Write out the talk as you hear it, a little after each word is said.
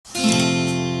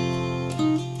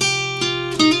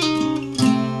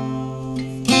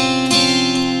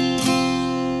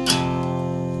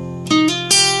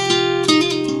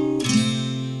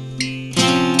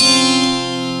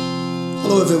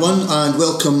and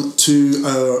welcome to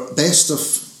our Best of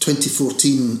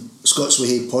 2014 Scots Way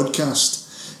Hey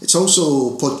podcast. It's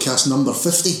also podcast number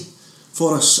 50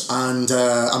 for us, and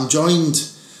I'm joined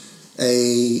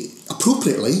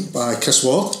appropriately by Chris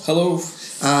Ward. Hello.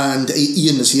 And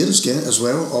Ian is here as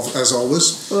well, as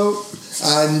always. Hello.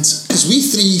 And because we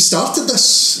three started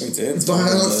this we did.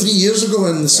 3 years ago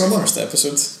in the summer. First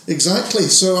episode. Exactly.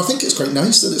 So I think it's quite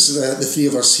nice that it's the three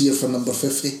of us here for number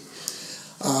 50.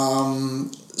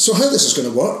 So how this is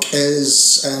going to work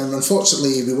is,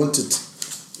 unfortunately, we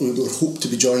would hope to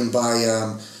be joined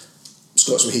by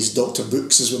Scots Way Hey's Dr.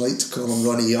 Books, as we like to call him,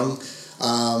 Ronnie Young.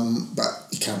 But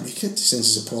he can't make it. He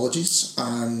sends his apologies,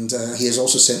 and he has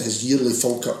also sent his yearly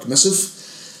Falkirk missive.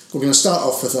 We're going to start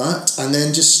off with that, and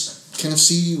then just kind of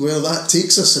see where that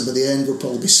takes us, and by the end we'll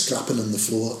probably be scrapping on the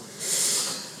floor.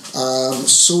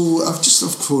 So I've just,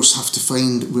 of course, have to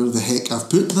find where the heck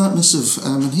I've put that missive,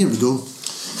 and here we go.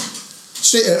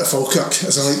 Straight out of Falkirk,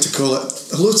 as I like to call it.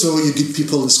 Hello to all you good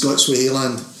people in Scots Way Hey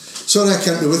land. Sorry I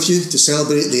can't be with you to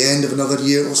celebrate the end of another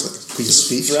year. It was like the Queen's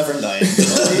speech. Forever and dying.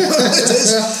 It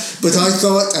is. But I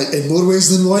thought, in more ways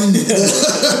than one,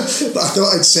 but I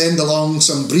thought I'd send along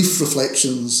some brief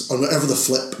reflections on whatever the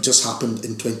flip just happened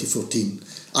in 2014.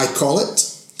 I call it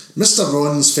Mr.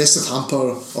 Ron's festive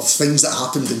hamper of things that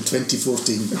happened in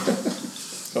 2014.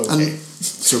 Okay. And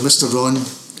so, Mr. Ron,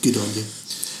 good on you.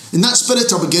 In that spirit,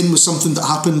 I'll begin with something that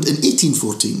happened in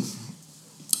 1814.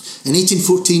 In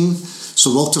 1814,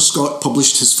 Sir Walter Scott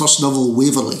published his first novel,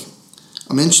 Waverley.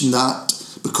 I mentioned that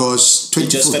because... You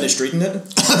just finished reading it?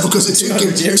 Because it took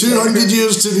him 200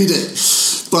 years to read it.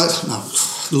 But,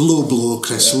 low blow,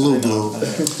 Chris, low blow.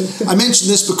 I mentioned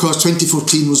this because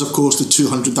 2014 was, of course, the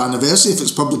 200th anniversary of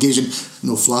its publication.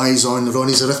 No flies on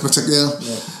Ronnie's arithmetic there.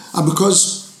 Yeah. And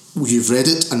because you've read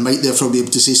it and might therefore be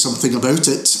able to say something about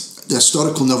it, the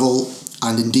historical novel,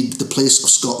 and indeed the place of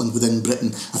Scotland within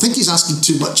Britain. I think he's asking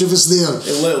too much of us there.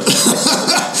 A little bit.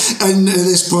 in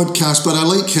this podcast, but I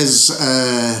like his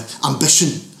ambition.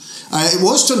 It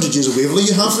was 200 Years of Waverley.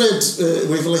 You have read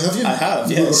Waverley, have you? I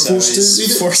have, yes. You were forced to read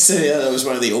it? Forced to, yeah. That was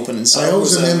one of the opening songs. I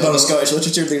always remember a Scottish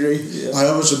literature degree. Yeah. I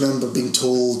always remember being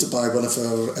told by one of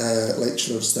our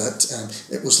lecturers that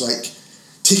it was like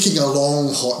taking a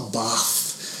long hot bath.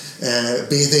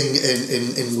 Bathing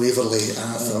in Waverley, and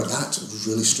I thought that's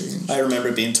really strange. I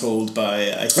remember being told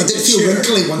by I did feel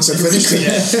wrinkly once I finished it.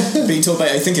 Yeah, being told by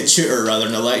I think a tutor rather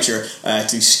than a lecturer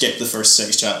to skip the first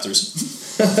 6 chapters.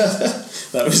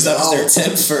 that was their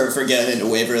tip for getting into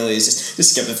Waverley. Is just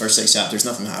skip the first 6 chapters.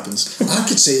 Nothing happens. I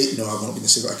could say no. I'm not going to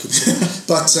say what I could say,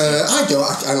 but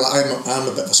I'm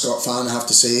a bit of a Scott fan. I have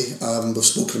to say. We've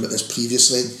spoken about this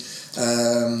previously.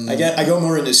 I got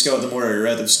more into Scott the more I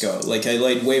read of Scott. Like I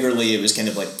liked Waverley. It was kind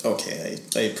of like okay,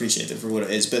 I appreciate it for what it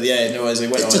is. But yeah, no, as I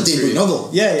went it's on, a debut novel.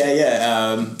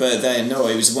 Yeah. But then no,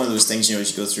 it was one of those things.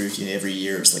 As you go through, every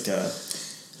year it's like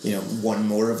one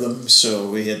more of them. So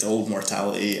we had Old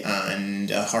Mortality and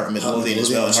Heart of Midlothian as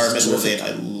well. And Heart of Midlothian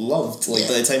I loved. By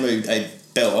the time I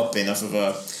built up enough of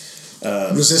a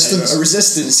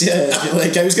resistance, yeah.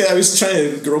 Like I was trying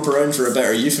to grope around for a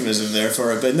better euphemism there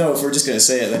for it, but no, if we're just going to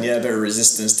say it, then yeah, a bit of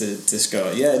resistance to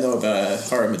Scott. Yeah, no, but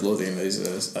Heart of Midlothian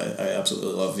is I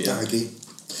absolutely love. Yeah, I agree.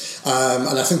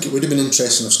 And I think it would have been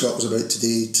interesting if Scott was about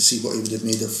today to see what he would have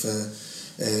made of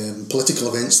political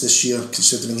events this year,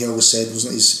 considering he always said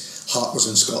his heart was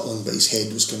in Scotland, but his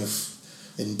head was kind of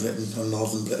in Britain or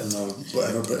Northern Britain or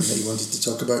whatever Britain that he wanted to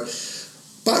talk about.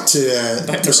 Back to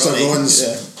Mr. Ron's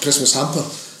Christmas hamper.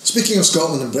 Speaking of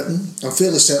Scotland and Britain, I'm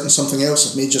fairly certain something else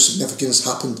of major significance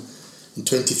happened in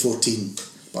 2014,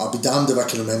 but I'll be damned if I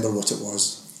can remember what it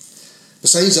was.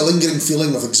 Besides a lingering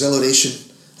feeling of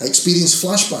exhilaration, I experienced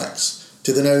flashbacks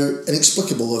to the now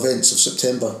inexplicable events of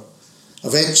September.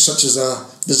 Events such as a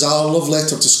bizarre love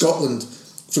letter to Scotland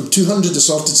from 200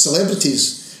 assorted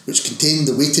celebrities, which contained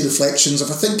the weighty reflections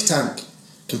of a think tank,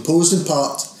 composed in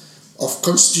part of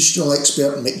constitutional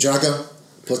expert Mick Jagger,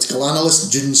 political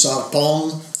analyst June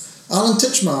Sarpong, Alan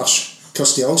Titchmarsh,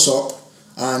 Kirsty Allsop,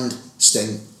 and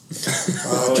Sting.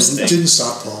 June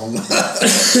Sarpong.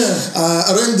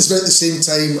 Around about the same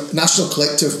time, National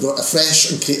Collective brought a fresh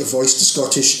and creative voice to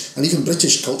Scottish and even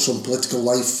British cultural and political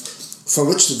life, for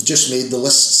which they've just made the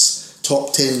list's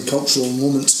top 10 cultural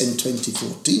moments in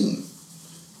 2014.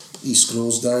 He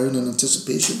scrolls down in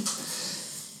anticipation.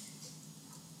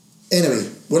 Anyway,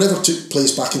 whatever took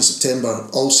place back in September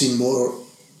all seemed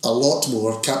a lot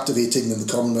more captivating than the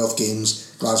Commonwealth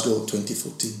Games Glasgow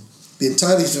 2014. The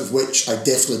entirety of which I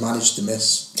definitely managed to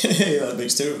miss. Yeah, that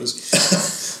makes 2 of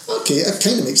us. Okay, it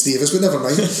kind of makes 3 of us, but never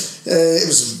mind. It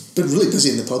was been really busy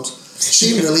in the pubs.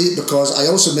 Shame really, because I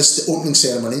also missed the opening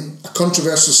ceremony, a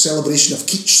controversial celebration of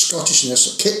kitsch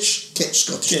Scottishness,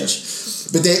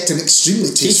 bedecked in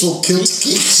extremely tasteful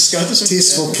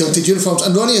kilted uniforms.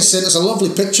 And Ronnie has sent us a lovely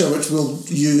picture which we'll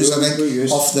use, of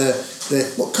the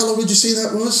what colour would you say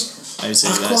that was? I would say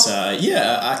aqua? That's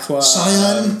aqua.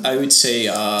 Cyan. I would say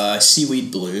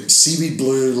seaweed blue. Seaweed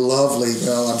blue, lovely.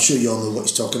 Well, I'm sure you all know what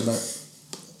he's talking about.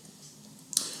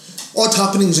 Odd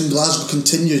happenings in Glasgow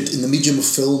continued in the medium of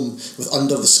film with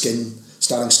Under the Skin,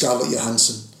 starring Scarlett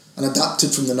Johansson, and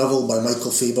adapted from the novel by Michael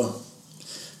Faber.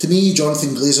 To me,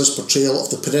 Jonathan Glazer's portrayal of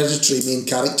the hereditary main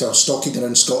character stalking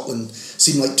around Scotland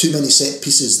seemed like too many set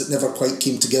pieces that never quite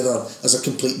came together as a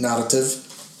complete narrative.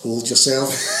 Hold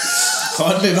yourself.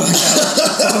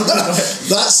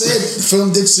 That said, the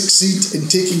film did succeed in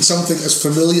taking something as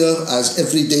familiar as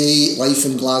everyday life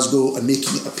in Glasgow and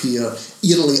making it appear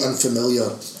eerily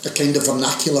unfamiliar, a kind of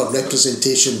vernacular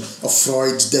representation of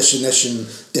Freud's definition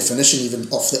even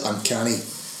of the uncanny.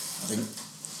 I think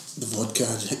the vodka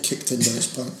had kicked in by this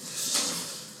point.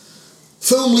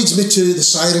 Film leads me to the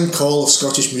siren call of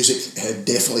Scottish music. It had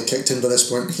definitely kicked in by this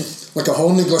point. Like a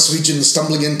horny Glaswegian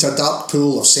stumbling into a dark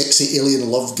pool of sexy alien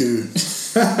love goo.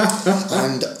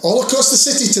 And all across the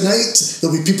city tonight,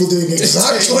 there'll be people doing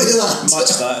exactly that.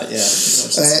 Much that, yeah.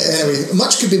 Anyway,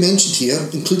 much could be mentioned here,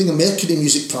 including a Mercury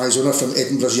Music Prize winner from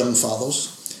Edinburgh's Young Fathers.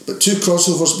 But two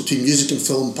crossovers between music and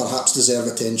film perhaps deserve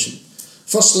attention.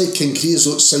 Firstly, King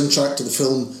Creosote's soundtrack to the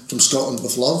film From Scotland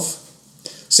with Love.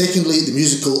 Secondly, the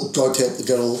musical God Help the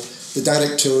Girl, the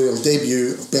directorial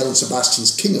debut of Belle and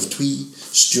Sebastian's King of Twee,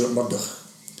 Stuart Murdoch.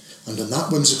 And on that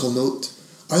whimsical note,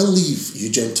 I'll leave you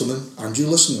gentlemen and you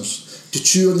listeners to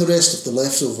chew on the rest of the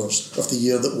leftovers of the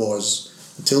year that was.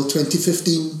 Until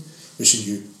 2015, wishing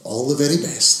you all the very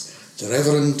best. The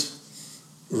Reverend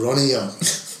Ronnie Young.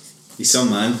 He's some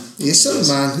man. He's some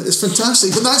man. It's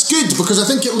fantastic. But that's good, because I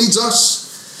think it leads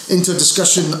us into a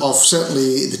discussion of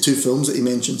certainly the two films that he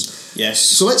mentions. Yes.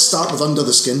 So let's start with Under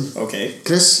the Skin. Okay.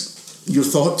 Chris, your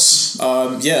thoughts?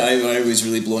 I was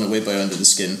really blown away by Under the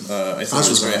Skin. I think it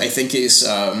was great. I think it's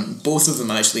both of them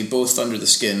actually, both Under the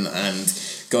Skin and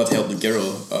God Help the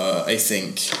Girl, I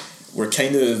think were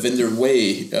kind of in their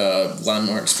way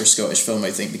landmarks for Scottish film,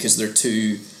 I think, because they're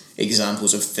two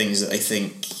examples of things that I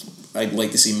think I'd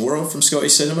like to see more of from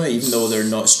Scottish cinema, even though they're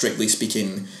not strictly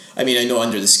speaking. I mean, I know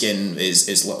Under the Skin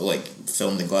is like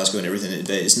filmed in Glasgow and everything,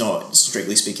 but it's not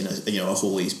strictly speaking a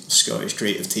wholly Scottish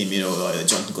creative team.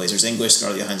 Jonathan Glazer's English,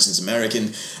 Scarlett Johansson's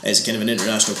American. It's kind of an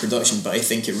international production, but I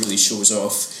think it really shows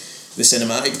off the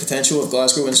cinematic potential of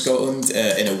Glasgow and Scotland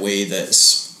in a way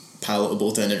that's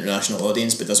palatable to an international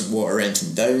audience, but doesn't water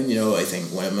anything down. I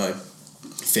think one of my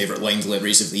favourite line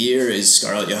deliveries of the year is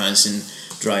Scarlett Johansson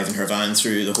driving her van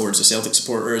through the hordes of Celtic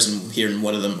supporters and hearing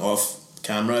one of them off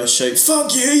camera shout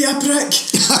 "fuck you, you prick,"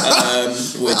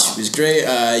 which was great.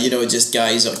 Just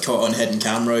guys caught on hidden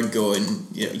camera going,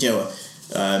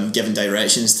 giving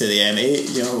directions to the M8.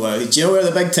 Do you know where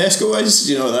the big Tesco is?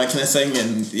 That kind of thing.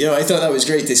 And I thought that was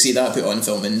great to see that put on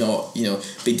film and not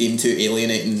be deemed too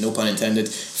alienating, no pun intended,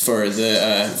 for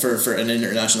the for an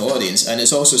international audience. And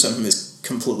it's also something that's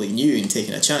completely new and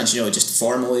taking a chance. Just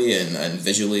formally and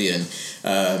visually and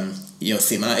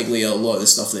thematically, a lot of the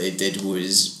stuff that it did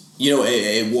was.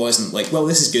 It wasn't like, well,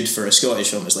 this is good for a Scottish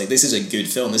film. It's like, this is a good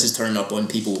film. This is turning up on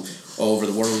people all over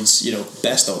the world's,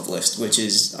 best of list, which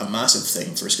is a massive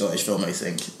thing for a Scottish film, I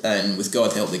think. And with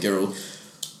God Help the Girl,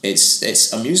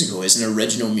 it's a musical. It's an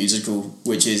original musical,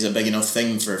 which is a big enough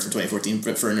thing for 2014.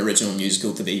 But for an original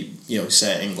musical to be,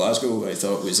 set in Glasgow, I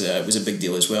thought was a big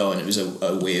deal as well. And it was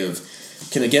a way of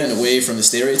kind of getting away from the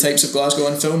stereotypes of Glasgow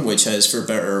on film, which has, for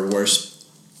better or worse,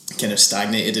 kind of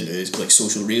stagnated into like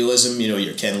social realism.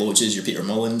 Your Ken Loaches, your Peter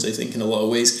Mullins, I think, in a lot of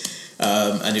ways.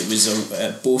 And it was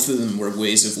both of them were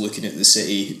ways of looking at the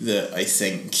city that I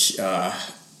think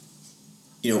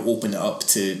opened it up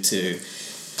to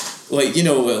like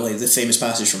the famous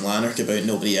passage from Lanark about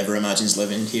nobody ever imagines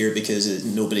living here because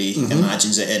nobody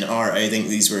imagines it in art. I think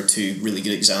these were two really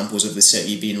good examples of the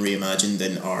city being reimagined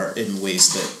in art in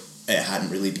ways that it hadn't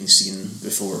really been seen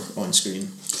before on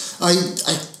screen. I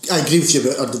agree with you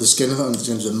about Under the Skin. I think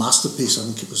it was a masterpiece. I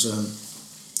think it was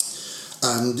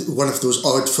and one of those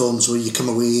odd films where you come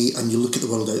away and you look at the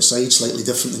world outside slightly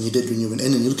different than you did when you went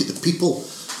in, and you look at the people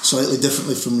slightly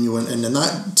differently from when you went in, and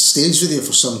that stays with you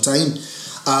for some time.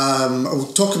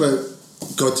 I'll talk about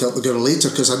God Help the Girl later,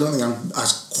 because I don't think I'm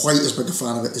quite as big a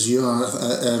fan of it as you are,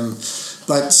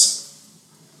 but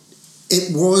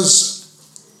it was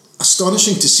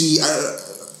astonishing to see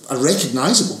a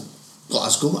recognisable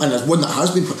Glasgow, and as one that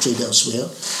has been portrayed elsewhere,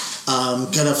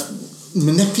 kind of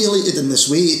manipulated in this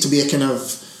way to be a kind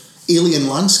of alien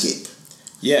landscape.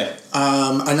 Yeah.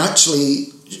 And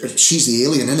actually, she's the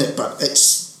alien in it, but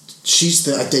she's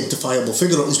the identifiable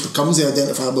figure, or at least becomes the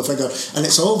identifiable figure, and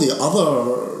it's all the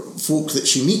other folk that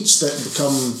she meets that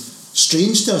become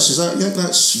strange to us. Is that, you think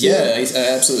that's fair? Yeah,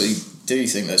 I absolutely do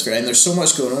think that's fair, and there's so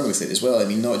much going on with it as well. I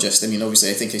mean, obviously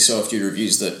I think I saw a few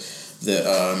reviews that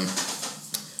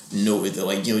noted that,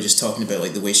 like, you know, just talking about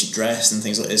like the way she dressed and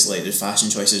things like this, like the fashion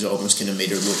choices almost kind of made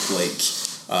her look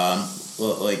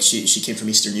like she came from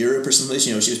Eastern Europe or something.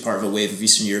 You know, she was part of a wave of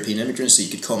Eastern European immigrants, so you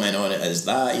could comment on it as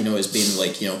that, you know, as being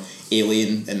like, you know,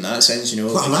 alien in that sense, you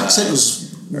know. Well, her accent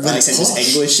was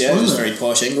English, yeah, it was very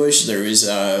posh English. There was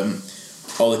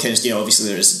all the kind of, you know, obviously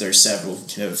there's several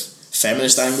kind of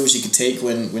feminist angles you could take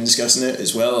when discussing it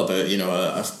as well, about, you know,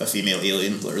 a female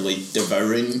alien literally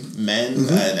devouring men,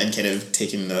 and kind of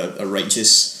taking a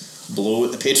righteous blow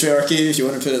at the patriarchy, if you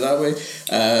want to put it that way.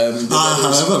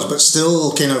 However, but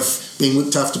still kind of being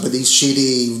looked after by these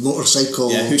shady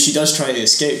motorcycle... Yeah, who she does try to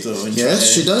escape, though, and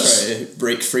she does try to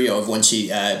break free of once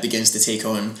she begins to take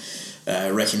on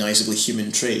recognisably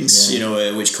human traits, you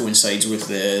know, which coincides with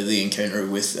the encounter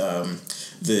with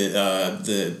the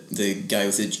guy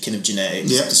with the kind of genetic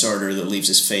disorder that leaves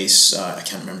his face, I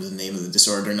can't remember the name of the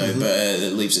disorder now, but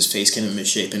that leaves his face kind of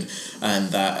misshapen, and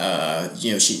that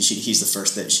you know, he's the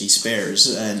first that she spares,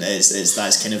 and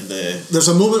that's kind of the... There's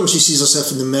a moment where she sees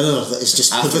herself in the mirror that is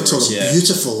just pivotal and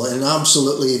beautiful, and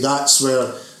absolutely that's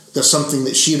where there's something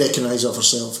that she recognises of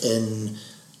herself in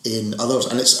others,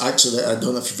 and it's actually, I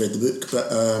don't know if you've read the book, but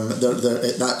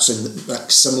that's in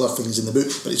like similar things in the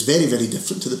book, but it's very, very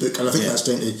different to the book, and I think that's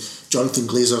down to Jonathan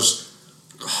Glazer's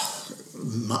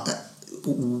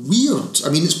weird, I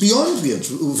mean, it's beyond weird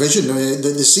vision.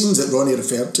 The scenes that Ronnie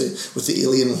referred to with the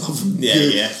alien love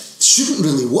shouldn't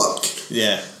really work.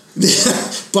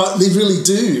 But they really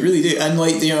do. They really do, and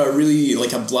like they are really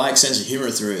like a black sense of humour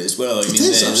through it as well. I mean,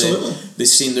 absolutely. The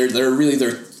scene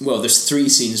there's three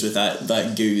scenes with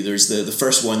that goo. There's the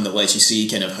first one that lets you see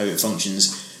kind of how it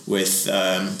functions with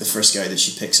the first guy that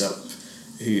she picks up,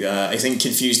 who I think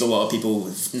confused a lot of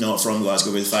people not from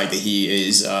Glasgow with the fact that he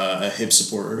is a Hibs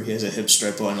supporter. He has a Hibs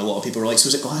strip on. A lot of people are like, so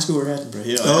is it Glasgow or Edinburgh?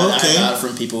 You know,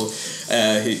 from people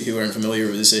who aren't familiar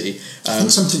with the city. I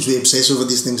think sometimes we obsess over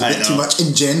these things a bit too much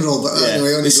in general. But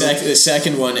anyway, the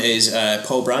second one is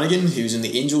Paul Brannigan, who's in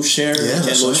the Angels Share,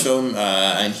 Ken Loach film,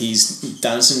 and he's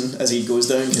dancing as he goes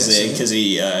down because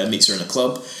he meets her in a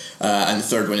club. And the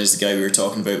third one is the guy we were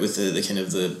talking about with the kind of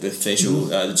the facial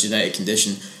the genetic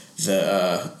condition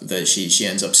that she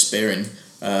ends up sparing.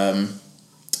 But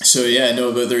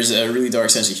there's a really dark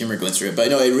sense of humour going through it. But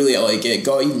no, it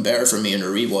got even better for me in a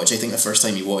rewatch. I think the first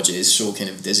time you watch it is so kind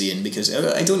of dizzying, because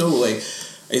I don't know, like,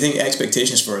 I think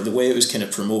expectations for it, the way it was kind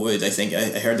of promoted, I think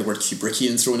I heard the word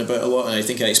Kubrickian thrown about a lot, and I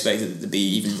think I expected it to be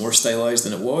even more stylised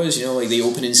than it was. You know, like the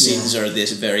opening scenes are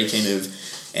this very kind of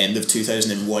end of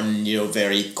 2001, you know,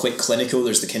 very quick clinical.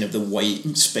 There's the kind of the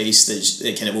white space that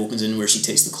it kind of opens in where she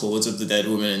takes the clothes of the dead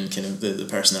woman and kind of the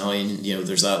personality, and, you know,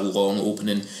 there's that long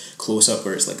opening close up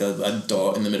where it's like a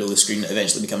dot in the middle of the screen that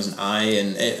eventually becomes an eye,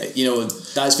 and it, you know,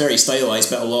 that's very stylized,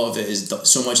 but a lot of it is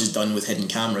so much is done with hidden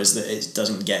cameras that it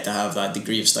doesn't get to have that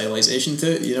degree of stylization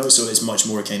to it, you know, so it's much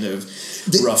more kind of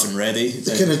rough and ready.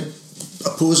 The kind of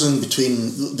opposing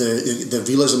between the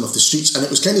realism of the streets, and it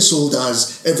was kind of sold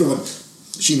as everyone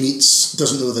she meets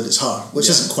doesn't know that it's her, which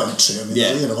isn't quite true. I mean,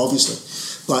 you know, obviously,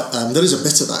 but there is a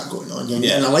bit of that going on,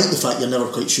 and I like the fact you're never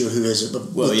quite sure who is it, but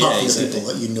apart from the people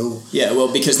that you know. Yeah,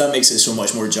 well, because that makes it so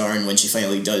much more jarring when she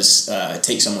finally does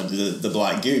take someone to the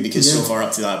black goo, because so far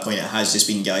up to that point it has just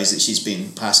been guys that she's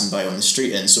been passing by on the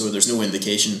street, and so there's no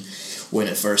indication when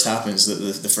it first happens that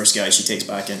the first guy she takes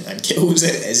back and kills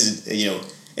is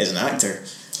an actor,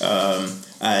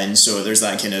 and so there's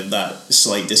that kind of that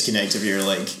slight disconnect of you're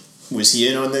like, was he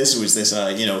in on this? Was this,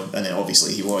 and then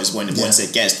obviously he was once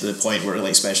it gets to the point where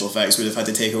like special effects would have had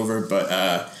to take over. But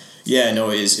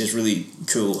it's really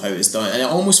cool how it's done, and it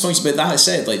almost functions. But that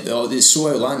said, like, it's so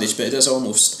outlandish, but it does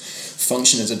almost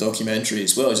function as a documentary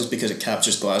as well, just because it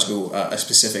captures Glasgow at a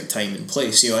specific time and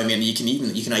place. You know, I mean, you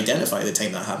can identify the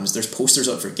time that happens. There's posters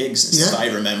up for gigs and stuff that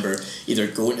I remember either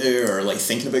going to or like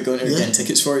thinking about going to or getting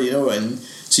tickets for. You know, and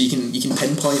so you can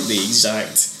pinpoint the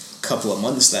exact couple of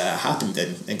months that happened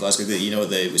in Glasgow that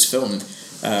it was filmed,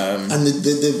 and the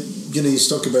you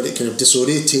talk about it kind of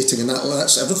disorientating, and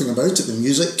that's everything about it. The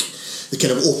music, the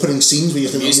kind of opening scenes where you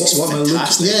think, what am I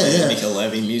looking? Michael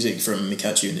Levy music from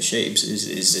Mikachu and the Shapes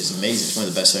is amazing. It's one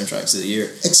of the best soundtracks of the year.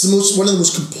 It's one of the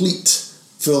most complete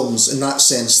films in that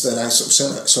sense that I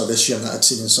saw this year and that I'd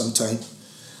seen in some time,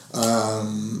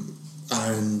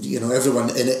 and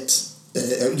everyone in it.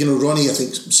 Ronnie, I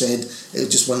think, said it was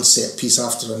just one set piece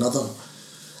after another,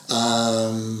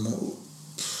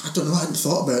 I don't know, I hadn't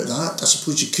thought about that. I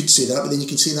suppose you could say that, but then you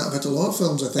can say that about a lot of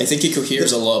films, I think. I think it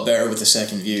coheres a lot better with the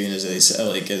second viewing, as I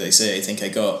say. I think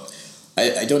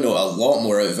I don't know a lot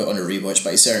more out of it on a rewatch,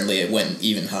 but certainly it went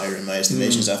even higher in my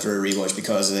estimations after a rewatch,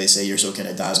 because, as I say, you're so kind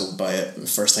of dazzled by it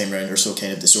first time round, or so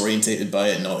kind of disorientated by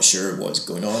it, not sure what's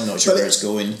going on, not sure where it's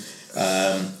going,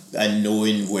 and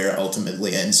knowing where it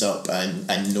ultimately ends up,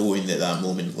 and knowing that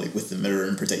moment, like with the mirror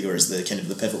in particular, is the kind of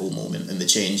the pivotal moment in the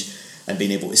change, and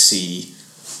being able to see,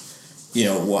 you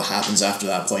know, what happens after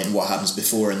that point and what happens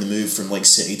before, and the move from like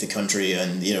city to country,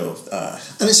 and you know,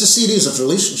 and it's a series of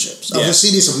relationships, a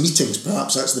series of meetings.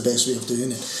 Perhaps that's the best way of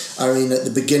doing it. I mean, at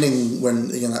the beginning, when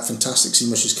that fantastic scene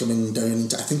where she's coming down,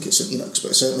 I think it's St Enoch's,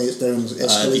 but certainly it's down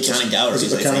Buchanan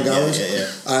Galleries. Buchanan Galleries,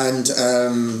 and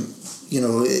you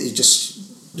know, it just.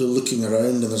 They're looking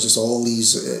around, and there's just all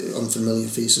these unfamiliar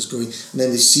faces going, and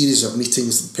then this series of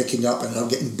meetings picking up and are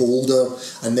getting bolder,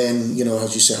 and then, you know,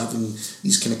 as you say, having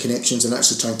these kind of connections and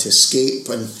actually trying to escape,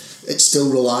 and it still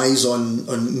relies on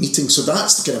meetings. So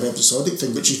that's the kind of episodic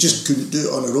thing, but she just couldn't do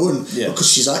it on her own,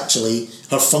 because she's actually,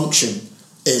 her function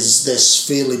is this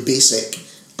fairly basic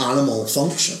animal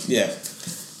function. Yeah,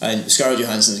 and Scarlett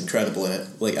Johansson's incredible in it,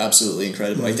 like absolutely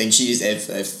incredible. I think she's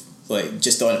like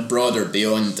just on broader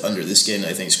beyond Under the Skin,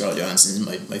 I think Scarlett Johansson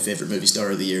is my favourite movie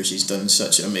star of the year. She's done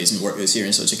such amazing work this year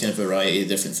in such a kind of variety of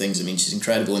different things. I mean, she's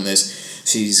incredible in this.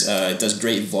 She's does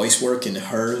great voice work in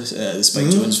Her, the Spike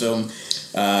Jonze film.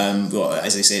 Well,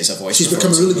 as I say, it's a voice. She's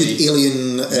become a really good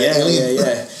alien.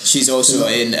 Yeah. She's also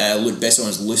in Luc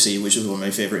Besson's Lucy, which is one of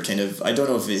my favourite kind of. I don't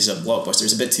know if it's a blockbuster.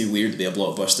 It's a bit too weird to be a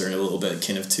blockbuster, and a little bit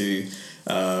kind of too.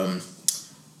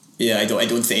 I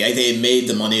don't think it made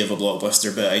the money of a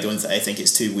blockbuster, but I think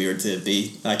it's too weird to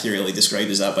be accurately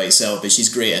described as that by itself. But she's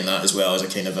great in that as well, as a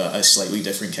kind of a slightly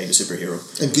different kind of superhero.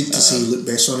 And good to see Luc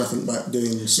Besson, I think, back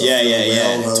doing stuff.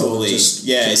 Totally. It's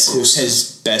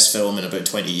his best film in about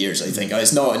 20 years, I think.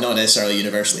 It's not necessarily a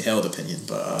universally held opinion,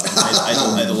 but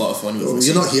I had a lot of fun with it.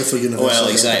 You're not here for universal. Well,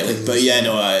 exactly. But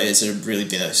it's really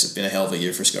been a hell of a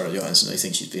year for Scarlett Johansson. I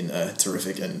think she's been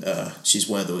terrific, and she's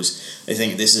one of those. I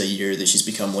think this is a year that she's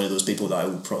become one of those people that I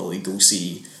will probably go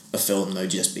see a film now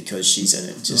just because she's in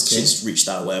it. She's reached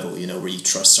that level, you know, where you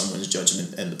trust someone's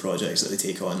judgment in the projects that they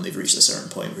take on. They've reached a certain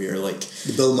point where you're like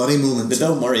the Bill Murray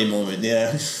moment.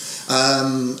 Yeah.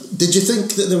 Did you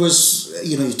think that there was,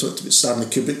 you know, you talked about Stanley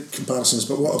Kubrick comparisons,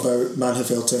 but what about Man Who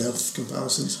Fell to Earth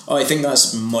comparisons? I think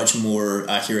that's much more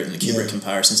accurate than the Kubrick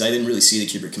comparisons. I didn't really see the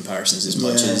Kubrick comparisons as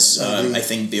much as I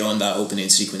think beyond that opening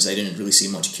sequence I didn't really see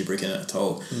much Kubrick in it at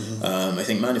all. I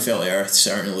think Man Who Fell to Earth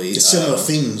certainly similar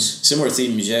themes,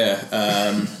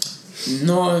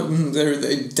 no,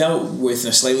 they dealt with in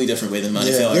a slightly different way than Man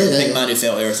Who Fell to Earth. I think Man Who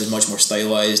Fell to Earth is much more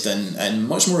stylized and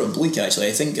much more oblique, actually.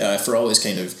 I think for all his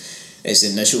kind of its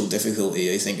initial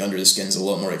difficulty, I think Under the Skin's a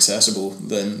lot more accessible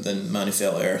than Man Who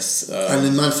Fell to Earth. And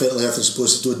in Man Who Fell to Earth, I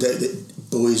suppose, no doubt that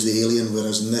Bowie's the alien,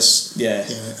 whereas in this,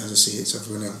 as I say, it's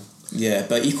everyone else. Yeah,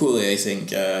 but equally, I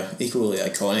think equally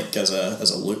iconic as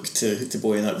a look to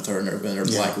Bowie, and that with her in her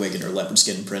black wig and her leopard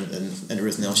skin print and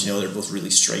everything else. You know, they're both really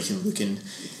striking looking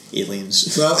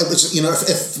aliens. Well, it was, you know,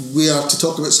 if we are to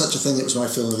talk about such a thing, it was my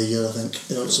film of the year, I think,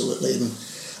 absolutely.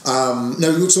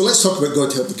 Now, so let's talk about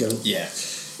God Help the Girl. Yeah.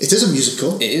 It is a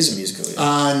musical. It is a musical,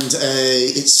 yeah. And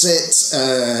it's set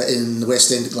in the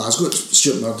West End of Glasgow. It's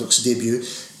Stuart Murdoch's debut.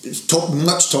 It's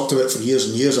much talked about for years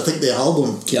and years. I think the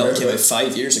album came out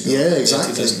 5 years ago. Yeah,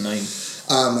 exactly. 2009.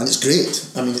 And it's great.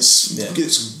 I mean, it's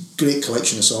a great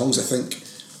collection of songs, I think.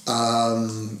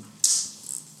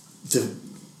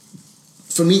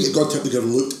 For me, God Help the Girl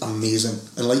looked amazing.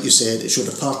 And like you said, it showed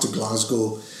a part of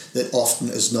Glasgow that often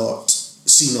is not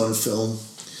seen on film.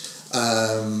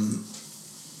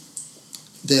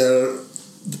 There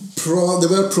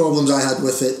were problems I had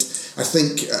with it. I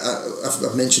think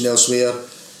I've mentioned elsewhere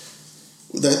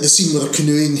the scene where they're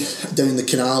canoeing down the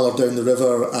canal or down the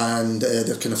river, and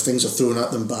their kind of things are thrown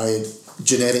at them by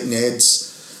generic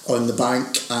Neds on the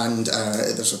bank, and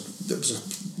there's a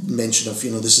mention of,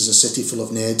 you know, this is a city full of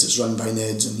Neds, it's run by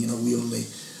Neds, and, you know, we only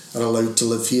are allowed to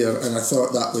live here. And I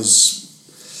thought that was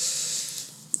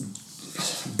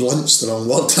blunt's the wrong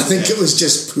word. I think it was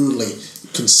just poorly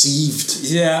conceived.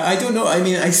 Yeah, I don't know. I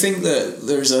mean, I think that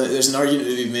there's an argument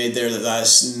to be made there that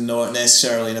that's not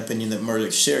necessarily an opinion that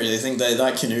Murdoch shares. I think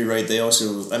that canoe ride, they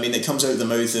also, I mean, it comes out of the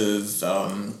mouth of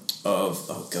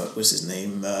oh god, what's his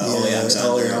name? Ollie Alexander.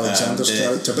 Ollie Alexander's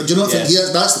character. But do you not think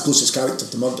that's the closest character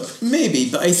to Murdoch? Maybe,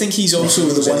 but I think he's also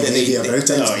the one that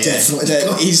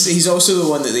he's also the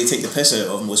one that they take the piss out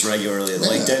of most regularly.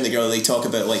 Like Down the Girl, they talk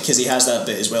about, like, because he has that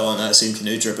bit as well on that same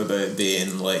canoe trip about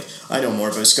being like, I know more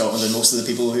about Scotland than most of the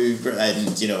people who,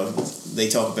 and you know, they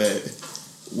talk about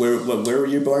where were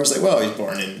you born? It's like, well, I was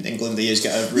born in England. He's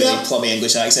got a really plummy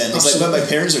English accent. It's like, but my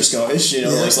parents are Scottish, you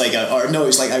know. It's like, or no,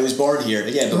 it's like I was born here.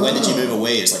 Yeah, but when did you move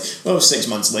away? It's like, well, 6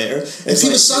 months later. If he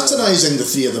was satirising the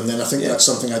three of them, then I think that's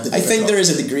something I didn't. I think there is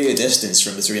a degree of distance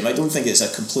from the three of them. I don't think it's a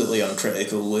completely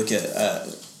uncritical look at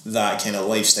that kind of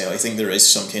lifestyle. I think there is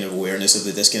some kind of awareness of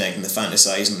the disconnect and the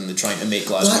fantasising and the trying to make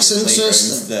Glasgow a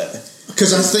playground.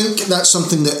 Because I think that's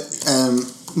something that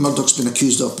Murdoch's been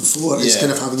accused of before, is kind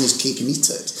of having his cake and eat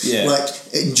it. Yeah. Like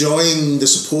enjoying the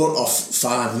support of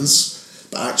fans,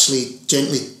 but actually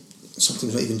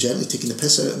sometimes not even gently taking the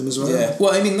piss out of them as well. Yeah.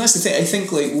 Well, I mean, that's the thing. I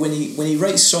think like when he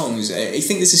writes songs, I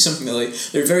think this is something that like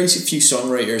there are very few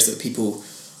songwriters that people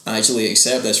actually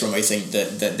accept this from. I think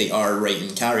that they are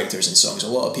writing characters in songs. A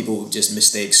lot of people just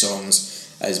mistake songs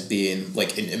as being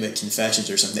like intimate confessions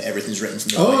or something. Everything's written from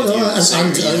the point of view of the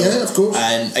singer, yeah, of course.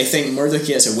 And I think Murdoch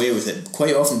gets away with it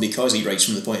quite often because he writes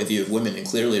from the point of view of women, and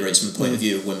clearly writes from the point of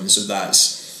view of women. So that's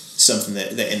something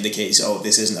that indicates, oh,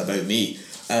 this isn't about me.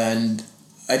 And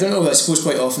I don't know. I suppose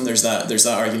quite often there's that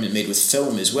argument made with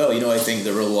film as well. You know, I think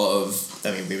there were a lot of. I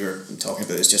mean, we were talking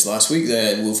about this just last week.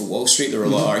 The Wolf of Wall Street. There were a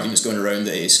lot of arguments going around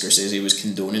that Scorsese was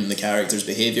condoning the character's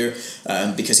behaviour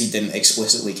because he didn't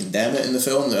explicitly condemn it in the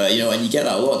film. You know, and you get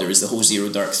that a lot. There was the whole Zero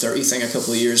Dark 30 thing a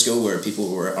couple of years ago where people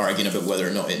were arguing about whether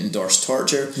or not it endorsed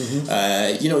torture.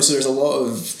 You know, so there's a lot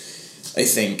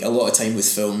of time with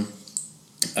film,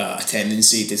 a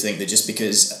tendency to think that just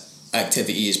because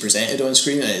activity is presented on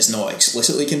screen and it's not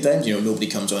explicitly condemned, you know, nobody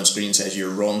comes on screen and says you're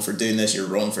wrong for doing this, you're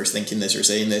wrong for thinking this or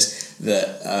saying this,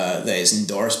 that is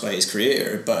endorsed by his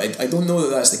creator. But I don't know that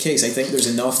that's the case. I think there's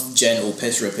enough gentle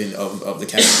piss ripping of the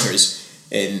characters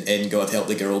in God Help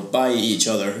the Girl by each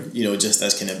other, you know, just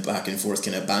as kind of back and forth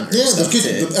kind of banter. Yeah, there's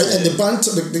good. The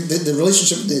banter, the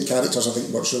relationship with the characters, I think,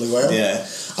 works really well. Yeah.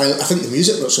 I think the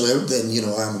music works really well. Then, you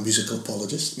know, I am a musical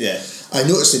apologist. Yeah. I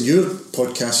noticed in your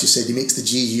podcast you said he makes the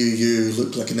GUU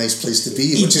look like a nice place to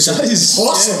be, which is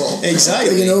impossible. Yeah,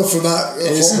 exactly. You know, from that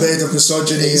hotbed of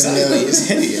misogyny. Exactly, it's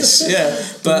hideous. Yeah,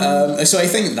 but so I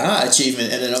think that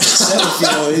achievement in and of itself,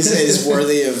 you know, is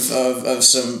worthy of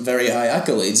some very high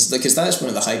accolades, because that's one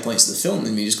of the high points of the film.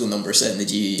 The musical number set in the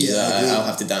GUU, I'll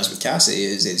Have to Dance with Cassie,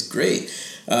 is great.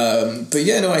 But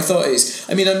yeah, no, I thought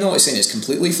I'm not saying it's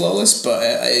completely flawless, but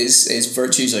its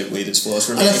virtues outweighed its flaws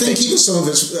for me. And I think even some of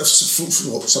its,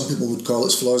 what some people would call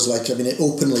its flaws, like, I mean, it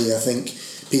openly, I think,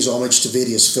 pays homage to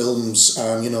various films.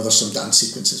 You know, there's some dance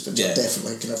sequences which are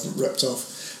definitely kind of ripped off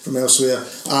from elsewhere.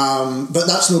 But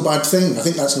that's no bad thing. I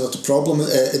think that's not a problem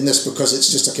in this, because it's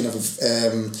just a kind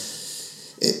of...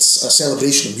 it's a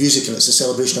celebration of music, and it's a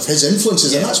celebration of his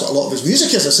influences, and that's what a lot of his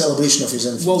music is, a celebration of his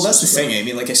influences. Well, that's the thing. I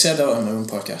mean, like I said that on my own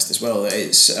podcast as well,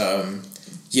 it's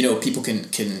you know, people can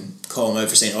call him out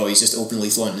for saying, oh, he's just openly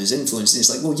flaunting his influence, and it's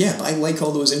like, well, yeah, but I like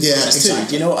all those influences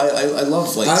too. You know, I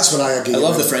love, like, that's what I agree. I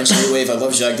love the French New Wave. I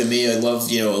love Jacques Demy. I love,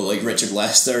 you know, like Richard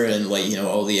Lester, and like, you know,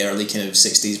 all the early kind of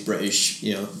 60s British,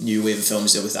 you know, new wave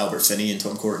films with Albert Finney and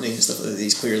Tom Courtenay and stuff that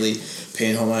he's clearly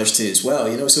paying homage to as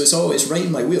well. You know, so it's right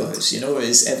in my wheelhouse. You know,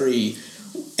 it's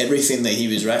everything that he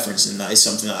was referencing, that is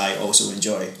something that I also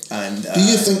enjoy. And do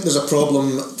you think there's a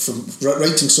problem from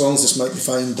writing songs? This might be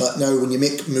fine, but now when you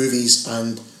make movies,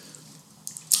 and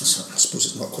I suppose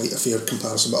it's not quite a fair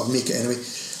comparison, but I'll make it anyway,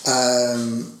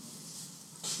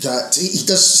 that he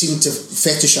does seem to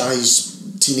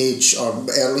fetishise teenage or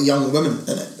early young women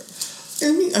in it.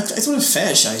 I mean, I don't know if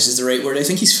fetishize is the right word. I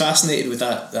think he's fascinated with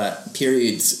that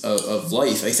period of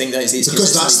life. I think that is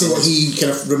because that's what he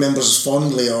kind of remembers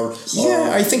fondly, or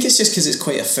I think it's just because it's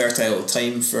quite a fertile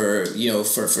time for, you know,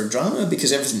 for drama,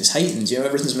 because everything's heightened. You know,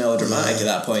 everything's melodramatic at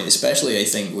that point, especially I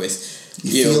think with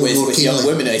young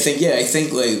women. I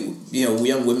think like, you know,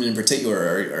 young women in particular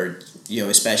are you know,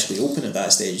 especially open at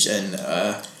that stage, and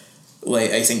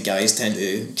like I think guys tend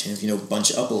to kind of, you know,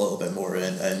 bunch it up a little bit more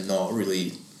and not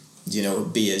really, you know,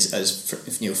 be as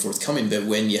you know, forthcoming. But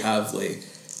when you have, like,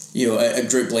 you know, a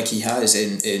group like he has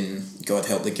in God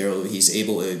Help the Girl, he's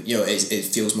able to, you know, it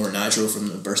feels more natural from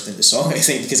the burst into song, I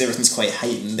think, because everything's quite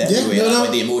heightened anyway.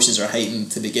 The emotions are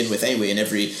heightened to begin with anyway, and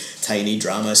every tiny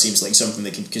drama seems like something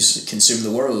that can consume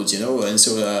the world, you know. And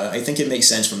so I think it makes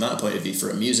sense from that point of view for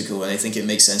a musical, and I think it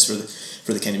makes sense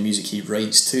for the kind of music he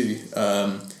writes too.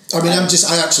 I mean,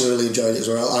 I actually really enjoyed it as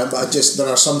well. There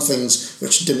are some things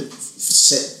which didn't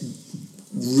sit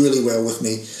really well with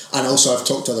me, and also I've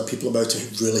talked to other people about it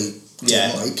who really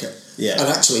didn't like it. Yeah. And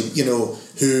actually, you know,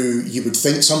 who you would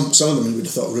think some of them you would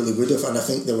have thought really would have, and I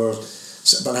think there were,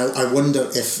 but I wonder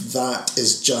if that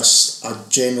is just a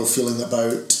general feeling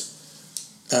about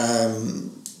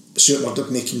Stuart Murdoch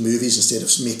making movies instead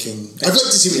of making... I'd like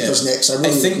to see what he does next.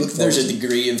 I think there's a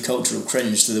degree of cultural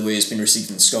cringe to the way it's been received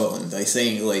in Scotland. I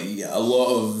think like a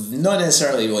lot of, not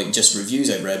necessarily like just reviews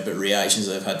I've read, but reactions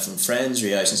I've had from friends,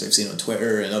 reactions I've seen on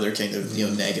Twitter, and other kind of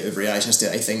negative reactions to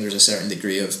it. I think there's a certain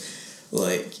degree of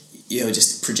like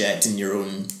just projecting your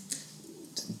own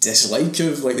dislike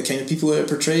of like the kind of people that it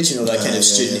portrays. That kind of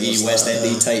student-y West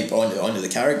End type onto the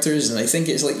characters, and I think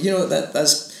it's like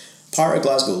that's part of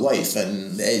Glasgow life,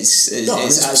 and it's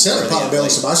certainly part of Belle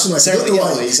and Sebastian. Like, I don't know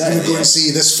why you would go and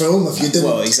see this film if you didn't.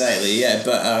 Well, exactly, yeah,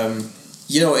 but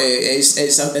it's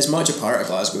as much a part of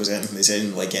Glasgow as anything that's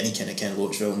in like any kind of Ken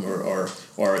Loach film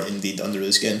or indeed Under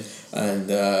the Skin, and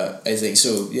I think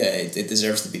so. Yeah, it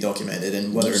deserves to be documented,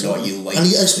 and whether or not you like. And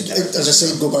as I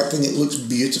said, go back thing. It looks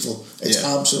beautiful. It's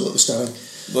absolutely stunning.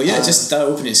 Well, yeah, just that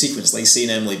opening sequence, like seeing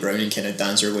Emily Browning kind of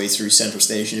dance her way through Central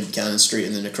Station and Buchanan Street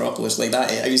and the Necropolis, like that,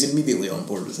 I was immediately on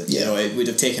board with it. Yeah. It would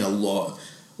have taken a lot,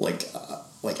 a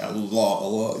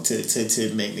lot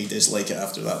to make me dislike it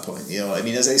after that point. I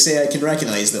mean, as I say, I can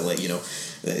recognise that,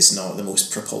 that it's not the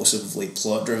most propulsively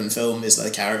plot-driven film, is that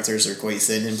the characters are quite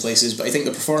thin in places, but I think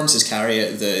the performances carry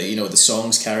it, the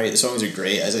songs carry it, the songs are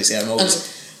great. As I say, I'm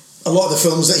always... A lot of the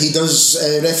films that he does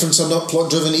reference are not plot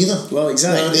driven either. Well,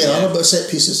 exactly. They are about set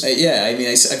pieces. I mean,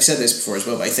 I've said this before as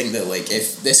well, but I think that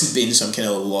if this had been some kind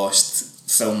of lost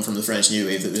film from the French New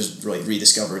Wave that was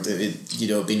rediscovered, that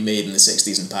it been made in the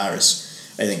 60s in Paris,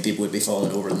 I think people would be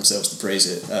falling over themselves to praise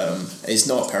it. It's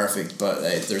not perfect, but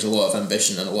there's a lot of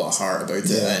ambition and a lot of heart about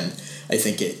it, and I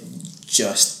think it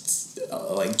just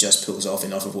pulls off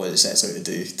enough of what it sets out to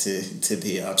do to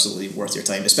be absolutely worth your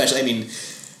time. Especially, I mean,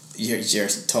 your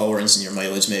tolerance and your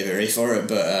mileage may vary for it,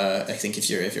 but I think if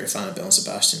you're a fan of Belle and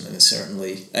Sebastian, then it's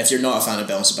certainly... If you're not a fan of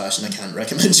Belle and Sebastian, I can't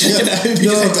recommend checking it out.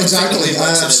 No, exactly.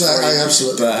 I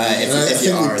absolutely I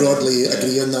think we broadly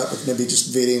agree on that, with maybe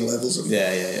just varying levels of...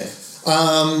 Yeah.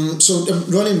 So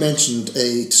Ronnie mentioned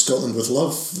To Scotland with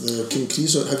Love, the Kim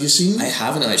Cleese. Have you seen it? I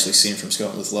haven't actually seen From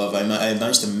Scotland with Love. I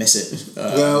managed to miss it.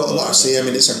 What I say, I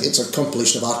mean, it's a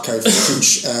compilation of archive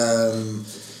footage.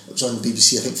 It was on the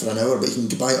BBC, I think, for an hour, but you can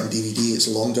buy it on DVD. It's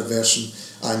a longer version,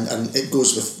 and it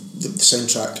goes with the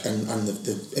soundtrack and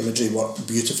the imagery work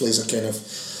beautifully as a kind of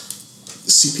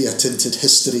sepia tinted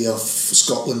history of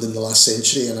Scotland in the last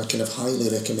century, and I kind of highly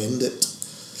recommend it.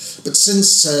 But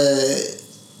since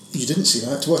you didn't see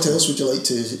that, what else would you like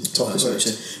to talk about?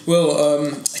 Well,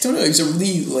 I don't know. It was a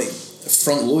really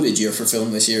front loaded year for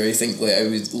film this year. I think I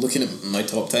was looking at my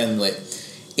top 10,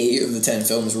 8 of the 10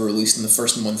 films were released in the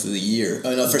first month of the year.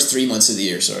 The first 3 months of the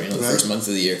year, sorry, not the first month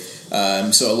of the year.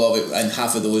 So a lot of it, and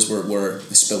half of those were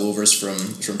spillovers from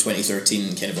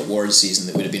 2013, kind of awards season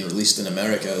that would have been released in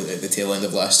America at the tail end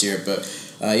of last year. But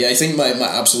I think my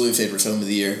absolute favourite film of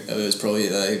the year was probably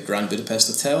Grand Budapest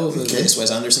Hotel, the latest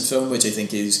Wes Anderson film, which I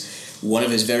think is one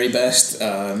of his very best,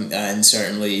 and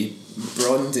certainly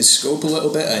broadened his scope a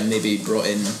little bit and maybe brought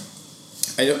in...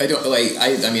 I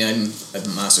mean, I'm a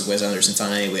massive Wes Anderson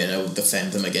fan anyway, and I will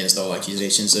defend him against all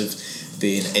accusations of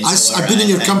being insular. I've been in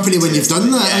your company when you've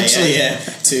done that, actually. Yeah.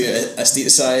 Too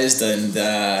aestheticized and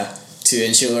too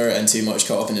insular and too much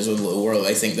caught up in his own little world.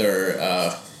 I think there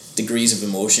are degrees of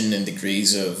emotion and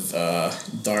degrees of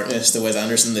darkness to Wes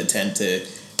Anderson that tend to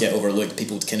get overlooked.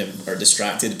 People kind of are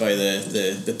distracted by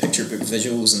the picture book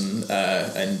visuals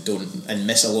and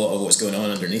miss a lot of what's going on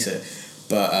underneath it.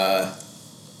 But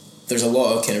there's a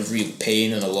lot of kind of real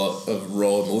pain and a lot of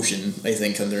raw emotion, I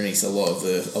think, underneath a lot of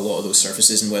those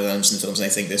surfaces in Wes Anderson films. And I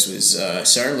think this was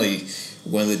certainly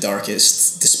one of the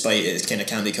darkest, despite its kind of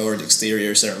candy coloured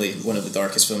exterior, certainly one of the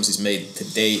darkest films he's made to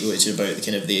date, which is about the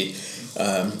kind of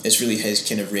it's really his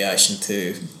kind of reaction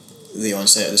to the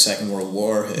onset of the Second World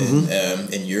War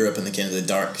in Europe, and the kind of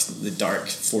the dark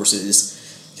forces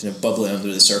kind of bubbling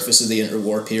under the surface of the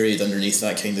interwar period, underneath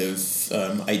that kind of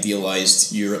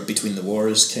idealized Europe between the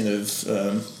wars kind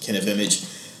of image,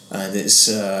 and it's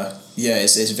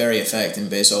very affecting,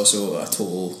 but it's also a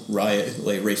total riot.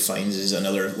 Ralph Fiennes is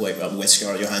another, with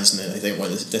Scarlett Johansson, I think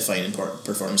one of the defining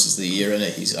performances of the year in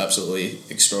it. He's absolutely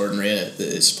extraordinary in it.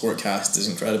 The support cast is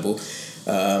incredible.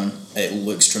 It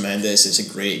looks tremendous. It's a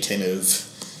great kind of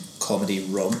comedy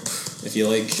romp, if you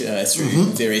like,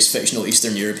 through various fictional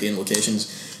Eastern European locations.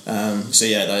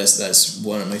 That's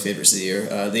one of my favourites of the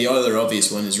year. The other obvious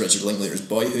one is Richard Linklater's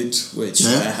Boyhood, which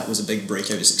was a big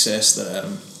breakout success that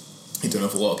I don't know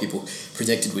if a lot of people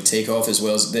predicted would take off as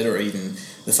well as it did, or even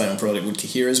the final product would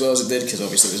cohere as well as it did, because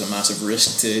obviously it was a massive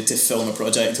risk to film a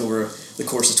project over the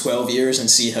course of 12 years and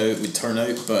see how it would turn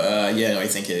out. But I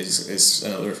think it is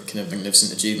another kind of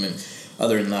magnificent achievement.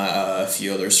 other than that, a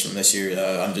few others from this year.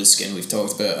 Under the Skin, we've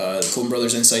talked about. The Coen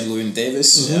Brothers Inside Llewyn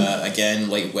Davis. Again,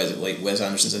 like Wes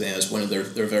Anderson's, I think that's one of their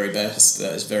very best.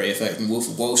 That is very effective. Wolf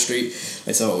of Wall Street,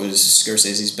 I thought was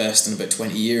Scorsese's best in about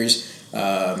 20 years.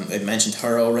 I mentioned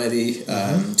Her already.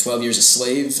 12 Years a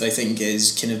Slave, I think,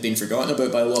 is kind of been forgotten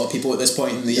about by a lot of people at this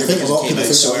point in the year. I think a lot of people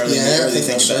so early in the year, they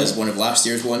think of it right. as one of last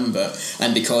year's one,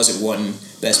 and because it won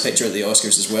Best Picture at the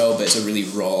Oscars as well, but it's a really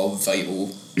raw,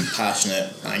 vital,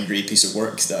 passionate, angry piece of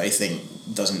work that I think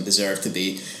doesn't deserve to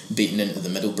be beaten into the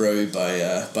middle brow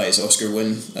by his Oscar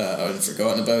win and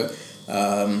forgotten about.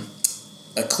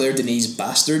 Claire Denis'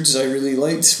 Bastards I really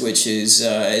liked, which is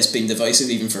it's been divisive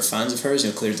even for fans of hers.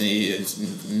 Claire Denis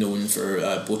is known for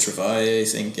Beau Travail, I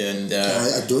think, and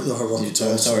I don't know her work at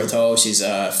all. She's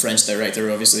a French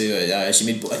director, obviously. She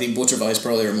made, I think, Beau Travail is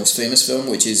probably her most famous film,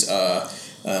 which is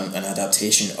an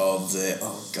adaptation of the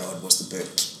what's the book?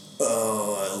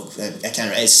 I can't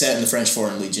remember. It's set in the French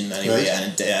Foreign Legion anyway, right.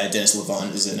 And Denis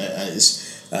Lavant is in it, and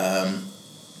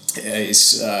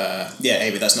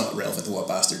anyway, that's not relevant to what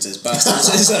Bastards is. Bastards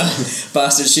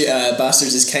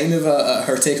is kind of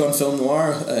her take on film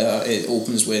noir. It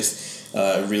opens with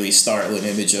a really startling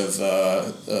image of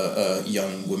a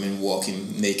young woman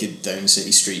walking naked down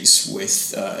city streets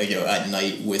with at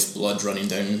night with blood running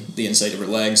down the inside of her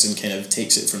legs, and kind of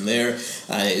takes it from there.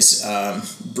 And it's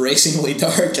bracingly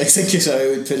dark, I think is how I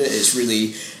would put it.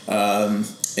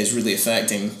 It's really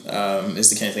affecting. It's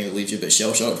the kind of thing that leaves you a bit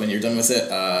shell-shocked when you're done with it.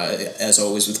 As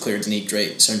always with Claire Denis,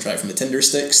 great soundtrack from the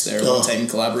Tindersticks. They're long-time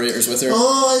collaborators with her.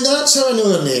 Oh, that's how I know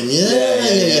their name.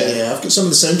 Yeah. I've got some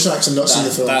of the soundtracks and not seen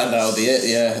the film. That'll be it,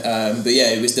 yeah. But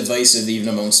yeah, it was divisive even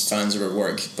amongst fans of her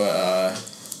work. But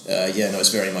it's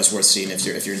very much worth seeing if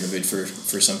you're in the mood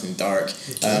for something dark.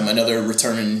 Okay. Another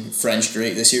returning French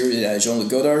great this year, Jean-Luc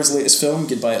Godard's latest film,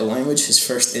 Goodbye to Language, his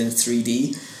first in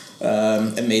 3D.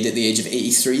 And made at the age of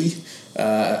 83. Is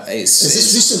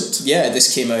this recent? Yeah, this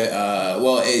came out.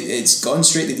 It's gone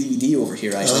straight to DVD over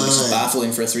here actually, which is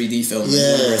baffling for a 3D film.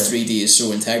 Where 3D is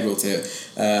so integral to it.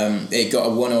 It got a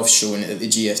one-off showing at the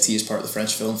GFT as part of the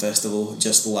French Film Festival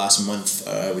just last month,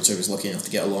 which I was lucky enough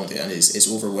to get along to, and it's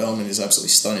overwhelming. It's absolutely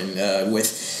stunning. With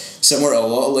similar to a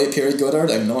lot of late period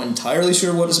Godard, I'm not entirely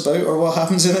sure what it's about or what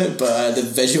happens in it, but the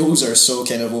visuals are so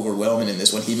kind of overwhelming in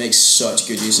this one. He makes such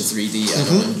good use of 3D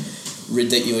and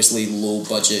ridiculously low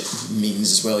budget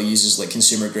means as well. He uses like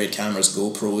consumer grade cameras,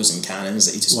 GoPros and Canons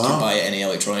that you just can buy at any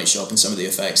electronic shop, and some of the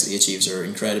effects that he achieves are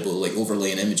incredible, like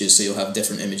overlaying images, so you'll have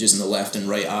different images in the left and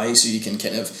right eye, so you can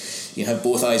have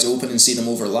both eyes open and see them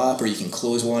overlap, or you can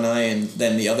close one eye and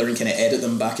then the other and kind of edit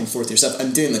them back and forth yourself.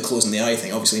 I'm doing the closing the eye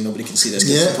thing, obviously nobody can see this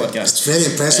because it's a podcast. It's very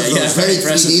impressive. Very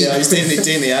impressive. I was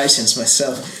doing the eye sense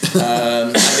myself.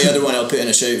 And the other one I'll put in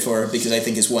a shout for, because I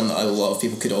think is one that a lot of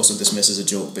people could also dismiss as a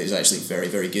joke, but is actually very,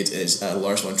 very good, is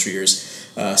Lars von Trier's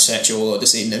Sexual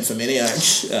Odyssey, Nymphomaniac.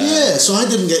 So I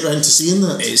didn't get round to seeing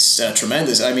that. It's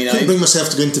tremendous. I mean, I couldn't bring myself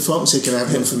to go into Fox and say, can I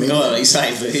have Nymphomaniac? No,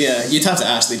 exactly. Yeah, you'd have to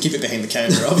ask. They keep it behind the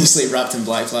counter, obviously wrapped in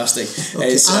black plastic.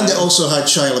 Okay. And it also had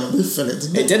Shia LaBeouf in it,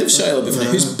 didn't it? It did have Shia LaBeouf in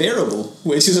it, who's bearable,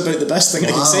 which is about the best thing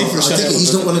I can say for Shia LaBeouf.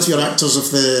 He's not one of your actors of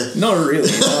the... Not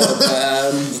really, no.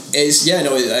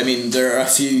 I mean, there are a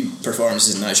few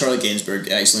performances in that. Charlotte Gainsbourg,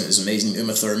 excellent, is amazing.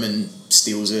 Uma Thurman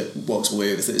steals it, walks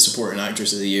away with it, supporting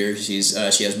actress of the year. She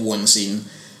has one scene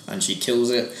and she kills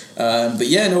it.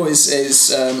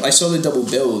 I saw the double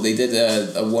bill. They did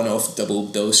a one-off double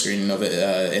bill screening of it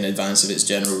in advance of its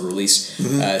general release.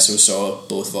 So saw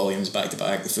both volumes back to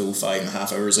back, the full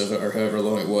 5.5 hours of it, or however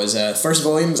long it was. First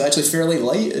volume is actually fairly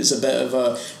light. It's a bit of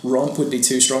a romp, would be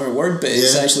too strong a word, but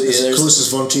it's actually as close as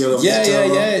Von Trier.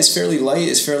 It's fairly light.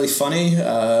 It's fairly funny.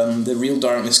 The real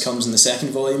darkness comes in the second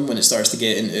volume when it starts to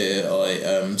get into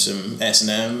some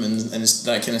S&M and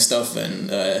that kind of stuff,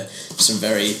 and some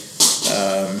very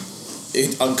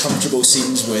uncomfortable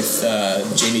scenes with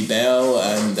Jamie Bell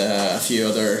and a few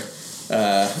other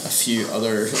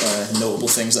notable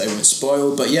things that I won't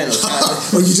spoil. But yeah, no.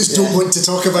 Well, you just don't want to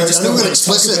talk about it. I know we're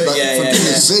explicit, but for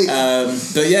goodness sake.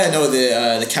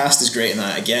 The cast is great in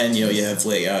that. Again, you have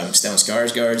like Stellan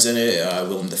Skarsgård's in it,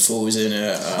 Willem Dafoe's in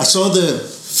it. I saw the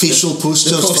facial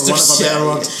posters for one of the better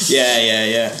ones.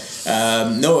 Yeah.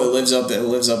 No, it lives up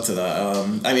to that.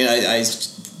 I mean, I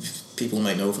people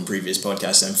might know from previous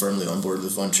podcasts I'm firmly on board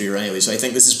with Von Trier anyway, so I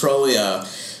think this is probably a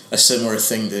a similar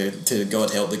thing to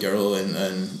God Help the Girl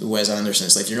and Wes Anderson.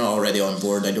 It's like, if you're not already on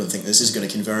board, I don't think this is going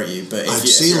to convert you. But I'd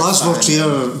say Lars von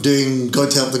Trier doing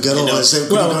God Help the Girl is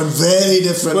very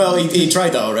different. Well, he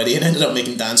tried that already and ended up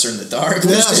making Dancer in the Dark,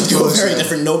 which did go very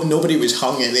different. Nobody was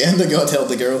hung at the end of God Help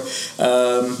the Girl.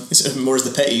 More's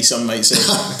the pity, some might say.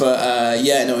 But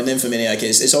in Nymphomaniac,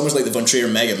 it's almost like the Von Trier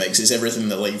mega mix. It's everything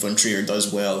that like Von Trier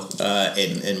does well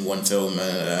in one film.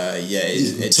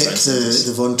 It take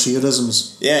the Von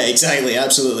Trierisms. Yeah, exactly,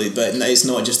 absolutely. But it's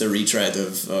not just a retread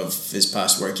of his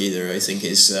past work either. I think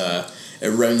it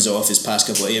rounds off his past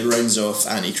couple. It rounds off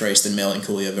Antichrist and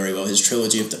Melancholia very well. His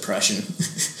trilogy of depression,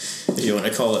 if you want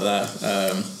to call it that.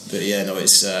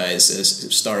 It's a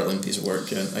startling piece of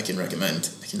work, and I can recommend.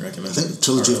 I think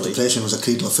Trilogy of Depression was a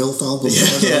Cradle of Filth album.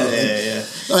 Yeah.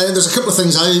 There's a couple of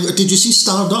things. Did you see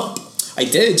Starred Up? I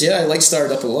did, yeah. I like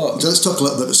Starred Up a lot. So let's talk a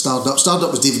little bit about Starred Up. Starred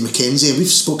Up was David Mackenzie, and we've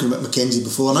spoken about Mackenzie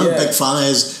before, and I'm a big fan of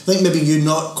his. I think maybe you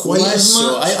not quite as much.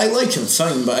 So I like him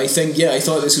fine, but I think, I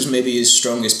thought this was maybe his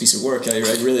strongest piece of work. I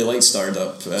really liked Starred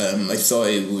Up. I thought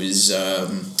it was,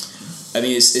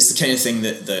 it's the kind of thing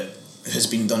that has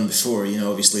been done before,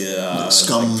 obviously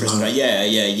Scum,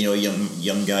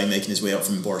 young guy making his way up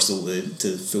from Borstal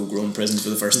to full grown prison for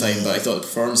the first time. But I thought the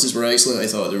performances were excellent. I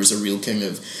thought there was a real kind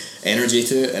of energy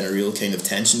to it and a real kind of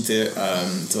tension to it.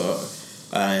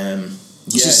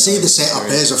 You should say the setup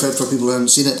is, I've heard for people who haven't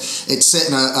seen it, it's set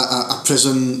in a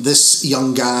prison. This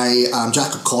young guy,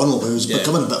 Jack O'Connell, who's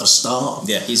becoming a bit of a star.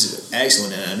 Yeah, he's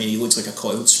excellent in it. I mean, he looks like a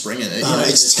coiled spring in it.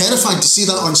 It's terrifying to see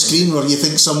that on screen, where you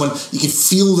think you can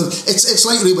feel it's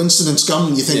like Ray Winston in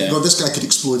Scum. You think, this guy could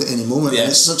explode at any moment. And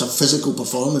it's such a physical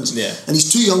performance. And he's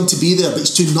too young to be there, but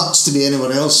he's too nuts to be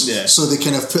anywhere else. So they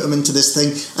kind of put him into this thing,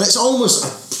 and it's almost,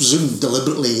 I presume,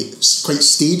 deliberately quite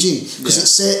stagey, because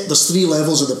it's set. There's 3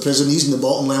 levels of the prison. He's in the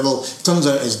bottom level. Turns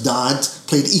out his dad,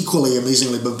 played equally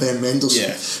amazingly by Ben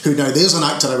Mendelsohn, who now there's an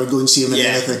actor I would go and see him in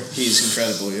anything. He's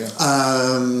incredible.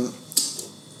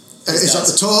 It's at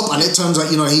the top, and it turns out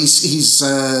he's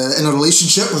in a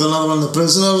relationship with another one of the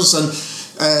prisoners, and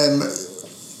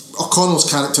O'Connell's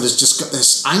character has just got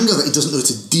this anger that he doesn't know how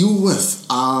to deal with,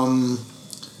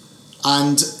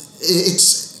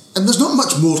 and there's not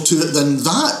much more to it than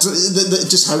that.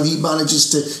 Just how he manages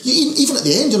to, even at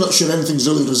the end, you're not sure anything's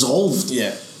really resolved.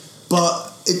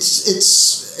 But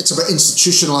it's about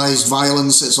institutionalised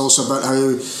violence. It's also about how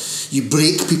you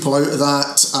break people out of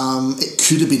that. It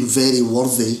could have been very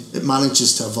worthy. It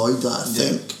manages to avoid that, I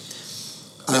think.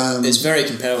 It's very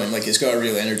compelling. Like, it's got a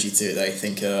real energy to it that I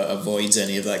think avoids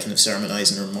any of that kind of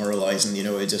sermonising or moralising. It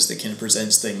kind of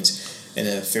presents things in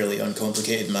a fairly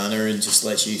uncomplicated manner and just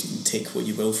lets you take what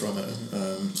you will from it.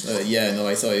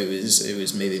 I thought it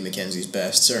was maybe Mackenzie's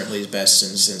best, certainly his best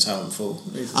since Howlin' Full.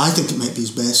 I think it might be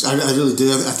his best. I really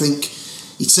do. I think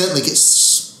he certainly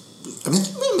gets,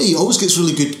 he always gets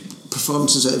really good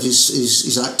performances out of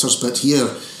his actors, but here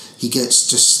he gets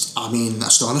just,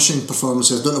 astonishing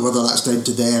performances. I don't know whether that's down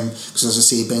to them, because as I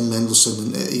say, Ben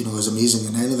Mendelsohn, is amazing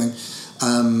in anything.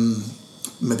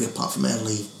 Maybe apart from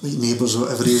early Neighbours or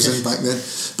whatever he was in back then.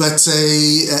 But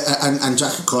and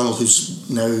Jack O'Connell, who's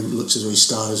now looks as though his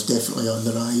star is definitely on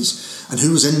the rise, and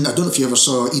who was in, I don't know if you ever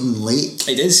saw Eden Lake.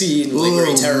 I did see Eden Lake, where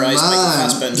he terrorised Michael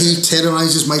Fassbender. He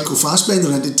terrorises Michael Fassbender,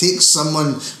 and it takes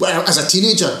someone, as a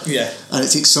teenager, and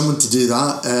it takes someone to do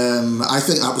that. I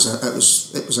think it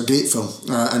was a great film,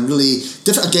 and really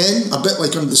different, again, a bit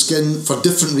like Under the Skin, for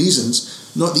different reasons.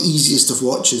 Not the easiest of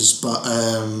watches, but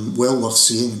well worth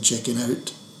seeing and checking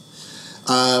out.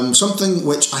 Something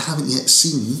which I haven't yet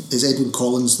seen is Edwyn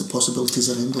Collins' The Possibilities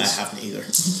Are Endless. I haven't either.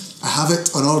 I have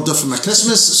it on order for my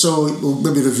Christmas, so we'll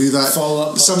maybe review that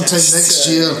sometime next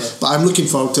year. But I'm looking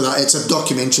forward to that. It's a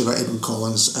documentary about Edwyn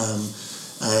Collins'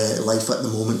 life at the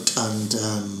moment, and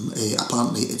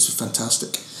apparently it's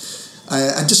fantastic.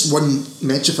 And just one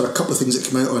mention for a couple of things that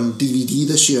came out on DVD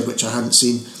this year, which I hadn't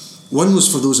seen. One was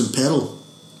For Those in Peril.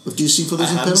 Have you seen For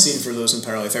Those in Peril? I haven't seen For Those in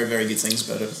Peril. I've heard very good things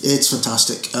about it. It's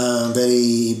fantastic.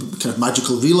 Very kind of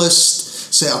magical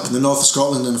realist, set up in the north of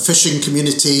Scotland in a fishing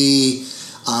community.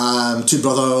 2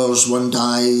 brothers, one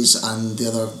dies and the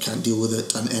other can't deal with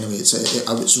it. And anyway,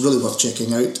 it's really worth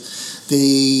checking out.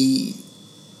 The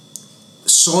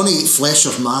Sonny Flesh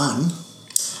of Man,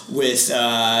 with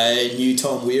new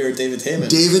Tom Weir, David Heyman.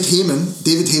 David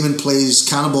Heyman plays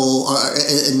Cannibal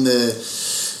in the...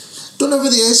 Don't know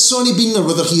whether he is Sonny Bean or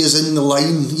whether he is in the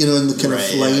line, in the kind of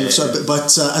line.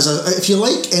 But if you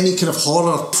like any kind of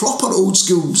horror, proper old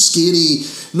school, scary,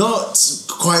 not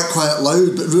quite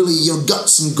loud, but really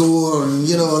guts and gore and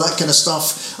that kind of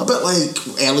stuff, a bit like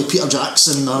early Peter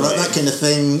Jackson or that kind of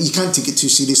thing. You can't take it too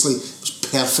seriously. It was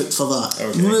perfect for that.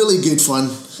 Okay. Really good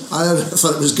fun. I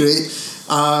thought it was great.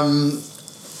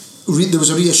 There was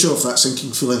a reassure of that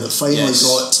sinking feeling that finally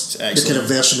got the kind of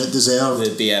version it deserved.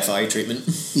 The BFI treatment.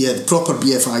 Yeah, the proper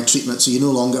BFI treatment, so you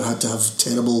no longer had to have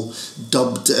terrible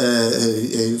dubbed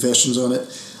versions on it.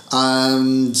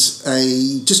 And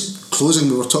just closing,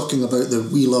 we were talking about the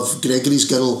We Love Gregory's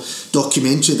Girl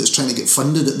documentary that's trying to get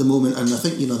funded at the moment, and I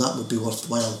think that would be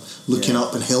worthwhile looking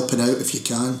up and helping out if you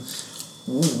can.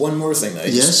 Ooh, one more thing that I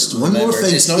just one more thing.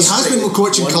 He has been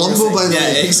coaching Colombo, by the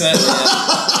way. Yeah, exactly.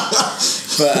 Yeah.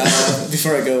 But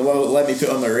before I go, let me put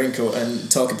on my raincoat and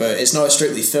talk about, it's not a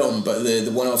strictly film, but the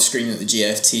one-off screening at the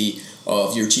GFT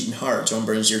of Your Cheating Heart, John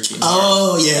Byrne's Your Cheating Heart.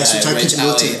 Oh, yes, which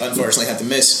Ali unfortunately had to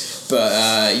miss. But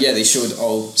they showed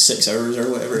all 6 hours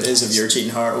or whatever it is of Your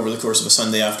Cheating Heart over the course of a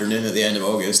Sunday afternoon at the end of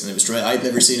August, and it was tremendous. I'd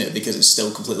never seen it because it's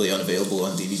still completely unavailable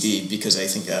on DVD because I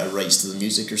think rights to the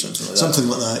music or something like that. Something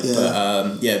like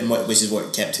that, yeah. But, which is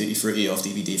what kept Tutti Frutti off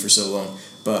DVD for so long.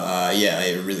 But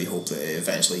I really hope that it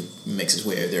eventually makes its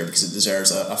way out there because it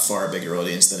deserves a far bigger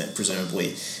audience than it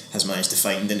presumably has managed to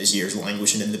find in its years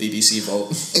languishing in the BBC vault.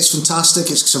 It's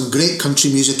fantastic. It's some great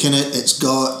country music in it. It's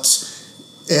got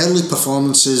early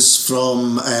performances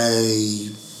from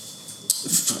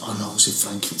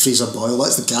Frank Fraser Boyle,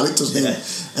 that's the character's name.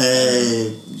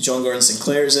 John Gordon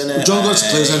Sinclair's in it. Tilda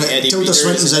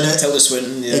Swinton's in it. Tilda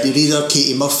Swinton, yeah. Eddie Reader,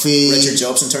 Katie Murphy. Richard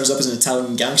Jobson turns up as an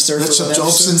Italian gangster. Richard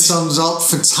Jobson turns up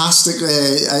fantastic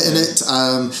in it.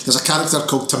 There's a character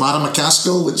called Tamara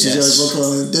McCaskill, which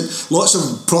is lots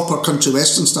of proper country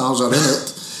western stars are in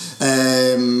it.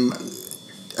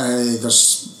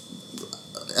 There's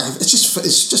it's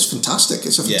just fantastic.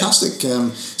 It's a fantastic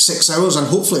 6 hours, and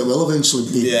hopefully it will eventually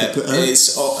be put out.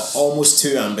 It's almost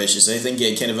too ambitious. I think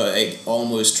it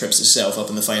almost trips itself up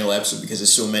in the final episode because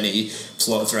there's so many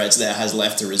plot threads that it has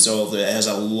left to resolve. That it has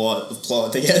a lot of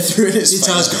plot to get through. It has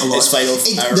got a lot.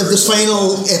 The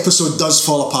final episode does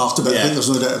fall apart a bit. I think there's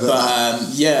no doubt about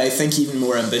that. I think even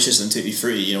more ambitious than Tutti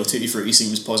Frutti. Tutti Frutti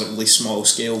seems positively small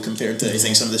scale compared to I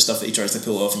think some of the stuff that he tries to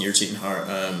pull off in Your Cheating Heart.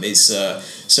 It's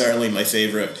certainly my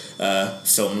favourite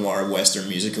film noir western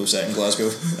musical set in Glasgow.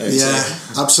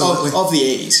 Absolutely. Of the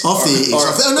 80s. Of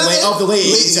the late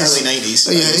 80s, early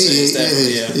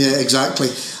 90s. Yeah, exactly.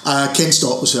 Ken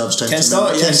Stott was who I was trying to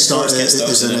remember. Ken Stott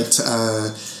is in it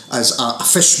as a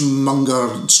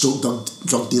fishmonger stroke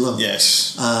drug dealer.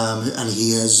 Yes. And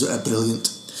he is brilliant.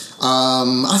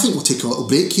 I think we'll take a little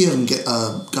break here and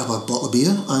grab a bottle of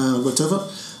beer or whatever,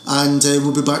 and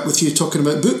we'll be back with you talking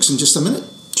about books in just a minute.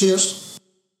 Cheers.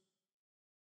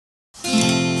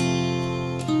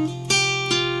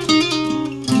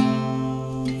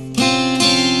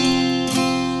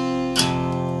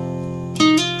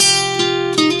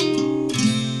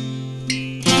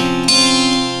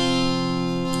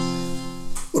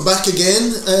 Back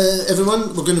again,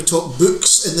 everyone. We're going to talk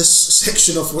books in this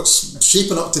section of what's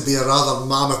shaping up to be a rather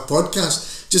mammoth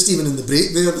podcast. Just even in the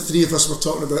break there, the three of us were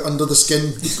talking about Under the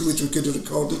Skin, which we could have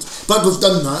recorded, but we've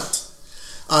done that.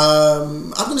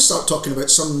 I'm going to start talking about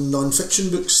some non-fiction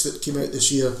books that came out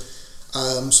this year,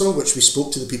 some of which we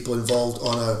spoke to the people involved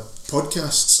on our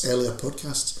earlier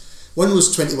podcasts. One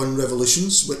was 21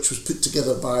 Revolutions, which was put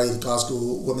together by the Glasgow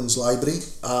Women's Library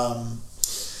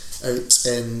out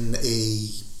in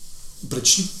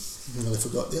Bridgeton, I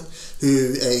forgot there,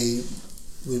 who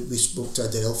we spoke to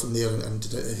Adele from there and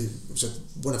who was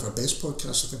one of our best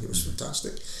podcasts. I think it was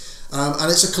fantastic.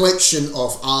 And it's a collection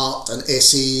of art and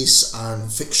essays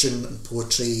and fiction and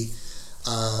poetry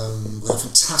with a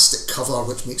fantastic cover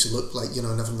which makes it look like,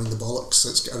 never mind the bollocks.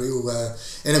 It's got a real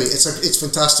anyway, it's a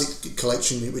fantastic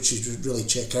collection which you should really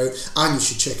check out, and you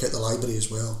should check out the library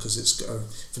as well because it's got a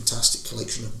fantastic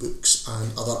collection of books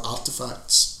and other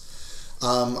artefacts.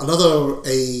 Another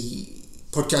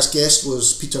podcast guest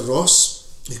was Peter Ross,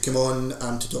 who came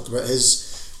on to talk about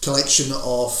his collection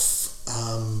of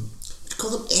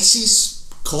call them essays,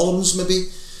 columns maybe,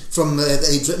 from that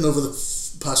he'd written over the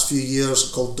past few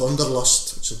years, called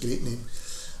Donderlust, which is a great name.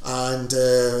 And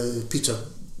Peter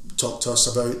talked to us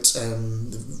about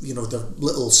the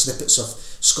little snippets of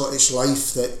Scottish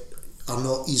life that are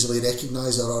not easily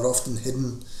recognised or are often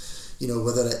hidden,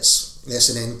 whether it's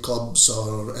S&N clubs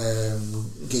or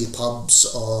gay pubs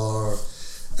or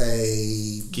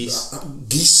geese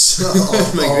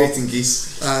migrating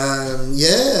geese,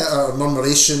 or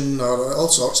murmuration or all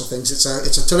sorts of things. It's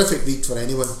a terrific read for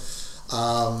anyone.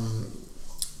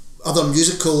 Other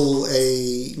musical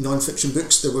non-fiction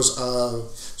books, there was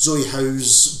Zoe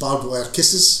Howe's Barbed Wire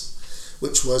Kisses,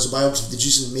 which was a biography of the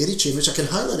Jesus and Mary chain, which I can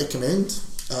highly recommend.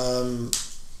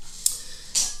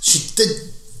 She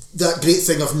did that great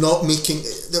thing of not making...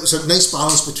 There was a nice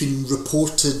balance between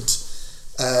reported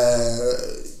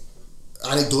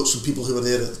anecdotes from people who were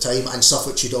there at the time and stuff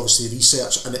which she'd obviously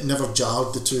researched, and it never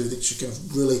jarred the two. That she kind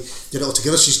of really did it all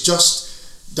together. She's just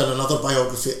done another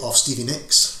biography of Stevie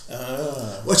Nicks,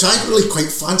 which I really quite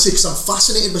fancy because I'm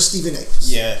fascinated with Stevie Nicks.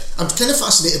 Yeah, I'm kind of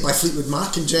fascinated by Fleetwood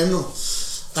Mac in general.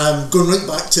 Going right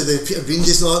back to the Peter Green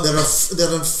days,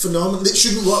 they're a phenomenon. It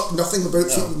shouldn't work. Nothing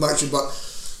about Fleetwood Mac should work.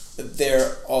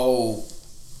 They're all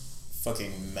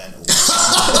fucking mental.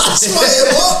 That's why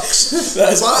it works.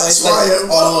 That's why it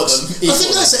works. All of them. I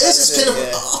think that's it is. It's kind of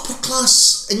upper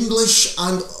class English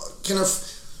and kind of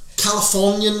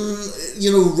Californian,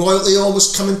 royalty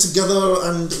almost coming together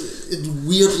and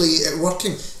weirdly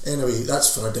working. Anyway, that's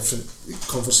for a different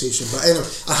conversation. But anyway,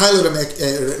 I highly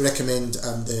recommend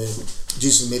the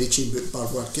Jesus and Mary Chain book,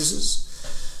 Barbara Kisses.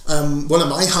 One of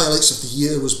my highlights of the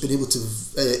year was being able to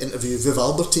interview Viv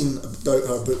Albertine about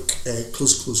her book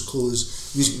Close, Close,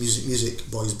 Close, Music,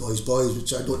 Boys, Boys, Boys,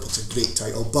 which I don't think is a great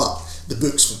title, but the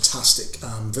book's fantastic.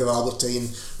 Viv Albertine,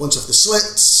 once off the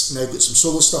Slits, now got some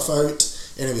solo stuff out.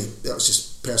 Anyway, that was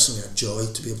just personally a joy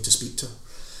to be able to speak to her.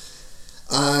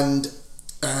 And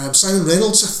Simon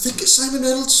Reynolds, I think it's Simon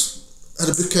Reynolds, had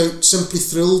a book out, Simply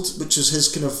Thrilled, which is his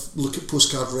kind of look at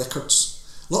Postcard Records.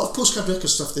 A lot of Postcard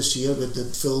Records stuff this year with the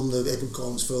film, the Edwyn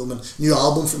Collins film, and new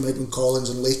album from Edwyn Collins,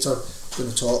 and later going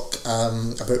to talk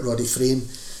about Roddy Frame.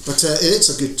 But it's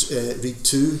a good read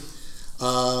too.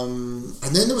 And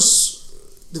then there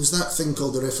was that thing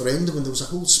called The Referendum, and there was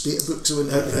a whole spate of books that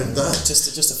went out around that.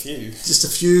 Just a few. Just a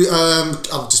few.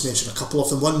 I'll just mention a couple of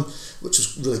them. One, which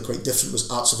was really quite different, was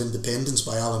Arts of Independence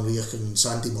by Alan Rioch and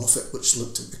Sandy Moffat, which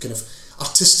looked at the kind of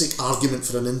artistic argument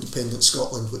for an independent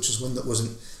Scotland, which is one that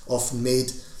wasn't often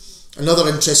made. Another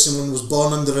interesting one was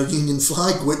Born Under a Union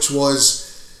Flag, which was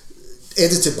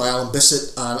edited by Alan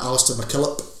Bissett and Alistair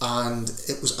MacKillop, and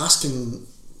it was asking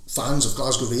fans of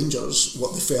Glasgow Rangers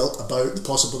what they felt about the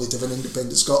possibility of an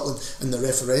independent Scotland and the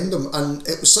referendum, and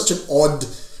it was such an odd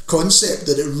concept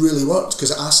that it really worked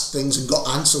because it asked things and got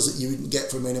answers that you wouldn't get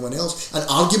from anyone else, and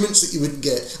arguments that you wouldn't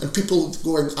get, and people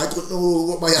going, I don't know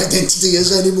what my identity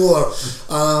is anymore.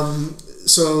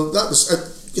 So that was,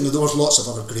 there was lots of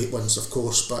other great ones, of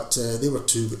course, but they were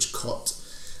two which caught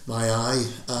my eye.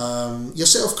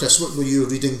 Yourself, Chris, what were you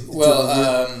reading? Well,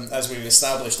 as we've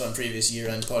established on previous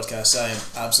year-end podcasts, I am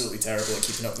absolutely terrible at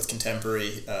keeping up with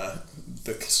contemporary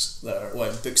books that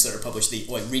are published,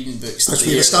 reading books. As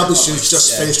we established, you've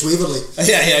just finished Waverley.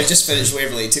 Yeah, I've just finished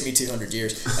Waverley. It took me 200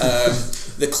 years.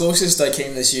 The closest I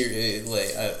came this year,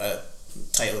 a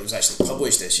title that was actually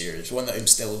published this year, is one that I'm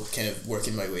still kind of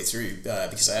working my way through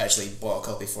because I actually bought a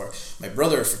copy for my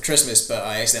brother for Christmas, but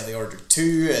I accidentally ordered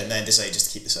two and then decided just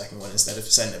to keep the second one instead of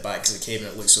sending it back because it came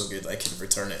and it looked so good that I couldn't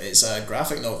return it. It's a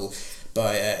graphic novel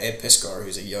by Ed Piskor,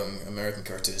 who's a young American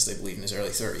cartoonist, I believe in his early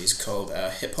 30s, called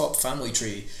Hip Hop Family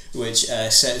Tree, which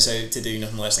sets out to do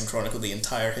nothing less than chronicle the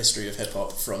entire history of hip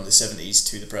hop from the 70s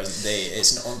to the present day.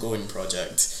 It's an ongoing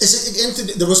project. Is it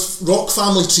again? There was Rock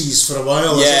Family Trees for a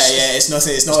while. It's not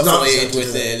affiliated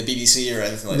with the BBC or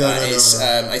anything like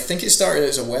that. I think it started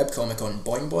as a webcomic on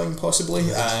Boing Boing possibly,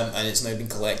 and it's now been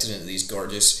collected into these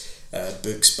gorgeous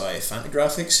books by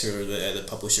Fantagraphics, who are the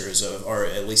publishers of, or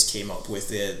at least came up with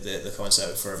the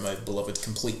concept for my beloved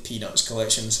Complete Peanuts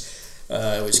collections,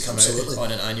 which come out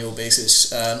on an annual basis.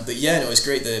 But yeah, no, it's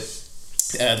great. The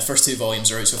first two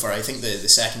volumes are out so far. I think the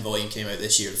second volume came out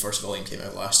this year. The first volume came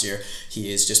out last year.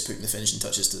 He is just putting the finishing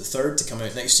touches to the third to come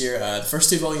out next year. The first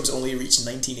two volumes only reached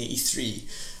 1983.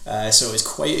 So it's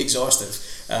quite exhaustive.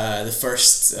 The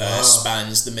first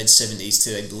spans the mid-70s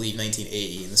to, I believe,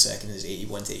 1980, and the second is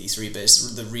 81 to 83, but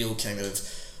it's the real kind of,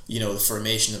 the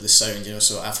formation of the sound,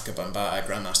 so Africa Bambaataa,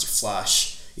 Grandmaster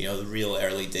Flash, the real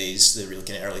early days, the real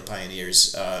kind of early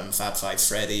pioneers, Fab Five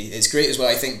Freddy. It's great as well.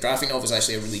 I think graphic novel is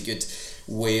actually a really good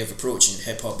way of approaching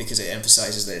hip-hop because it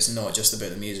emphasises that it's not just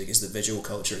about the music, it's the visual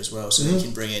culture as well, so you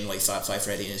can bring in like Fab Five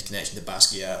Freddy and his connection to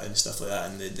Basquiat and stuff like that,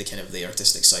 and the kind of the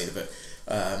artistic side of it.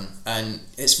 And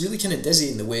it's really kind of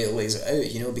dizzy in the way it lays it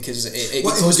out, because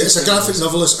it's a graphic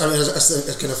novel. It's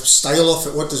the kind of style of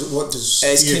it. What does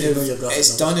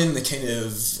it's done in the kind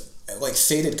of like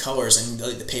faded colours, and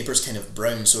like the paper's kind of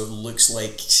brown, so it looks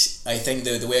like, I think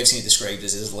the way I've seen it described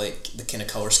is like the kind of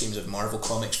colour schemes of Marvel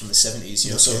comics from the 70s,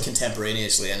 so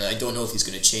contemporaneously, and I don't know if he's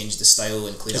going to change the style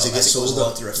and clean up. I think it was a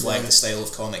lot to reflect the style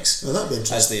of comics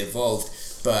as they evolved,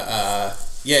 but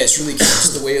yeah, it's really good.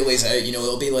 Just the way it lays it out,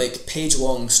 it'll be like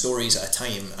page-long stories at a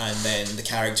time, and then the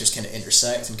characters kind of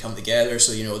intersect and come together,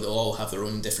 so, they'll all have their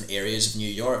own different areas of New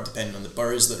York, depending on the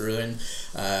boroughs that they're in,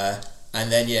 and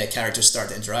then, characters start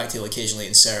to interact. He'll occasionally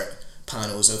insert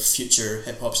panels of future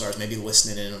hip hop stars maybe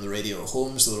listening in on the radio at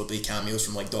home. So there'll be cameos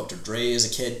from like Dr. Dre as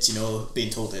a kid, you know, being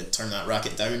told to turn that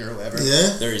racket down or whatever.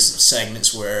 Yeah. There's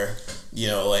segments where, you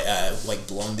know, like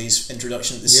Blondie's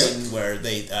introduction to the scene, where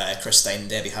they Chris Stein and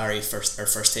Debbie Harry are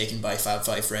first taken by Fab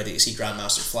Five Freddy to see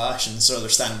Grandmaster Flash, and so they're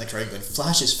standing in the crowd going,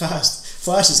 "Flash is fast,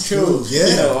 Flash is cool." Yeah,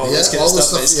 you know, all this kind of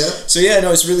stuff. Yeah. So yeah,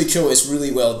 no, it's really cool. It's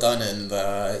really well done, and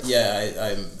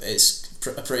it's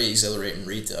a pretty exhilarating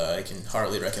read. I can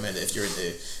heartily recommend it if you're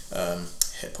into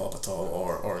hip hop at all,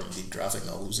 or indeed graphic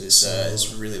novels.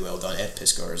 It's really well done. Ed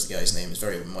Piskor is the guy's name. It's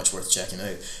very much worth checking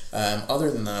out. Other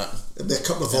than that, there'll be a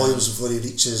couple of volumes before he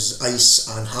reaches Ice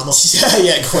and Hammer.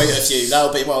 yeah, quite a few.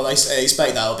 That'll be, well, I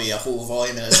expect that'll be a whole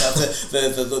volume in itself.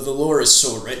 The lore is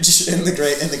so rich in the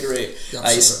great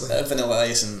Ice, Vanilla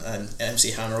Ice and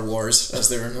MC Hammer Wars, as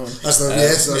they were known.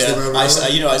 They were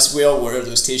known. You know, as we all wear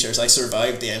those t-shirts, I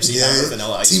survived the MC Hammer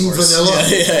Vanilla Ice Team Wars. Vanilla.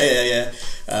 Yeah.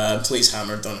 Please,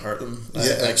 Hammer, don't hurt them.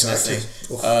 That exactly. kind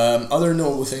of thing. Other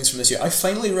notable things from this year. I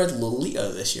finally read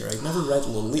Lolita this year. I've never read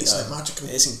Lolita. It's magical.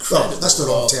 It's incredible. Well, that's the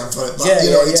wrong term for it, but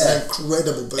it's an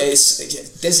incredible book. It's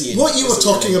dizzying. What you were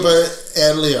talking about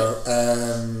earlier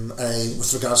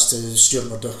with regards to Stuart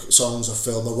Murdoch songs or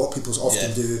film, or what people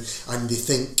often do, and they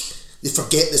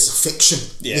forget it's a fiction.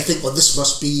 Yeah. They think, well, this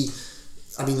must be.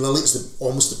 I mean, Lolita's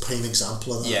almost the prime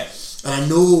example of that. Yeah. And I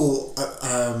know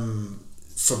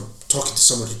from talking to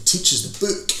someone who teaches the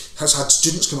book, has had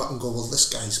students come up and go, well, this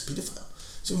guy's a paedophile.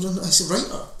 So I said,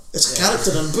 writer. It's a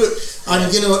character in a book,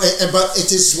 and you know, but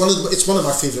it's one of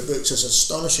my favourite books. It's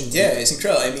astonishing. Yeah, it's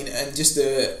incredible. I mean, and just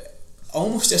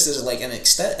almost just as like an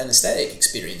aesthetic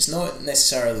experience, not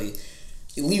necessarily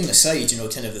leaving aside, you know,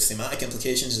 kind of the thematic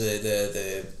implications,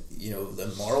 the you know, the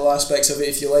moral aspects of it,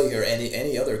 if you like, or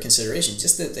any other consideration.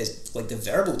 Just the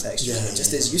verbal texture,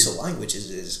 his use of language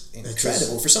is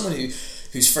incredible for someone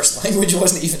whose first language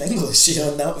wasn't even English. You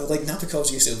know,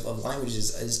 Nabokov's use of language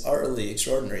is utterly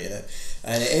extraordinary in it,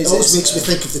 and it always makes me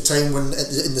think of the time when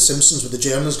in The Simpsons, when the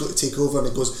Germans got to take over, and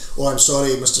it goes, "Oh, I'm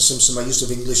sorry, Mr. Simpson, my use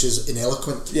of English is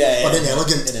ineloquent or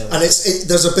inelegant," and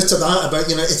there's a bit of that about,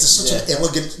 you know, it's such an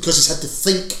elegant, because he's had to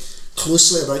think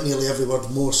closely about nearly every word,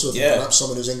 more so than perhaps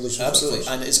someone whose English was absolutely,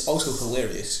 and it's also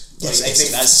hilarious. Yes, I think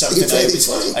that's something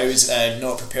I was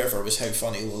not prepared for, was how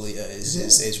funny Lolita is.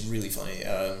 It's really funny.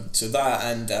 So that,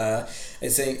 and I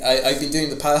think I've been doing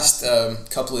the past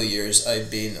couple of years, I've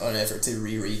been on an effort to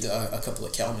reread a couple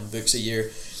of Kelman books a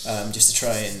year, just to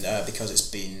try and because it's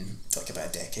been like about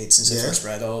a decade since I first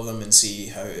read all of them, and see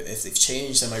how, if they've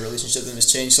changed and my relationship with them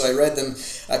has changed. So I read them,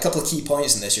 a couple of key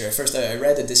points in this year. First, I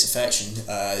read A Disaffection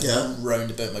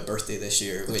round about my birthday this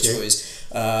year, which was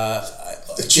a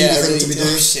cheap thing to be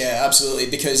doing. Yeah, absolutely,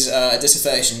 because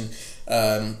Disaffection,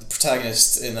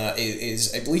 protagonist in that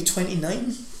is I believe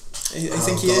 29. I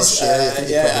think he is.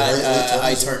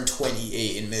 I turned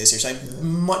 28 in May this year, so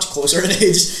I'm much closer in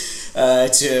age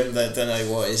to him than I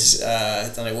was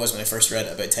when I first read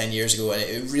it about 10 years ago, and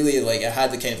it really, like, it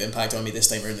had the kind of impact on me this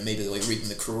time around that maybe like reading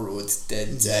The Crow Road did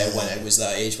when I was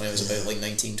that age, when I was about like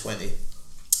 19, 20.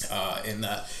 In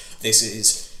that this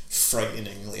is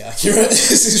frighteningly accurate.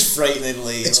 This is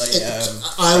frighteningly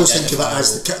I always think of it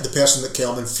as the person that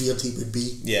Kelman feared he would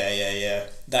be. Yeah.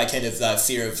 That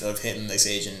fear of hitting this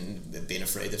age and being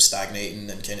afraid of stagnating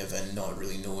and kind of and not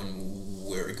really knowing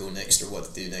where to go next or what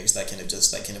to do next. That kind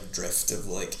of drift of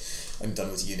like, I'm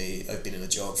done with uni, I've been in a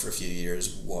job for a few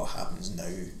years, what happens now?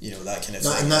 You know, that kind of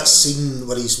thing. And that scene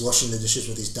where he's washing the dishes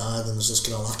with his dad and there's this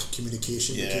kind of lack of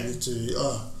communication between the two.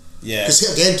 Yeah. Because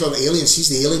again, talking about aliens, he's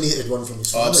the alienated one from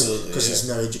his family. Because he's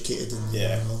now educated and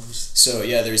So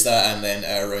there's that, and then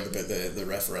around about the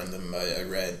referendum, I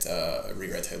reread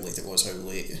How Late It Was, How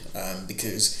Late,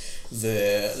 because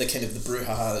the kind of the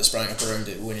brouhaha that sprang up around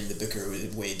it winning the Booker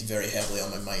weighed very heavily on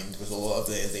my mind, with a lot of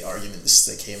the arguments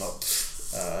that came up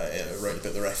around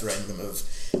about the referendum of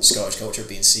Scottish culture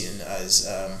being seen as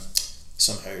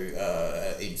somehow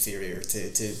inferior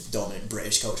to dominant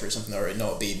British culture or something, or it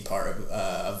not being part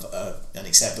of an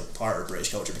acceptable part of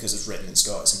British culture because it's written in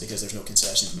Scots and because there's no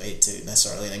concessions made to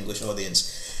necessarily an English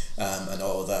audience, and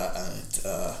all of that.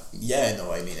 And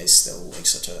I mean, it's still like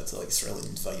such a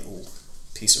thrilling, vital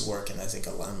piece of work, and I think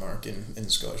a landmark in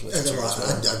Scottish literature as well.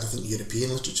 And I think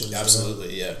European literature as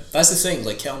absolutely well. That's the thing,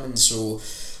 like Kelman's so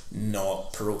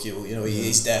not parochial, you know.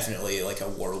 He's definitely like a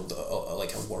world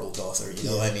author, you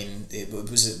know. I mean,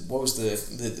 was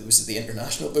it the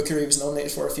International Booker he was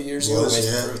nominated for a few years ago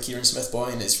with Kieran Smith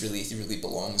Boyne? He really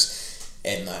belongs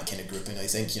in that kind of grouping. I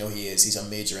think, you know, he's a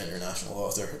major international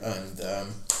author, and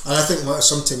I think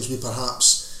sometimes we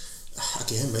perhaps,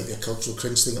 again, might be a cultural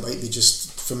cringe thing, it might be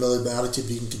just familiarity,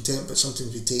 being content, but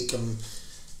sometimes we take him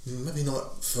maybe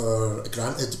not for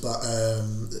granted, but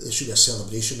there should be a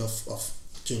celebration of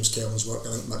James Kelman's work.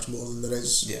 I think much more than there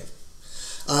is. Yeah.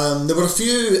 There were a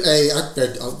few. I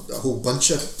read a whole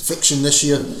bunch of fiction this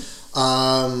year,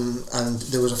 and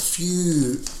there was a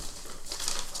few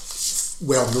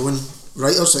well-known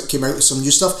writers that came out with some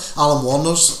new stuff. Alan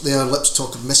Warner's Their Lips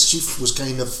Talk of Mischief was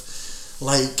kind of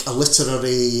like a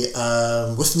literary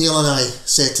with Neil and I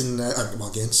set in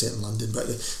London, but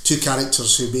the two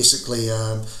characters who basically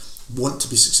want to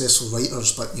be successful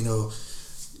writers, but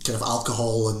kind of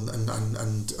alcohol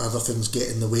and other things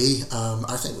get in the way.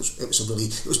 I think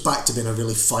it was back to being a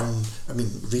really fun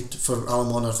read for Alan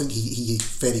Warner. I think he's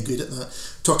very good at that.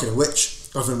 Talking of which,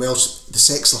 Irvine Welsh, The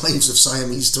Sex Lives of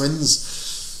Siamese Twins.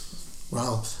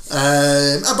 Wow.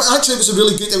 But actually, it was a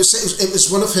really good. It was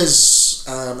one of his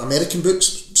American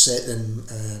books set in.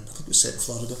 I think it was set in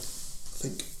Florida. I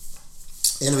think.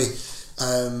 Anyway,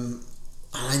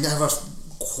 I never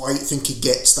quite think he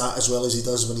gets that as well as he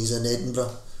does when he's in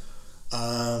Edinburgh.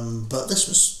 But this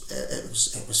was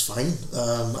fine.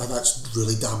 That's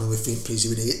really damning with faint praise. He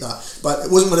would hate that. But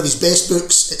it wasn't one of his best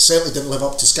books. It certainly didn't live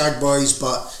up to Skag Boys.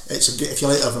 But it's a good. If you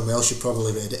like Irvine Welsh, you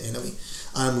probably read it anyway.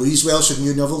 Louise Welsh's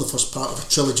new novel, the first part of a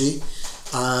trilogy,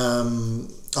 A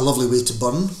Lovely Way to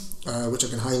Burn, which I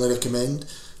can highly recommend.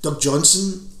 Doug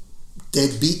Johnson,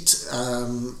 Deadbeat,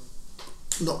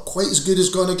 not quite as good as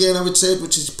Gone Again, I would say,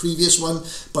 which is the previous one,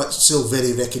 but still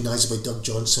very recognisable by Doug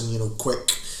Johnson.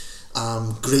 Quick,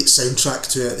 great soundtrack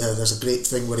to it. There's a great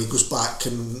thing where he goes back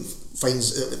and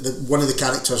finds one of the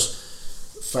characters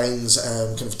finds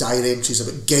kind of diary entries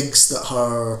about gigs that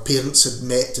her parents had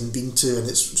met and been to, and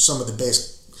it's some of the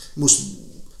best, most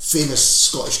famous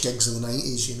Scottish gigs in the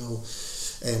 90s,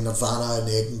 in Nirvana and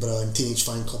Edinburgh and Teenage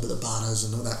Fan Club at the Barras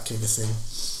and all that kind of thing.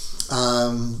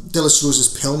 Dilys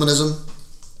Rose's Pelmanism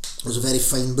was a very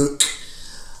fine book,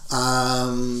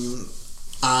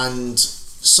 and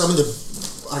some of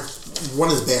one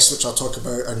of the best, which I'll talk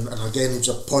about, and again, he was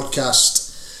a podcast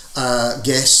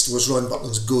guest, was Ron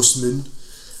Buckland's Ghost Moon.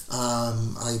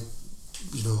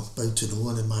 Bound to no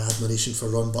one in my admiration for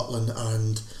Ron Buckland,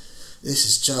 and this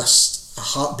is just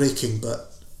heartbreaking,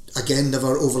 but again,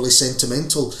 never overly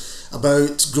sentimental,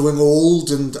 about growing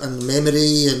old and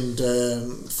memory and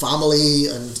family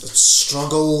and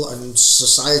struggle and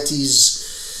society's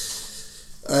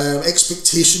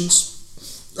expectations.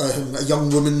 A young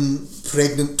woman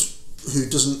pregnant who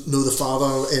doesn't know the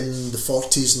father in the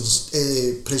 40s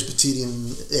in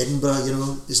Presbyterian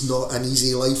Edinburgh, is not an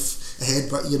easy life ahead,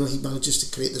 but he manages to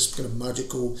create this kind of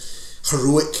magical,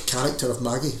 heroic character of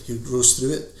Maggie who grows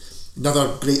through it.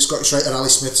 Another great Scottish writer, Ali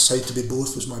Smith's How to Be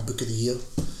Both, was my book of the year,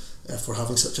 for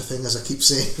having such a thing, as I keep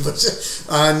saying.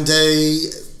 And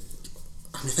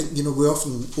I think, we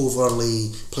often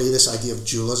overly play this idea of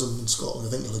dualism in Scotland.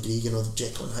 I think you'll agree, the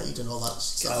Jekyll and Hyde and all that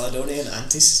stuff. Caledonian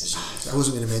antithesis. I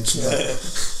wasn't going to mention that.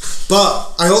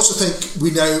 But I also think we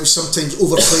now sometimes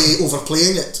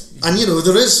overplaying it. And,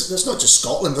 it's not just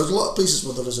Scotland, there's a lot of places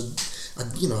where there is a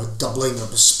doubling or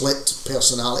a split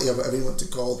personality, or whatever you want to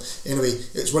call it. Anyway,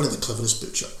 it's one of the cleverest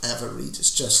books you'll ever read.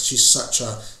 It's just, she's such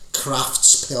a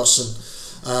craftsperson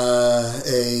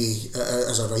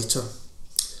as a writer.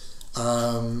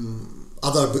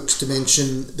 Other books to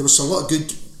mention, there was a lot of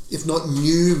good, if not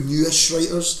newish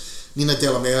writers. Nina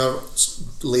Delamere's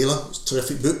Layla, it's a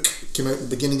terrific book, came out at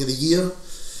the beginning of the year.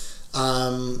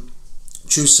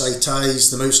 Chu Sai Tai's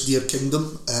The Mouse Deer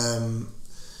Kingdom.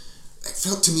 It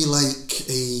felt to me like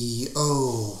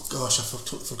I've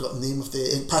forgotten the name of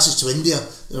the Passage to India. I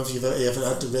don't know if you've ever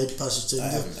had to read Passage to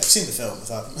India. I've seen the film.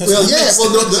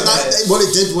 What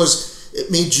it did was, it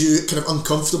made you kind of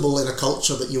uncomfortable in a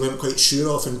culture that you weren't quite sure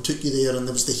of, and took you there, and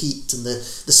there was the heat and the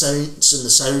sounds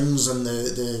and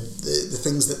the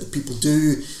things that the people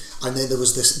do, and then there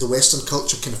was the Western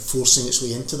culture kind of forcing its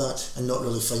way into that and not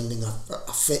really finding a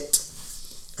fit.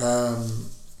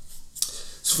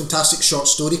 It's fantastic short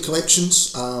story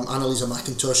collections. Annalisa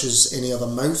McIntosh's Any Other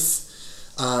Mouth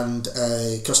and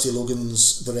Kirsty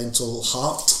Logan's The Rental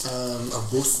Heart are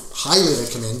both highly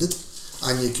recommended,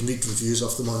 and you can read reviews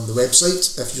of them on the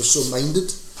website if you're so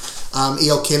minded.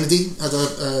 A.L. Kennedy had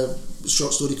a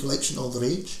short story collection, All the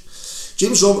Rage.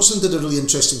 James Robertson did a really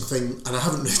interesting thing, and I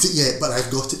haven't read it yet, but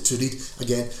I've got it to read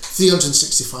again.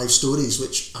 365 stories,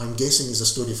 which I'm guessing is a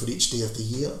story for each day of the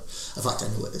year. In fact, I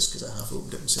know it is because I have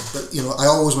opened it myself. But I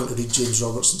always want to read James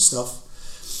Robertson stuff.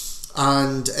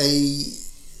 And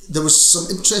there was some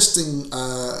interesting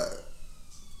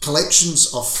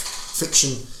collections of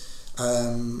fiction.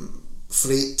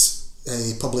 Freight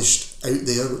published Out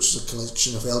There, which is a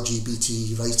collection of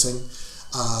LGBT writing,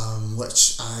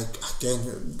 which I again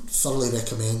thoroughly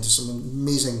recommend. There's some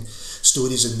amazing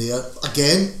stories in there.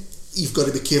 Again, you've got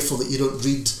to be careful that you don't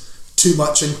read too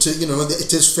much into,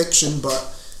 it is fiction,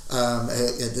 but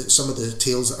some of the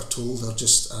tales that are told are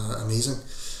just amazing.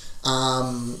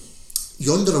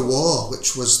 Yonder Awa,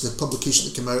 which was the publication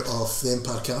that came out of the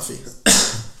Empire Cafe.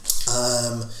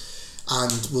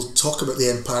 And we'll talk about the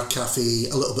Empire Cafe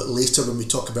a little bit later when we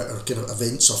talk about our kind of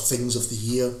events or things of the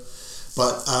year.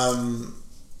 But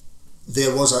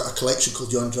there was a collection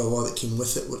called Yonder Awa that came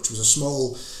with it, which was a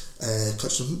small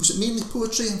collection. Was it mainly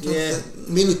poetry?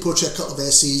 Mainly poetry, a couple of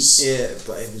essays. Yeah,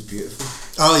 but it was beautiful.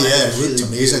 Oh yeah, it was really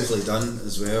amazing. Beautifully done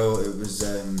as well. It was,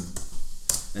 and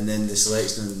then the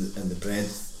selection and the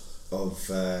breadth of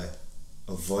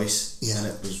voice in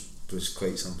it was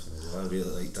quite something as well. I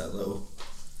really liked that little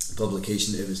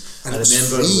publication. It was, and it was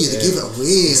free. They gave it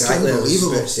away. Exactly.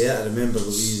 Unbelievable. I remember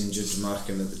Louise and Jude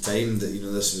remarking at the time that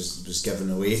this was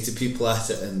given away to people at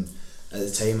it, and at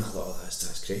the time I thought,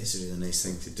 that's great. It's a really nice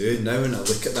thing to do. And now when I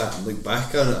look at that and look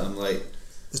back on it, I'm like,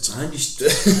 it's a keeper.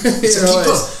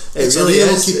 It's really a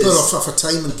real keeper of a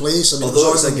time and place. I mean,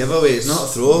 although it's a giveaway, it's not a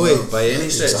throwaway by any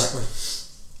stretch. Exactly.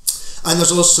 And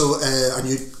there's also a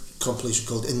new compilation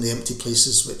called In the Empty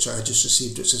Places, which I just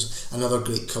received, which is another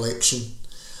great collection.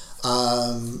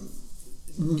 Other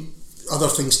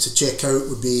things to check out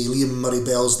would be Liam Murray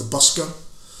Bell's The Busker.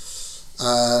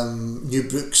 New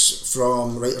books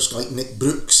from writers like Nick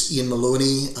Brooks, Ian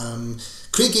Maloney.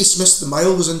 Craig A. Smith's The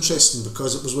Mile was interesting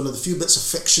because it was one of the few bits of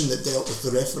fiction that dealt with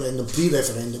the referendum,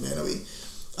 pre-referendum anyway.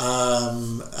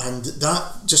 And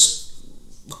that just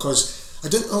because I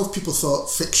don't know if people thought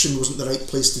fiction wasn't the right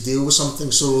place to deal with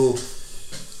something so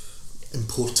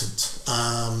important,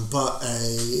 but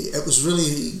it was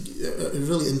really a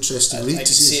really interesting read. I can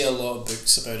see a lot of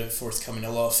books about it forthcoming, a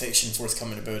lot of fiction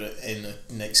forthcoming about it in the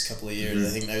next couple of years.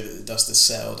 I think now that the dust has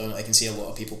settled on it, I can see a lot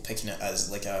of people picking it as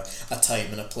like a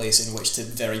time and a place in which to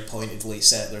very pointedly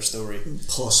set their story.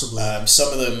 Possibly.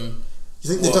 Some of them. You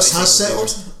think the dust has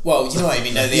settled? Well, you know what I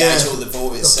mean. Now the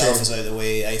vote itself is out of the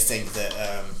way. I think that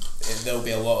there'll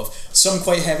be a lot of some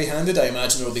quite heavy-handed. I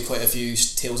imagine there will be quite a few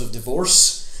tales of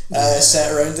divorce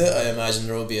set around it. I imagine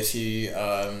there will be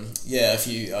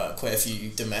quite a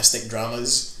few domestic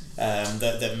dramas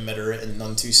that mirror it in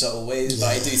none too subtle ways. But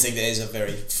I do think it is a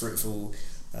very fruitful.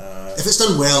 If it's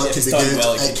done well, it could be good.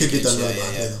 It could be done really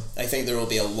badly. I think there will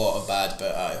be a lot of bad,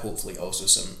 but hopefully also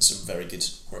some very good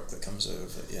work that comes out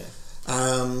of it. Yeah.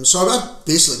 So I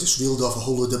basically just reeled off a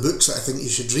whole load of books that I think you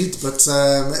should read, but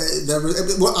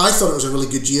I thought it was a really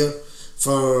good year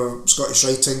for Scottish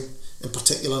writing in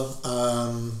particular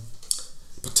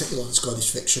Scottish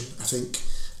fiction, I think,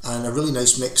 and a really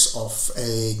nice mix of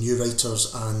new writers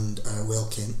and Well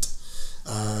Kent.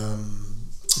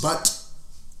 But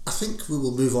I think we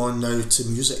will move on now to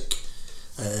music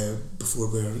before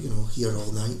we're here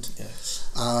all night. Yeah.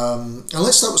 And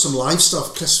let's start with some live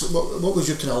stuff. Chris, what was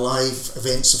your kind of live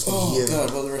events of the year? Oh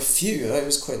God, well there were a few. I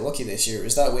was quite lucky this year. It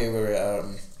was that way where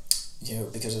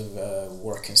because of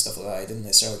work and stuff like that, I didn't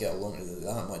necessarily get along to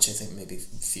that much. I think maybe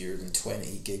fewer than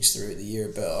 20 gigs throughout the year,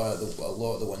 but a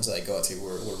lot of the ones that I got to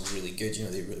were really good.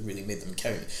 They really made them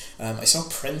count. I saw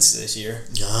Prince this year,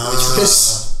 which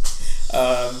was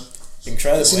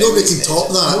incredible. So nobody can top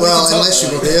that. Unless you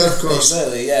were there, of course.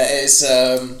 Exactly. Yeah, it's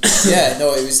it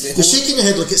was. You're shaking your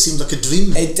head like it seemed like a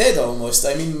dream. It did almost.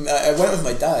 I mean, I went with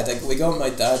my dad. We got my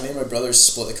dad. Me and my brothers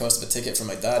split the cost of a ticket for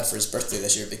my dad for his birthday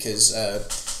this year because.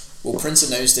 Prince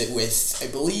announced it with, I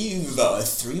believe,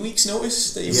 3 weeks'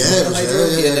 notice that he was on the Hydro.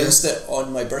 He announced it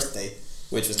on my birthday,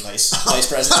 which was nice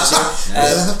present this year.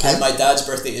 And my dad's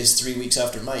birthday is 3 weeks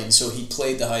after mine, so he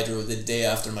played the Hydro the day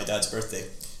after my dad's birthday.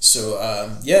 So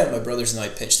my brothers and I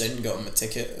pitched in, got him a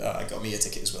ticket. I got me a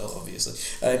ticket as well, obviously.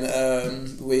 And I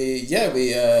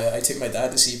took my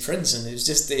dad to see Prince, and it was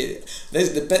just the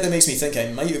bit that makes me think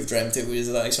I might have dreamt it was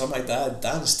that I saw my dad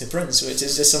dance to Prince, which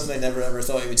is just something I never ever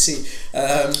thought I would see.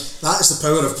 That is the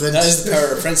power of Prince. That is the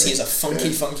power of Prince. He is a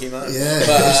funky man. Yeah,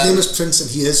 but, his name is Prince,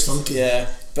 and he is funky. Yeah.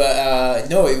 But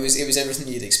no, it was everything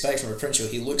you'd expect from a Prince show.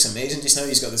 He looks amazing just now.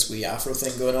 He's got this wee afro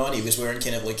thing going on. He was wearing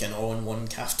kind of like an all-in-one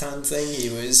caftan thing.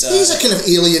 He's a kind of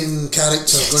alien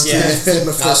character going through the theme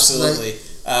of absolutely.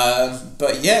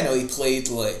 But he played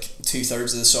like 2/3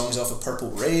 of the songs off of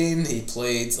Purple Rain. He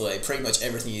played like pretty much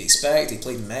everything you'd expect. He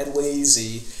played medleys.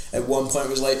 He at one point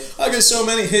was like, "I got so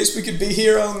many hits, we could be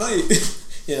here all night."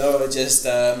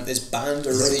 His band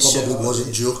are really shit hot. He probably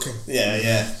wasn't joking.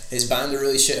 Yeah. His band are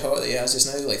really shit hot that he has just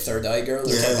now, like Third Eye Girl,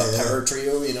 like kind of a power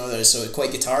trio, they're so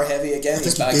quite guitar heavy again. I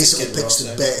think he basically picks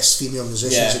the best female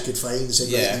musicians he could find and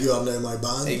said, right, you are now my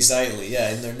band. Exactly, yeah,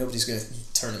 and nobody's going to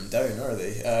turn him down, are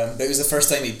they? But it was the first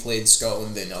time he played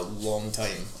Scotland in a long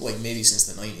time, like maybe since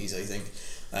the 90s, I think.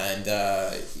 And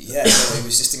it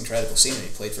was just incredible seeing him. He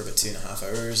played for about 2.5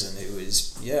 hours, and it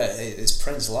was it's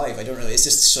Prince live. It's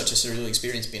just such a surreal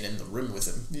experience being in the room with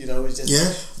him.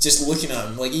 Just looking at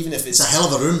him, like even if it's a hell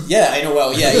of a room. Yeah, I know.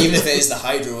 Well, yeah, even if it is the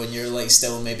Hydro, and you're like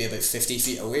still maybe about 50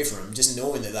 feet away from him, just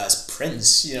knowing that that's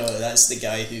Prince. That's the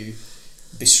guy who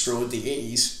bestrode the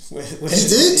 80s. He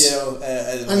did.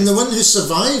 And the one who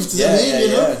survived the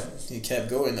rain. He kept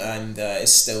going, and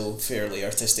is still fairly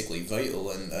artistically vital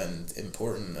and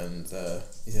important, and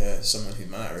someone who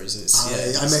matters.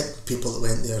 I met people that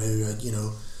went there who had,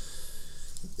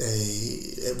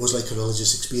 it was like a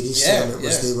religious experience.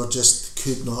 They were just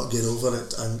could not get over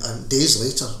it, and days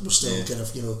later were still kind of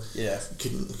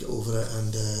couldn't get over it,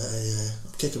 and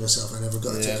I'm kicking myself. I never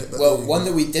got a ticket. But one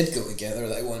that we did go together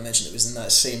that I want to mention that was in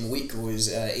that same week was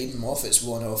Aidan Moffat's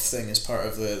one-off thing as part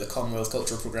of the Commonwealth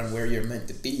Cultural Programme Where You're Meant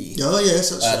to Be. Oh yes,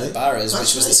 that's right. At the Barras,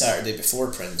 which was the Saturday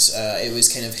before Prince. It was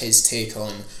kind of his take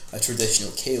on a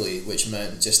traditional ceilidh, which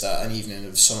meant just an evening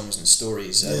of songs and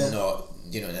stories, and not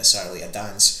necessarily a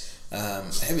dance.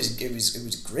 It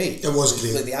was great. It was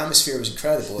great. Like, the atmosphere was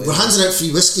incredible. We're handing out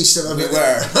free whiskey. We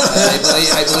were.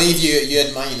 I believe you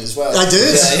had mine as well. I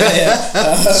did.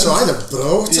 Yeah. So I had a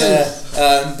bro.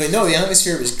 But no, the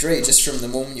atmosphere was great. Just from the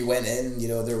moment you went in,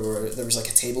 there was like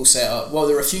a table set up. Well,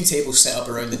 there were a few tables set up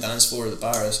around the dance floor of the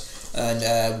Barras,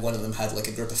 and one of them had like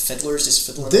a group of fiddlers just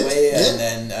fiddling away, and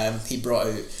then he brought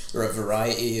out a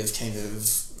variety of kind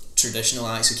of traditional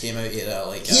acts who came out. He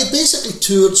had basically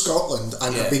toured Scotland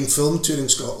and had been filmed touring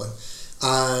Scotland,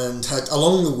 and had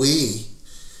along the way,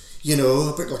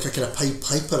 a bit like a kind of Pied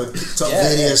Piper, had picked up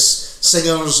various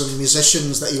singers and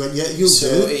musicians that he went,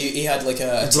 so he had like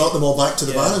he brought them all back to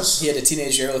the Barras. He had a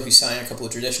teenage girl who sang a couple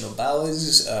of traditional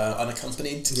ballads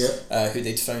unaccompanied, who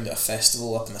they'd found at a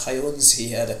festival up in the Highlands. He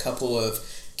had a couple of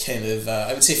kind of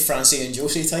I would say Francie and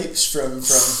Josie types from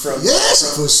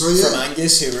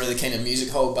Angus, who were the kind of music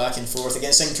hall back and forth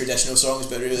again, singing traditional songs,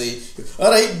 but really,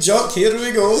 alright Jock, here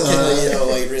we go, kind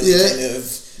of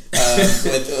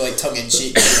with like tongue in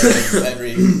cheek.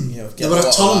 Every they were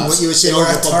a turn. What you were saying,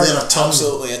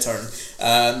 absolutely a turn.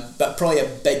 But probably a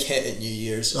big hit at New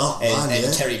Year's in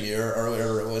Kerrymuir or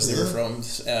wherever it was they were from,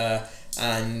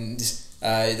 and.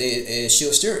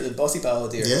 Sheila Stewart, the Bothy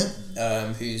balladeer,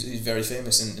 who's very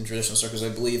famous in traditional circles. I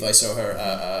believe I saw her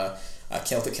at a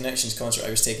Celtic Connections concert I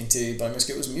was taken to by my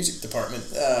school's music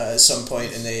department at some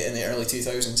point in the early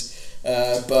 2000s.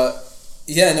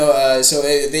 So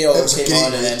they all came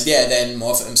on, and then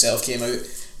Moffat himself came out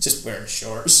just wearing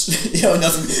shorts,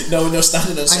 nothing, no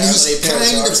standing on ceremony. And he's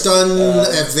kind of done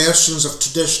versions of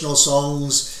traditional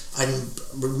songs and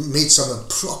made something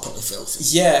properly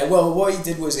filthy. Yeah, well, what he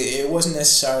did was it wasn't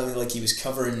necessarily like he was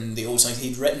covering the old songs.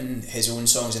 He'd written his own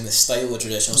songs in the style of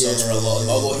traditional songs for a lot of them.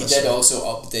 Although he did also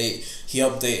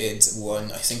updated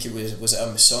one. I think it was it a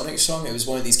Masonic song? It was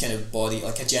one of these kind of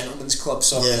like a gentleman's club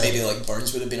song that maybe like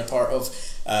Burns would have been a part of.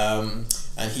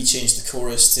 And he changed the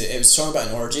chorus to, it was a song about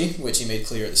an orgy, which he made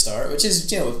clear at the start, which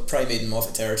is, probably made in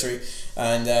Moffat territory.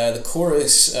 And the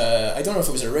chorus, I don't know if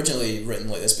it was originally written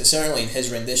like this, but certainly in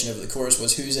his rendition of it, the chorus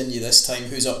was, "Who's in you this time,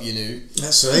 who's up you new?"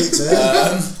 That's right.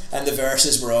 And the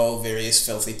verses were all various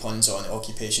filthy puns on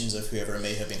occupations of whoever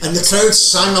may have been. And the crowd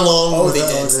sang along. Oh, they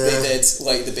did.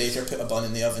 Like the baker put a bun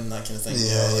in the oven, that kind of thing.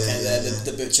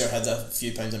 The butcher had a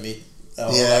few pounds of meat.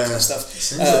 All that kind of stuff.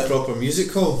 Sounds like proper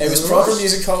music hall. It was proper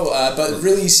music hall, but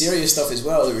really serious stuff as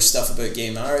well. There was stuff about gay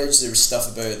marriage. There's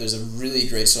a really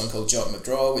great song called Jock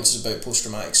McGraw, which is about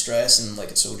post-traumatic stress and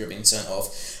like a soldier being sent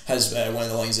off. Has one of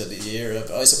the lines of the year.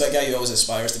 It's about a guy who always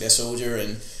aspires to be a soldier,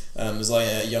 and was like,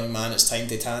 "A young man, it's time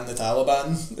to tan the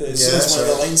Taliban." It's one of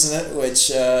the lines in it,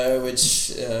 which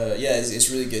it's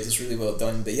really good. It's really well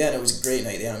done. But it was a great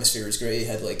night. The atmosphere was great. He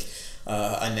had like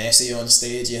a Nessie on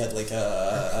stage. You had like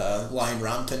a lion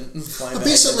rampant.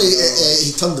 Basically,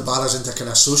 he turned the Barras into a kind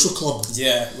of social club.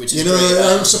 Yeah, which is great.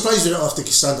 I'm surprised we don't have to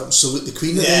stand up and salute the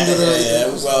Queen at the end of the night. Yeah,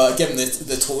 well, given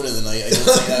the tone of the night, I don't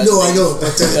think that. No, I know,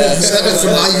 but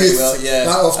from my youth, that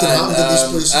often happened in these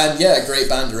places. And a great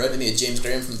band around him. He had James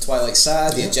Graham from Twilight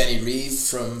Sad. He had Jenny Reeve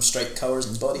from Strike Colours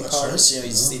and Body Parts. Right.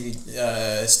 He's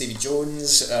Stevie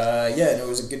Jones. It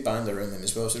was a good band around him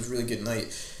as well. So it was a really good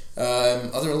night.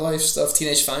 Other live stuff,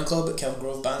 Teenage Fan Club at Kelvin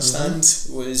Grove Bandstand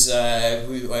was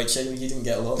you didn't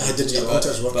get along. I didn't get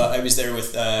along, but I was there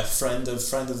with friend of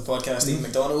the podcast, Ian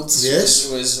McDonald. Yes,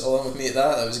 was along with me at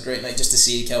that. That was a great night just to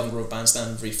see Kelvin Grove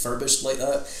Bandstand refurbished like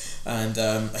that. And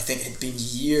I think it had been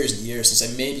years and years since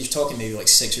you're talking maybe like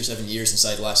 6 or 7 years since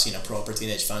I'd last seen a proper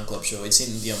Teenage Fan Club show. I'd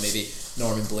seen maybe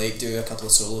Norman Blake do a couple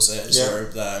of solo sets, or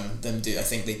them do. I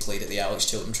think they played at the Alex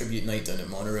Chilton tribute night down at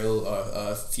Monorail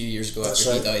a few years ago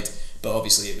after he died. But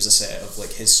obviously it was a set of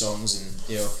like his songs, and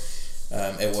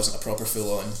it wasn't a proper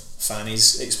full on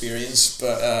Fanny's experience.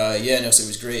 But so it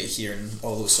was great hearing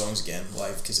all those songs again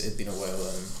live because it had been a while.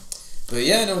 But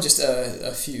just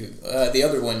a few. The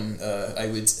other one I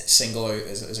would single out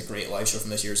as a great live show from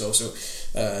this year is also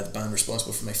the band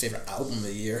responsible for my favourite album of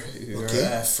the year, who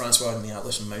are Francois and the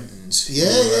Atlas Mountains.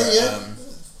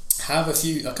 Have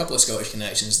a couple of Scottish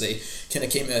connections. They kind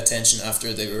of came to attention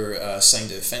after they were signed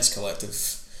to Fence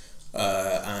Collective.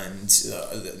 And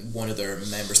one of their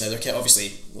members, now they're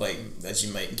obviously, like as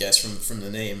you might guess from the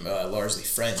name, largely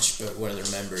French, but one of their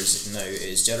members now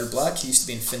is Gerard Black, who used to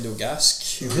be in Findo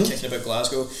Gask, who were kicking about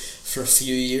Glasgow for a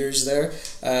few years there,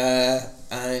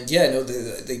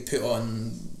 they put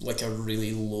on like a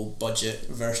really low budget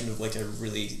version of like a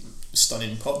really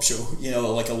stunning pop show,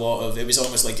 like a lot of, it was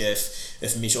almost like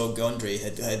if Michel Gondry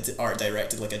had art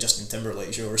directed like a Justin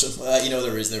Timberlake show or something like that.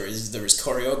 There was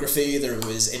choreography, there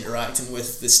was interacting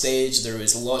with the stage, there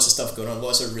was lots of stuff going on,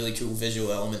 lots of really cool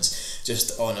visual elements,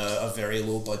 just on a very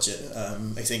low budget.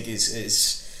 I think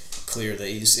is clear that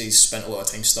he's spent a lot of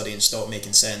time studying Stop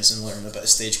Making Sense and learning a bit of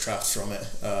stagecraft from it.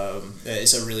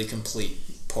 It's a really complete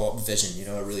pop vision,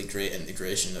 a really great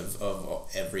integration of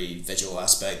every visual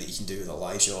aspect that you can do with a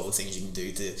live show, all the things you can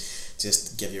do to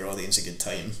just give your audience a good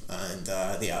time. And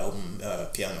the album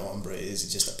Piano Ombre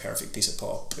is just a perfect piece of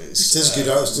pop. It's good.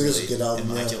 It's a good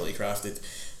album, immaculately crafted.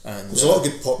 And there's a lot of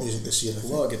good pop music this year, I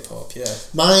think. A lot of good pop, yeah.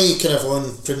 My kind of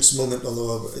on Prince moment,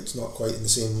 although it's not quite in the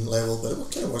same level, but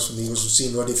what kind of was for me was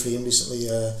seeing Roddy Frame recently,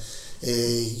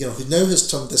 who now has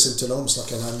turned this into almost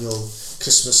like an annual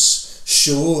Christmas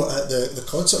show at the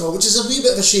concert hall, which is a wee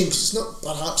bit of a shame because it's not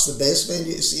perhaps the best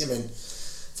venue to see him in.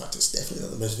 In fact, it's definitely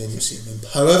not the best venue to see him in.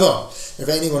 However, if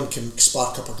anyone can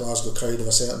spark up a Glasgow crowd of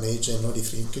a certain age, then Roddy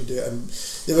Frame can do it. And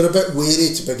they were a bit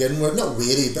weary to begin with, not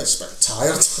weary, but a bit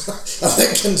tired, I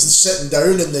think, and sitting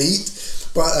down in the heat.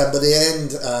 But by the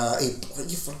end,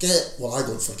 you forget, well, I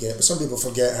don't forget, but some people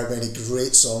forget how many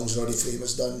great songs Roddy Frame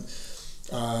has done.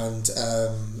 And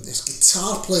his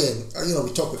guitar playing,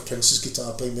 we talk about Prince's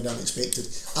guitar playing being unexpected,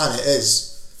 and it is.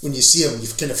 When you see him, you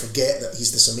kind of forget that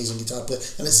he's this amazing guitar player.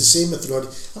 And it's the same with Roddy.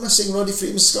 Am I saying Roddy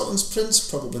Frame is Scotland's Prince?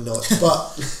 Probably not.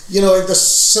 But there's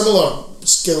similar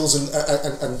skills and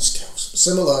skills,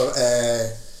 similar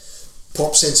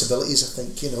pop sensibilities, I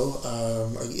think,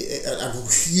 a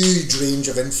huge range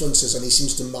of influences, and he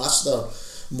seems to master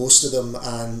most of them.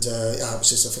 And it was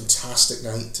just a fantastic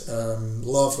night.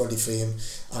 Love Roddy Frame,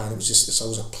 and it's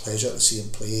always a pleasure to see him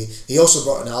play. He also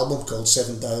brought an album called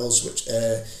Seven Dials, which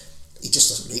he just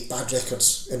doesn't make bad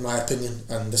records, in my opinion,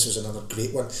 and this was another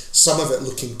great one. Some of it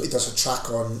he does a track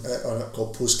on it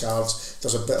called Postcards,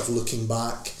 does a bit of looking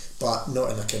back, but not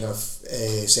in a kind of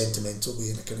sentimental way,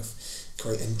 in a kind of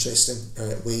quite interesting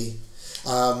way.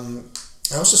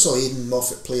 I also saw Aidan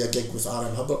Moffat play a gig with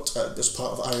Aaron Hubbard as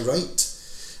part of I Write,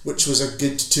 which was a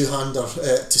good two-hander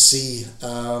to see.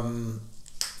 And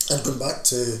going back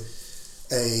to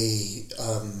the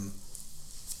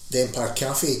Empire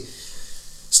Cafe,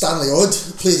 Stanley Odd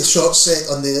played a short set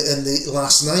in the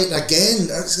last night. Again,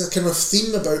 it's a kind of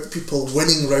theme about people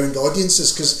winning round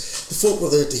audiences, because the folk were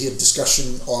there to hear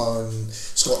discussion on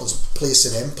Scotland's place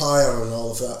in empire and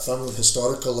all of that fun and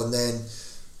historical, and then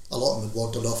a lot of them had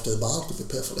wandered off to the bar, to be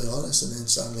perfectly honest, and then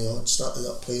Stanley Odd started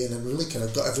up playing and really kind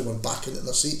of got everyone back into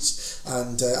their seats.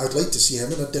 And I'd like to see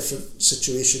him in a different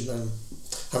situation, and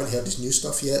haven't heard his new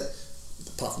stuff yet,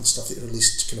 apart from the stuff that he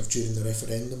released kind of during the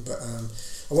referendum. But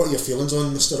what are your feelings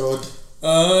on Mr. Odd?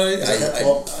 Hip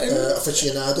hop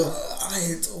aficionado.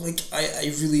 I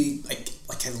really like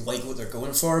what they're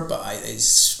going for, but I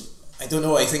don't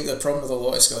know. I think the problem with a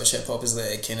lot of Scottish hip hop is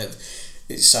that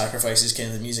it sacrifices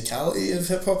kind of the musicality of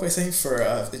hip hop, I think,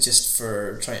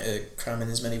 for trying to cram in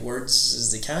as many words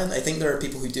as they can. I think there are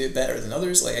people who do it better than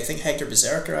others. Like I think Hector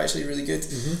Berserker are actually really good.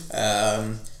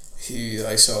 Who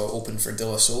I saw open for De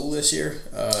La Soul this year.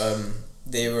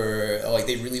 They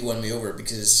really won me over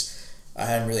because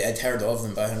I'd heard of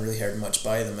them, but I hadn't really heard much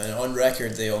by them. And on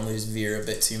record, they almost veer a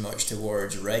bit too much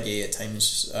towards reggae at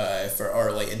times,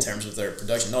 in terms of their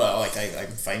production. No, I'm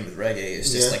fine with reggae.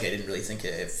 It's just I didn't really think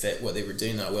it fit what they were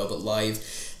doing that well. But live,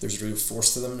 there's a real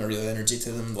force to them, a real energy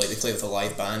to them. Like they play with a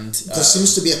live band. There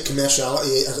seems to be a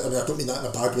commerciality. I don't mean that in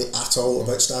a bad way at all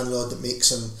about Stanley Odd that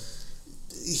makes him.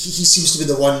 He seems to be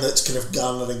the one that's kind of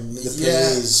garnering the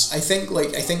praise. I think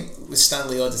with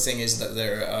Stanley Odd, the thing is that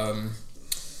they're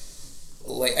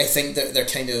I think that they're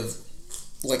kind of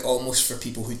like almost for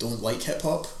people who don't like hip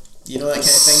hop. You know, that kind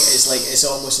of thing. It's like, it's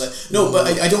almost like, no,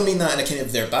 but I don't mean that in a kind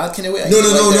of their bad kind of way.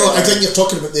 No. I think you're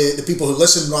talking about the people who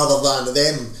listen rather than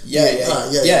them. Yeah.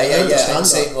 I'm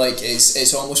saying like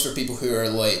it's almost for people who are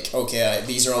like, okay,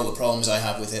 these are all the problems I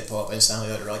have with hip hop, and Stanley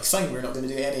are like, fine, we're not going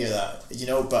to do any of that. You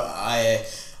know, but I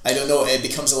don't know. It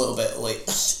becomes a little bit like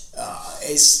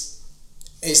it's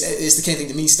the kind of thing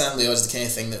to me. Stanley is the kind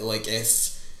of thing that like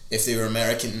if they were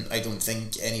American, I don't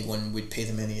think anyone would pay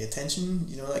them any attention,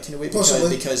 you know, that kind of way.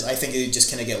 Because I think they just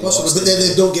kind of get lost. But then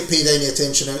they don't get paid any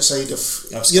attention outside of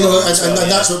you know,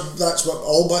 and that's what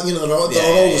all, but you know, there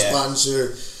are always bands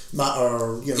who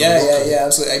matter. You know, yeah,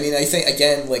 absolutely. I mean, I think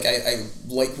again, like I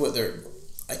like what they're.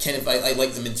 I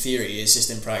like them in theory. It's just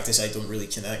in practice, I don't really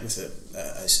connect with it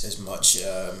as much.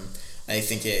 I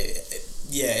think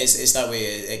it's that way.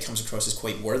 It comes across as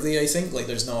quite worthy. I think like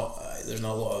there's not a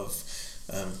lot of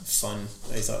fun.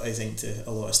 I think to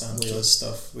a lot of Stanley Oz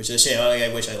stuff, which is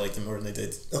I wish I liked them more than they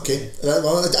did. Okay,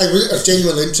 well, I'm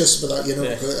genuinely interested with that. You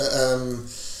know,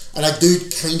 and I do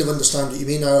kind of understand what you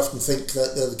mean. I often think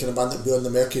that they're the kind of band that would be on the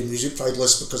American Music Pride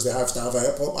list because they have to have a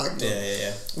hip hop actor.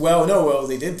 Yeah. Well,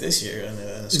 they did this year in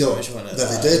a Scottish one. They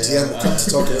did. We'll come to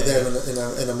talk about them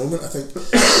in a moment, I think.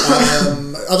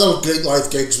 Other great live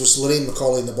gigs was Lorraine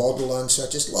McCauley in the Borderlands. I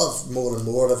just love more and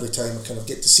more every time I kind of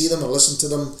get to see them or listen to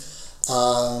them.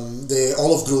 The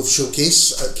Olive Grove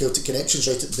showcase at Celtic Connections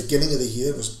right at the beginning of the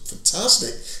year was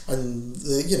fantastic, and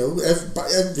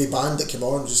every band that came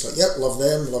on was just like, yep, love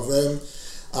them, and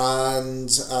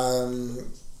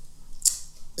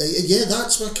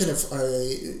that's my kind of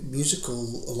musical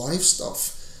live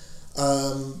stuff.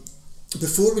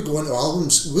 Before we go on to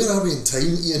albums, where are we in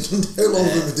time, Ian? How long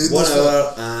have we been doing 1 this? 1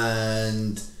 hour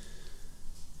and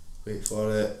wait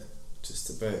for it, just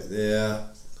about there.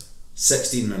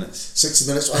 16 minutes. 60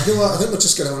 minutes. I think we're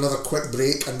just going to have another quick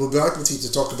break, and we'll be back with you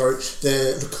to talk about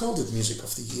the recorded music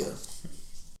of the year.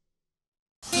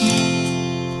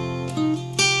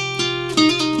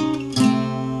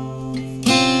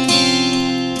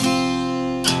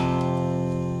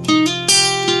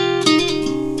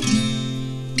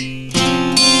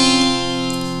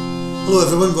 Hello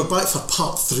everyone, we're back for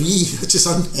part 3, which is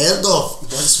unheard of.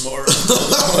 Once more.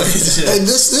 And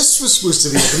this was supposed to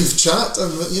be a brief chat,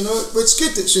 and you know, it's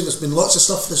good that there's been lots of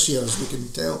stuff this year, as we can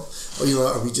tell,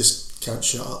 or we just can't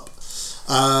shut up.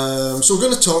 So we're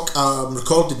going to talk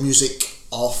recorded music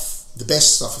of the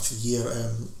best stuff of the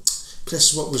year.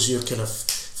 Chris, what was your kind of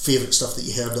favourite stuff that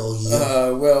you heard all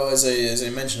year? Well, as I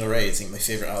mentioned already, I think my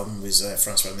favourite album was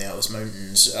Francois and the Atlas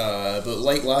Mountains. But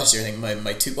like last year, I think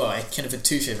I kind of had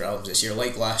two favourite albums this year.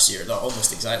 Like last year, not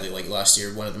almost exactly like last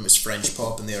year. One of them was French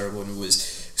pop, and the other one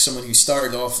was someone who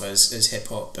started off as hip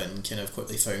hop and kind of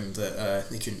quickly found that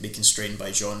they couldn't be constrained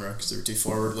by genre because they were too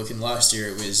forward looking. Last year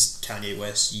it was Kanye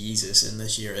West's Yeezus, and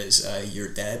this year is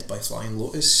You're Dead by Flying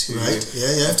Lotus, who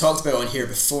I've talked about on here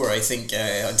before. I think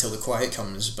Until the Quiet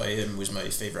Comes by him was my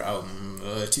favourite album.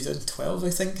 2012, I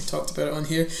think I talked about it on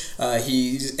here.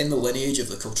 He's in the lineage of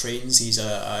the Coltrane's. He's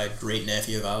a great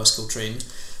nephew of Alice Coltrane.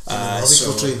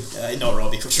 Coltrane. Not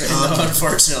Robbie Coltrane. No,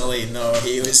 unfortunately, no.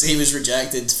 He was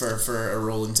rejected for a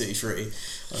role in Tutti Frutti,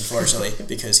 unfortunately,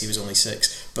 because he was only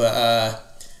 6.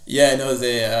 But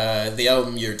the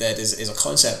album You're Dead is a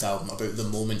concept album about the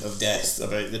moment of death,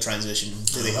 about the transition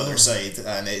to the other side,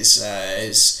 and it's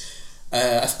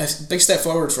a big step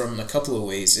forward from a couple of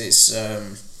ways. It's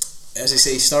as I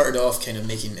say, he started off kind of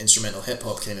making instrumental hip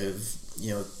hop, kind of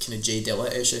Jay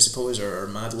Dilla-ish, I suppose, or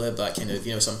Madlib, that kind of,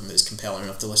 something that's compelling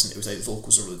enough to listen to without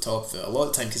vocals over the top of it. A lot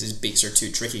of the time, because his beats are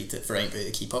too tricky for anybody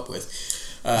to keep up with.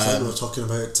 I think we were talking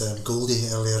about Goldie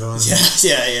earlier on.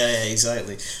 Yeah,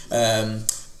 exactly.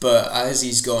 But as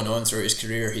he's gone on throughout his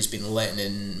career, he's been letting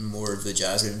in more of the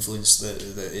jazz influence that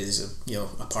is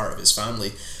a part of his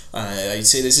family. I'd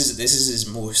say this is his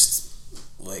most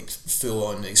full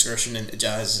on excursion into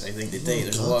jazz, I think, today.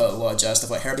 There's a lot of jazz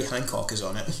stuff. Like Herbie Hancock is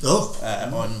on it.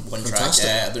 On one fantastic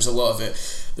track. There's a lot of it.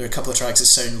 There are a couple of tracks that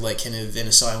sound like kind of In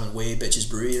a Silent Way, Bitches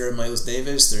Brew era Miles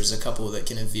Davis. There's a couple that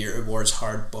kind of veer towards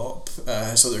hard bop.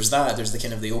 So there's that. There's the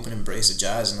kind of the open embrace of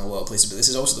jazz in a lot of places. But this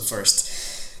is also the first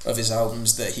of his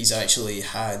albums that he's actually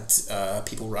had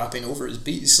people rapping over his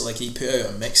beats. Like, he put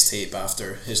out a mixtape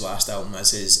after his last album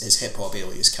as his hip hop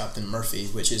alias Captain Murphy,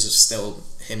 which is still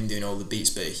him doing all the beats,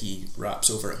 but he raps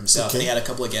over it himself. And he had a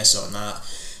couple of guests on that.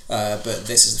 But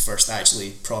this is the first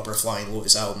actually proper Flying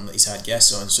Lotus album that he's had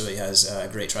guests on. So he has a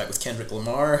great track with Kendrick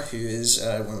Lamar, who is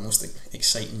one of the most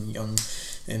exciting young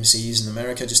MCs in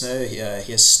America just now. He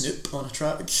has Snoop on a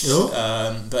track.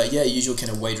 Oh. But yeah, usual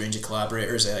kind of wide range of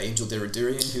collaborators. Angel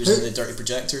Derian, who's in the Dirty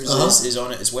Projectors, is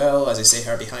on it as well. As I say,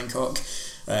 Herbie Hancock.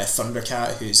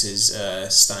 Thundercat, who's his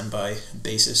standby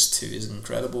bassist, who is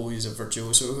incredible. He's a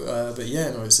virtuoso. But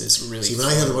yeah, no, it's really. See, when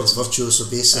I hear the word virtuoso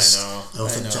bassist, I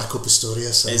think know. Jaco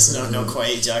Pastorius. It's not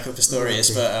quite Jaco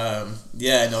Pastorius, but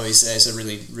yeah, no, it's a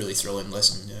really, really thrilling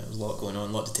listen. Yeah, there's a lot going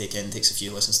on, a lot to take in. Takes a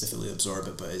few listens to fully absorb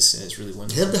it, but it's really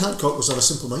wonderful. Herbie Hancock was on a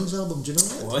Simple Minds album. Do you know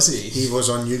that? Was he? He was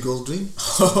on New Gold Dream.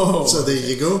 Oh, so there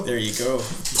you go. There you go.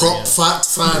 Pop fact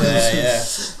fans. Yeah.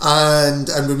 And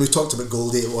when we talked about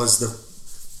Goldie, it was the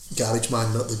Garage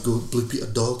Man, not the Blue Peter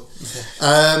Dog.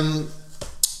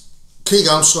 Craig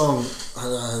Armstrong,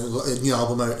 a new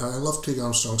album out. I love Craig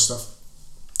Armstrong stuff.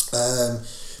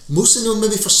 Mostly known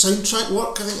maybe for soundtrack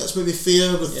work. I think that's maybe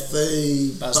fair with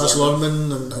Baz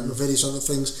Luhrmann and various other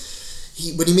things.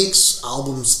 When he makes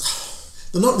albums,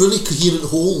 they're not really coherent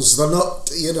wholes. They're not,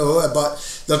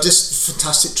 but they're just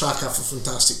fantastic track after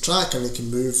fantastic track, and they can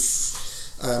move.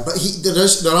 But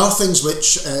there are things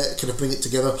which kind of bring it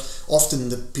together. Often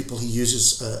the people he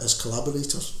uses as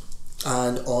collaborators.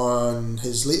 And on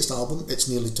his latest album, It's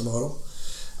Nearly Tomorrow,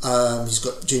 he's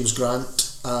got James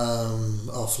Grant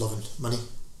of Love and Money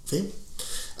fame,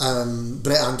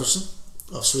 Brett Anderson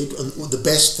of Suede, and the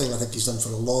best thing I think he's done for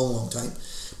a long, long time.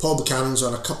 Paul Buchanan's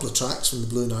on a couple of tracks from the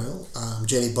Blue Nile.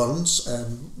 Jerry Burns,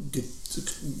 good,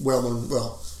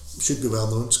 should be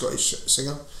well-known Scottish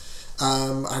singer.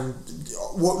 And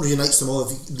what reunites them all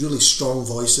are really strong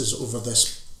voices over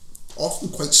this often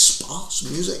quite sparse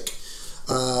music.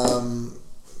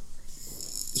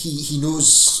 He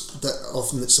knows that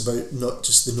often it's about not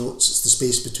just the notes, it's the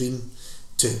space between,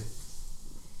 to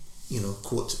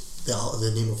quote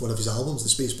the name of one of his albums, the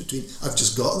space between. I've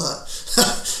just got that.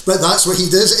 But that's what he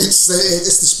does. It's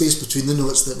the space between the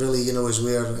notes that really is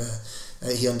where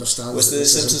he understands. Was the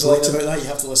Simpsons line about that? You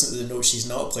have to listen to the notes she's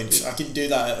not playing. I can do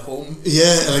that at home.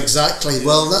 Yeah, exactly.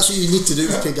 Well, that's what you need to do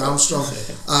with Craig Armstrong.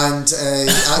 And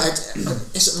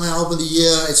is it my album of the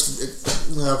year?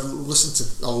 I've listened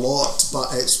to a lot,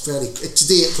 but it's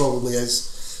today it probably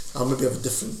is. I'll maybe have a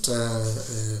different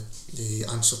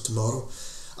answer tomorrow.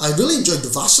 I really enjoyed the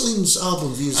Vaseline's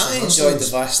album. I enjoyed the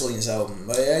Vaseline's album.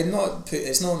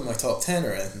 It's not in my top 10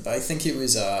 or anything, but I think it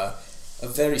was a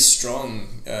very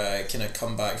strong kind of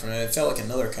comeback from it. It felt like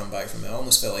another comeback from it. I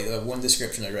almost felt like one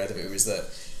description I read of it was that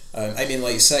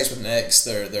like Sex with an X,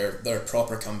 their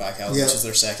proper comeback album, which is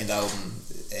their second album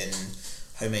in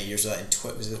how many years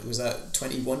was that? Was that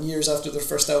 21 years after their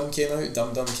first album came out?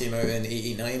 Dum Dum came out in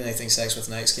 89, and I think Sex with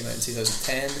an X came out in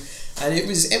 2010, and it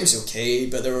was okay,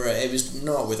 but it was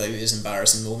not without its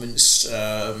embarrassing moments.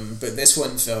 But this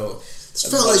one felt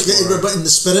like they were a bit in the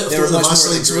spirit of they were the much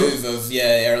Vaselines more in the groove of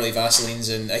early Vaselines,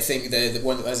 and I think the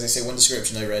one, as I say, one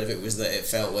description I read of it was that it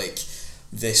felt like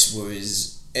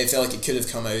it felt like it could have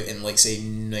come out in like say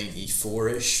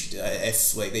 94ish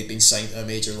if like they'd been signed to a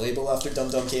major label after Dum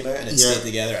Dum came out and it stayed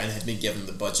together and had been given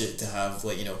the budget to have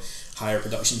higher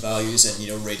production values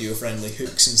and radio friendly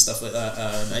hooks and stuff like that,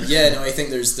 and I think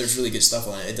there's really good stuff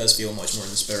on it. It does feel much more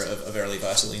in the spirit of early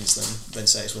Vaselines than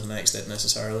Sex with an X did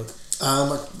necessarily.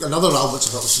 Another album which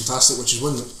I thought was fantastic, which is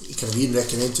one that kind of Ian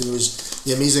recommended to me, was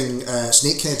the amazing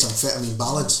Snakeheads Amphetamine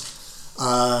Ballads,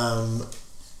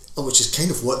 which is kind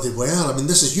of what they were. I mean,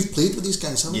 you've played with these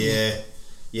guys, haven't you? Yeah.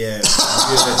 Yeah. It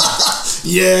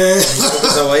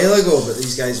was a while ago, but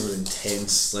these guys were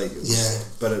intense.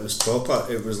 But it was proper.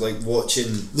 It was like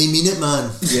watching. They mean it,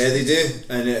 man. Yeah, they do,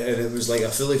 and it was like a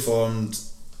fully formed,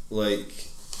 I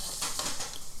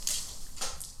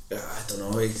don't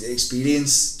know,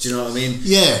 experience. Do you know what I mean?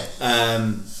 Yeah.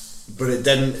 But it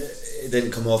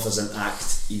didn't come off as an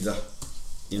act either.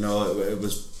 It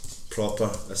was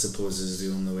proper, I suppose, is the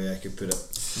only way I could put it.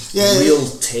 Yeah, real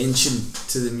tension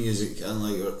to the music and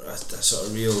a sort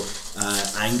of real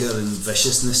anger and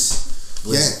viciousness.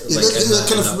 We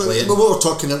were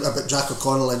talking about Jack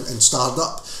O'Connell and Starred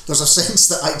Up. There's a sense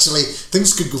that actually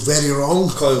things could go very wrong.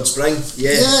 Coiled Spring,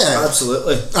 yeah,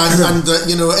 absolutely. And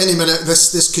any minute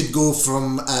this could go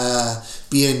from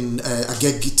being a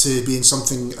gig to being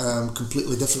something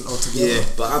completely different altogether. Yeah,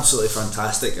 but absolutely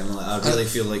fantastic, and I really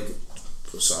feel like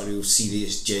sort of real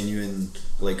serious, genuine,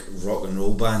 rock and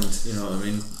roll band. You know what I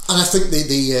mean? And I think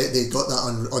they got that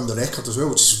on the record as well,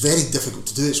 which is very difficult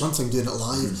to do. It's one thing doing it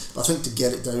live, but I think to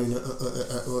get it down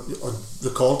on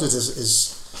recorded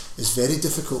is very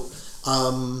difficult.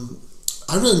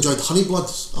 I really enjoyed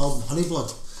Honeyblood's album,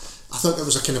 Honeyblood. I thought it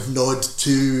was a kind of nod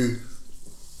to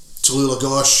Tallulah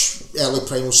Gosh, early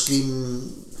Primal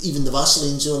Scream, even the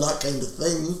Vaselines, that kind of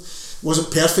thing.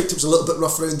 wasn't perfect. It was a little bit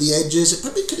rough around the edges. It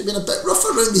probably could have been a bit rougher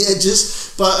around the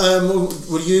edges. But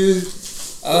were you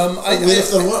aware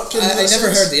of their work? I never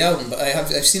heard the album, but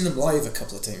I've seen them live a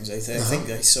couple of times. I think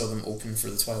I saw them open for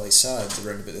the Twilight Sad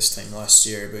around about this time last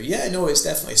year. But yeah, no, it's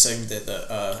definitely a sound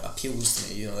that appeals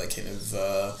to me. You know, that kind of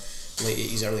late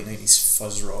 80s, early 90s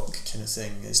fuzz rock kind of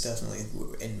thing is definitely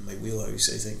in my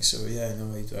wheelhouse, I think. So yeah,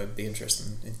 no, I'd be interested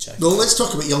in checking. Well, let's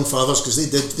talk about Young Fathers, because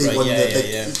they won the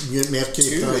big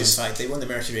Mercury Prize. In fact, they won the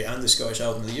Mercury and the Scottish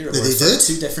Album of the Year award for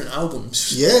 2 different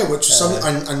albums. Yeah, which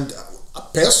and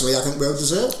personally I think well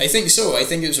deserved. I think so. I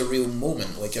think it was a real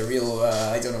moment, like a real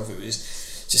I don't know if it was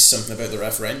just something about the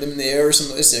referendum there or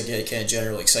something. It's a kind of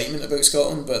general excitement about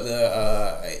Scotland, but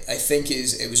I think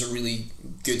it was a really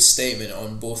good statement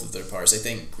on both of their parts. I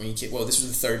think when this was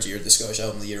the third year the Scottish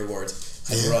Album of the Year award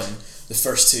had run. The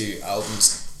first 2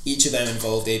 albums, each of them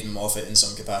involved Aidan Moffat in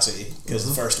some capacity, because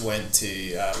the first went to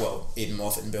Aidan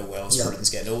Moffat and Bill Wells for Everything's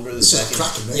Getting Older. The second,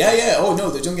 oh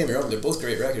no, don't get me wrong, they're both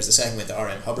great records. The second went to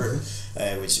R.M. Hubbard,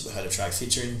 which had a track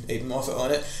featuring Aidan Moffat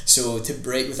on it. So to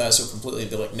break with that so completely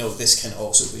and be like, no, this can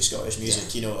also be Scottish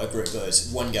music. You know, a group that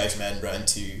is one guy from Edinburgh and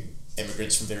 2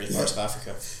 immigrants from various parts of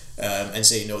Africa. And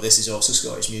say, no, this is also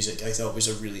Scottish music, I thought was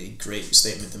a really great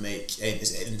statement to make in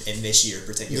this year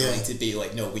particularly, to be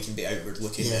like, no, we can be outward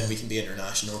looking and we can be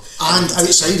international. And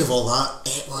outside of all that,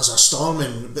 it was a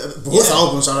storming. Both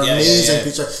albums are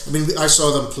amazing. I mean, I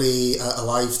saw them play a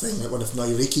live thing at one of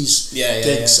Nairiki's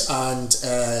gigs, and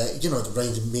it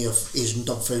reminded me of Asian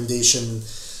Dub Foundation,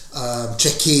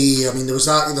 Tricky. I mean, there is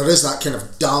that kind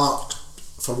of dark,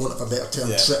 for want of a better term,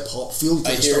 trip hop feel to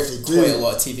the stuff they do. Quite a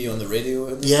lot of TV on the radio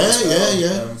in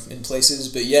in places,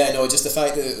 but just the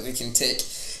fact that they can take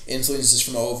influences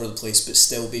from all over the place but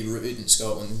still be rooted in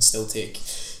Scotland and still take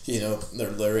their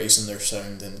lyrics and their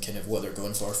sound and kind of what they're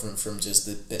going for from just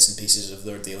the bits and pieces of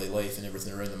their daily life and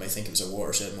everything around them. I think it was a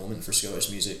watershed moment for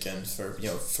Scottish music and for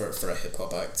a hip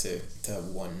hop act to have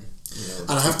won.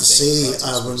 And I have to say,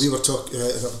 when we were talking,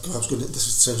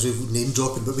 this sounds really name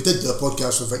dropping, but we did do a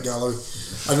podcast with Vic Galloway,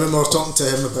 and when we were talking to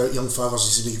him about Young Fathers,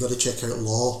 he said, you've got to check out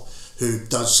Law, who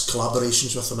does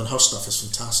collaborations with them, and her stuff is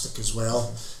fantastic as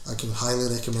well. I can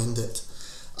highly recommend it.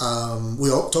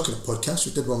 We all talking about podcasts.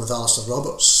 We did one with Alistair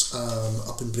Roberts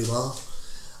up in Braemar,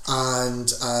 and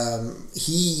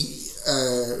he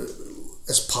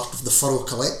is part of the Furrow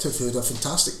Collective, who had a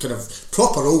fantastic kind of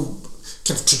proper old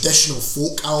kind of traditional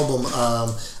folk album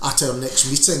at our next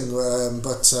meeting.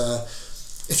 But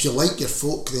if you like your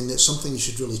folk, then it's something you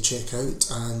should really check out.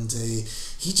 And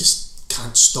he just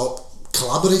can't stop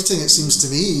collaborating, it seems to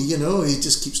me. He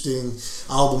just keeps doing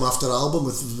album after album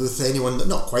with anyone,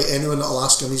 not quite anyone that'll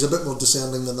ask him. He's a bit more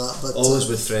discerning than that, but always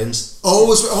with friends,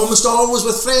 almost always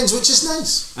with friends, which is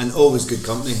nice, and always good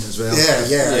company as well.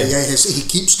 He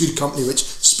keeps good company, which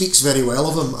speaks very well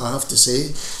of him, I have to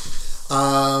say.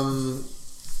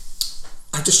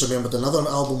 I just remembered another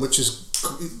album which is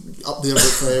up there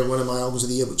with one of my albums of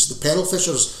the year, which is the Pearl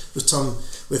Fishers return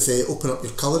with Open Up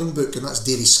Your Colouring Book, and that's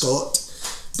Davy Scott.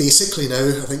 Basically now,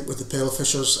 I think with the Pearl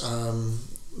Fishers,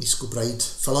 East Kilbride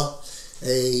fella,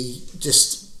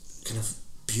 just kind of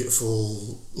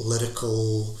beautiful,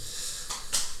 lyrical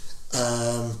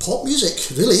pop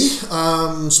music, really.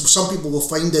 So some people will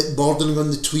find it bordering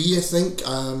on the twee, I think.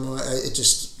 It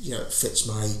just it fits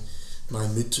my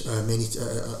mood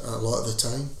a lot of the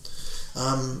time.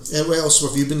 What else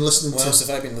have you been listening to? What else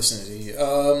have I been listening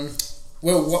to?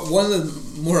 One of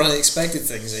the more unexpected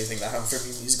things I think that happened for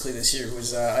me musically this year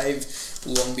was I've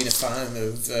long been a fan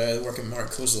of the work of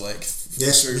Mark Kozelek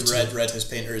through Red House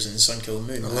Painters and Sun Killed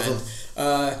Moon. I love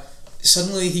him.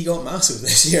 Suddenly he got massive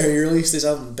this year. He released his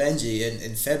album Benji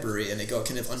in February, and it got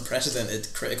kind of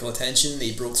unprecedented critical attention.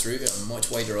 He broke through to a much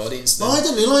wider audience. I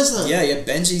didn't realise that. Yeah,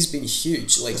 Benji's been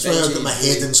huge. That's why I've got my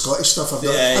head in Scottish stuff. I've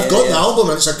got the album,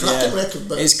 and it's a cracking record.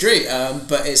 But it's great,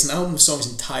 but it's an album of songs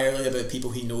entirely about people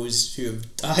he knows who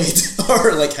have died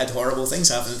or had horrible things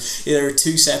happen. There are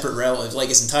 2 separate relatives.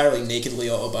 It's entirely nakedly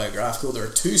autobiographical. There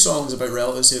are 2 songs about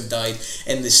relatives who have died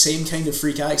in the same kind of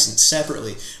freak accent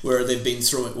separately, where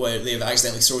they've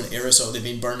accidentally thrown aerosol. They've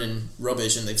been burning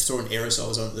rubbish and they've thrown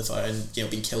aerosols onto the fire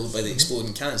and been killed by the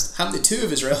exploding cans. Happened to 2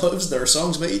 of his relatives. There are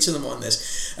songs about each of them on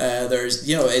this. There's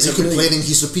it's complaining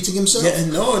he's repeating himself. Yeah,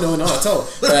 no, not at all.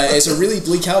 It's a really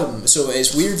bleak album, so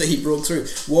it's weird that he broke through.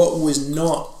 What was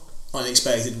not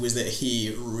unexpected was that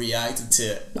he reacted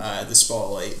to the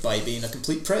spotlight by being a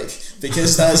complete prick,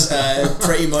 because that's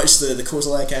pretty much the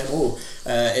Kozilek MO.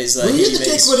 Is that were you at the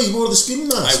gig where he wore the Scream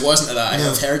mask? I wasn't at that. No. I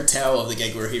have heard tell of the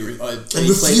gig where he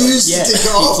refused to take it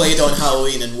off. He played on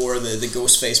Halloween and wore the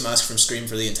ghost face mask from Scream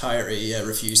for the entirety.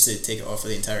 Refused to take it off for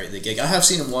the entirety of the gig. I have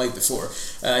seen him live before.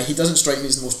 He doesn't strike me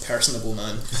as the most personable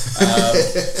man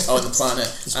on the planet,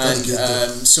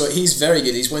 and so he's very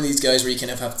good. He's one of these guys where you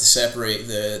kind of have to separate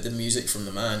the music from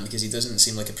the man, because he doesn't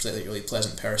seem like a particularly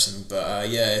pleasant person. But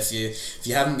if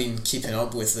you haven't been keeping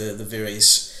up with the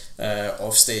various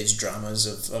offstage dramas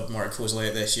of Mark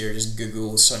Kozilek this year, just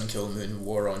Google Sun Kill Moon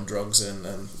War on Drugs and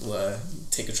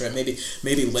take a trip.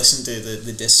 Maybe listen to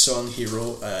the diss song he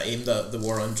wrote aimed at the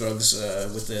war on drugs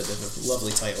with the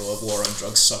lovely title of War on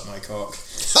Drugs Suck My Cock,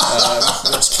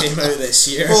 which came out this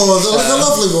year. Oh, the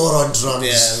lovely War on Drugs.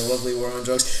 Yeah, the lovely War on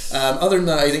Drugs. Other than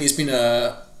that, I think it's been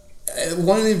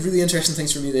one of the really interesting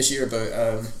things for me this year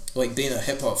about being a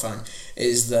hip hop fan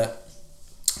is that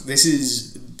this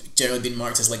is generally been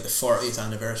marked as like the 40th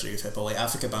anniversary of hip hop. Like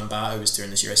Africa Bambaataa was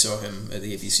touring this year. I saw him at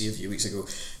the ABC a few weeks ago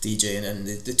DJing, and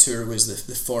the tour was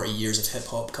the 40 years of hip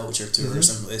hop culture tour or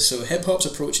something like this. So hip hop's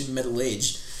approaching middle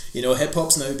age. You know, hip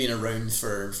hop's now been around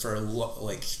for a lot,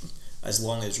 like as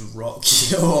long as rock,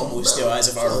 almost, as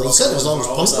of our rock. As long as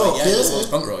punk rock, as long as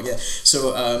punk rock, yeah.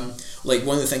 So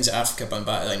one of the things at Africa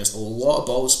Bambaataa, there's a lot of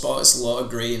bald spots, a lot of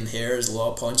greying hairs, a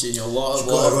lot of punches, a lot of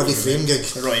Roddy Frame gig.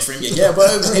 Roddy Frame gig, yeah. But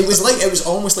it was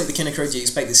almost like the kind of crowd you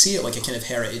expect to see it, like a kind of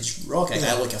heritage rock act,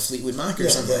 like a Fleetwood Mac or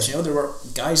something. Yeah. There were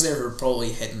guys there who were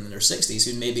probably hitting in their 60s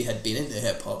who maybe had been into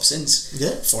hip hop since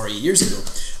 40 years ago,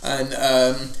 and.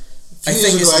 I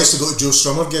think I used to go to Joe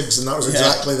Strummer gigs, and that was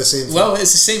exactly the same thing. Well,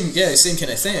 it's the same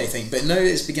kind of thing, I think. But now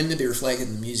it's beginning to be reflected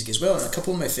in the music as well. And a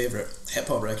couple of my favourite hip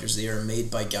hop records there are made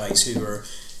by guys who are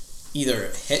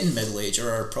either hitting middle age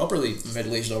or are properly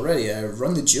middle aged already.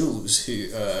 Run the Jewels,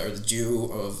 who are the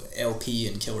duo of LP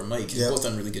and Killer Mike, who've both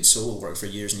done really good solo work for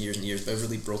years and years and years, but have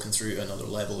really broken through another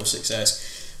level of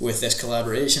success with this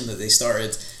collaboration that they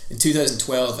started in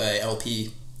 2012.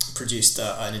 LP produced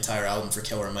an entire album for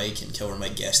Killer Mike, and Killer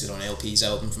Mike guested on LP's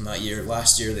album from that year.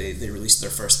 Last year they released their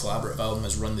first collaborative album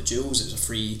as Run the Jewels. It was a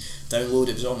free download.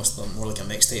 It was almost more like a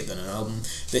mixtape than an album.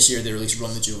 This year they released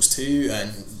Run the Jewels 2,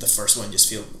 and the first one just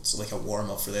feels like a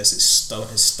warm-up for this. It's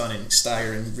stunning,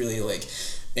 staggering, really like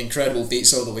incredible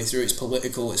beats all the way through. It's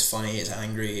political, it's funny, it's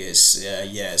angry, it's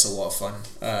a lot of fun.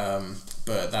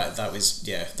 But that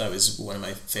was one of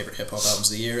my favourite hip hop albums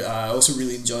of the year. I also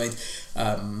really enjoyed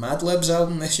Madlib's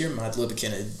album this year. Madlib,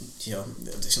 kind of,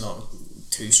 it's not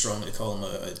too strong to call him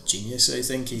a genius. I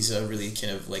think he's a really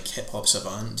kind of like hip hop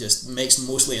savant. Just makes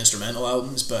mostly instrumental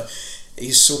albums, but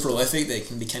he's so prolific that it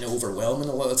can be kind of overwhelming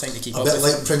a lot of the time to keep up with. A bit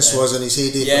like Prince was in his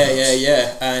heyday.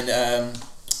 Yeah. And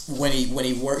when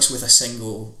he works with a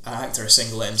single act or a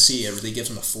single MC, it really gives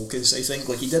him a focus, I think.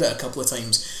 Like, he did it a couple of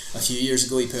times a few years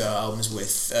ago. He put out albums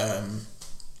with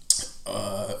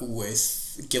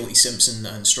Guilty Simpson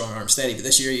and Strong Arm Steady, but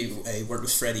this year he worked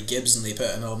with Freddie Gibbs, and they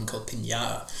put out an album called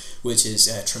Pinata, which is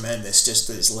tremendous. Just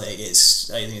I think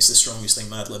it's the strongest thing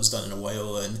Madlib's done in a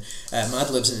while. And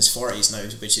Madlib's in his 40s now,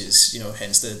 which is,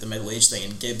 hence the middle age thing,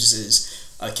 and Gibbs is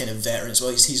a kind of veteran as well.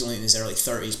 He's only in his early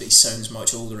 30s, but he sounds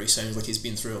much older. He sounds like he's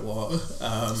been through a lot.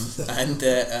 I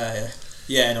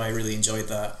really enjoyed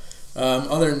that.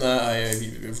 Other than that, I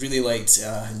really liked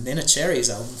Neneh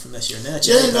Cherry's album from this year. Neneh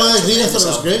Cherry, I agree. I thought it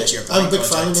was great. I'm a big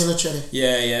fan of Neneh Cherry.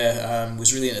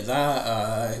 Was really into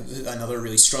that. Another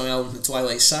really strong album, The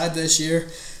Twilight Sad, this year.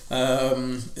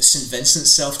 St.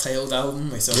 Vincent's self-titled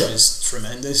album, I thought was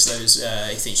tremendous.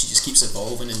 I think she just keeps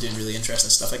evolving and doing really interesting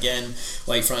stuff. Again,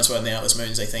 like Francois and the Atlas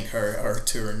Mountains, I think her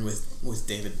touring with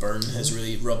David Byrne has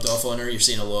really rubbed off on her. You're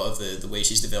seeing a lot of the way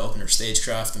she's developing her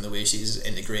stagecraft and the way she's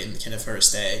integrating kind of her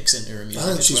aesthetics into her music. I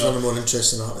think she's one of the more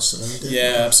interesting artists around.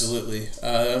 Yeah, absolutely.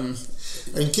 In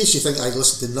case you think I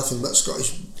listen to nothing but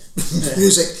Scottish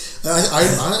music,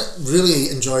 I really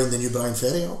enjoying the new Brian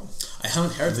Ferry album. I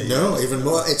haven't heard it. No, even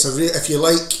more. It's if you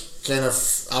like kind of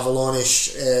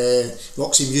Avalonish,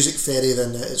 Roxy Music Ferry,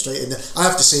 then it's right in there. I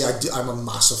have to say, I'm a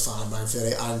massive fan of Brian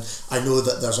Ferry, and I know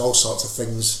that there's all sorts of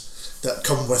things that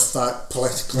come with that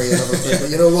politically and everything.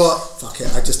 But you know what? Fuck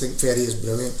it. I just think Ferry is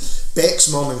brilliant. Beck's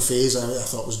Mom and Phase, I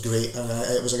thought was great, and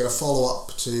it was like a follow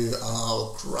up to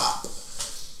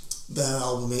the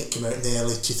album came out in the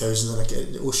early 2000s, like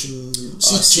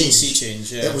Sea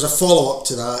Change. Yeah. It was a follow up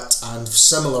to that, and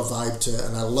similar vibe to it,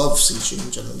 and I love Sea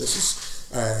Change, and this is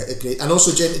a great. And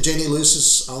also Jenny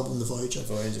Lewis's album, The Voyager.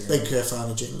 Big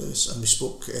fan of Jenny Lewis, and we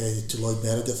spoke to Lloyd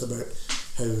Meredith about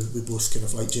how we both kind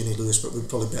of like Janie Lewis, but we'd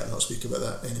probably better not speak about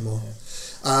that anymore.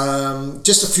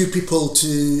 Just a few people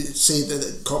to say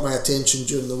that caught my attention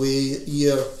during the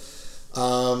year.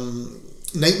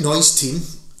 Night Noise Team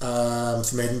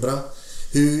from Edinburgh,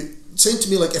 who sound to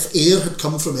me like if air had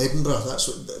come from Edinburgh. That's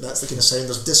the kind of sound.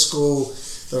 There's disco,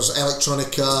 there's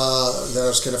electronica,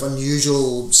 there's kind of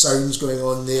unusual sounds going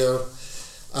on there,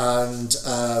 and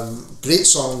great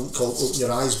song called Open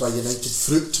Your Eyes by United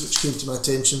Fruit, which came to my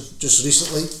attention just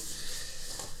recently.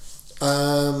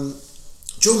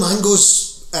 Joe Mango's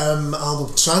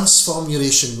album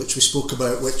Transformuration, which we spoke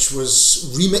about, which was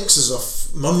remixes of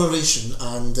Murmuration,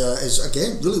 and is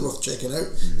again really worth checking out.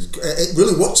 It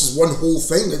really works as one whole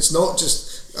thing. It's not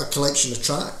just a collection of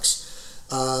tracks.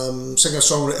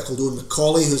 Singer-songwriter called Owen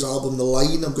Macaulay, whose album The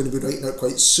Line I'm going to be writing out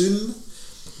quite soon.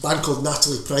 A band called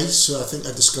Natalie Price, who I think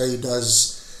I described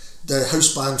as the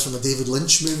house band from a David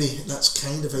Lynch movie. That's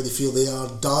kind of how they feel. They are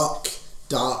dark,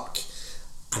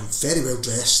 and very well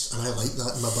dressed, and I like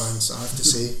that in my bands, I have to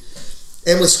say.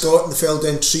 Emily Scott and the Fell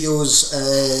Down Trio's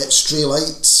Stray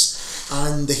Lights,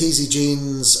 and the Hazy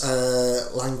Jane's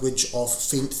Language of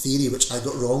Faint Theory, which I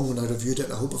got wrong when I reviewed it,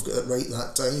 and I hope I've got it right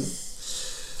that time.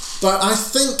 But I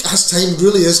think as time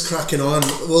really is cracking on,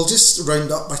 we'll just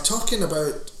round up by talking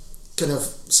about kind of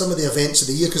some of the events of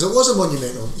the year, because it was a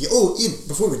monumental year. Oh, Ian,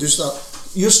 before we do start,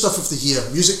 your stuff of the year,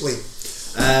 musically.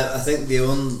 I think the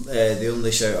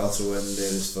only shout I'll throw in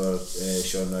there is for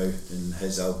Sean Rao, and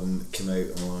his album came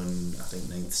out on, I think,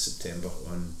 9th September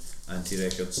on Anti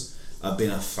Records. I've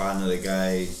been a fan of the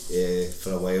guy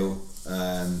for a while.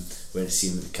 Went to see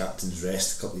him at the Captain's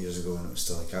Rest a couple of years ago when it was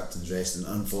still a Captain's Rest, and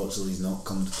unfortunately he's not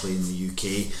come to play in the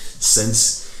UK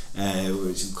since,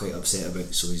 which I'm quite upset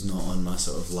about, so he's not on my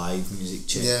sort of live music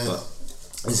check. Yeah. But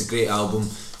it's a great album.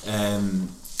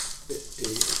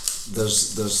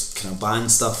 There's kind of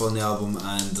band stuff on the album,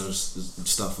 and there's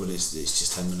stuff where it's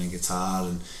just him and a guitar,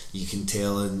 and you can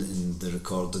tell in the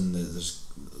recording that there's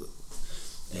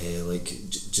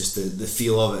just the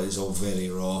feel of it is all very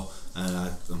raw, and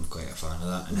I'm quite a fan of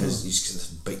that. And he's got this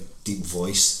big deep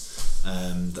voice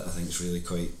that I think is really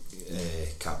quite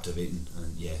captivating,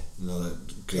 and another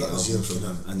great album from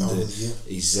him. And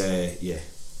he's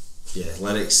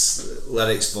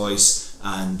lyrics, voice,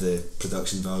 and the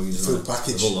production values, full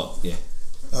package, the whole lot.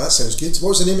 That sounds good. What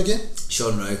was the name again?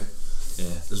 Sean Rao.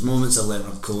 There's moments of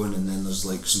Leonard Cohen, and then there's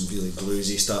like some really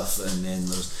bluesy stuff, and then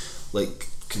there's like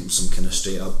some kind of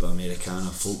straight up Americana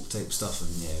folk type stuff, and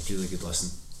really good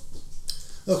listen.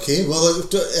 Okay, well,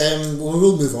 we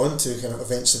will move on to kind of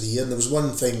events of the year, and there was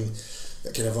one thing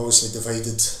that kind of obviously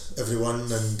divided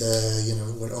everyone, and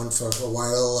went on for a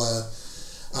while.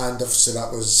 And obviously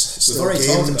that was still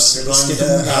games. We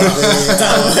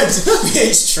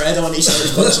each tread on each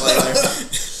other's punchline there.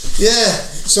 Yeah,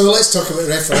 so let's talk about the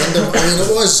referendum. I mean,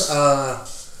 it was, I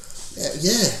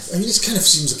mean, it kind of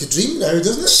seems like a dream now,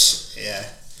 doesn't it?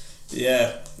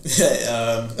 Yeah.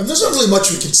 And there's not really much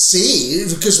we can say,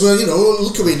 because we're,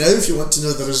 look away now if you want to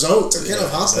know the result. It kind of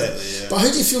happened. Exactly, yeah. But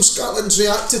how do you feel Scotland's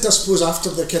reacted, I suppose,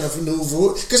 after the kind of no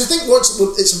vote? Because I think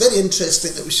it's very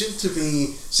interesting that we seem to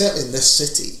be, certainly in this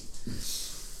city,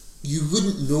 you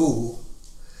wouldn't know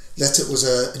that it was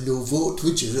a no vote,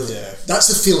 would you, really? Yeah. That's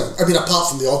the feeling. I mean, apart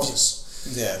from the obvious.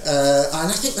 Yeah. And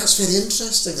I think that's very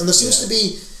interesting. And there seems to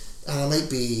be, and I might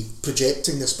be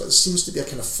projecting this, but there seems to be a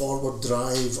kind of forward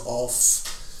drive of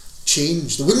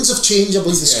change. The winds of change, I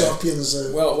believe the Scorpions.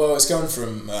 Well, it's gone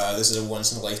from this is a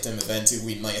once in a lifetime event to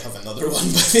we might have another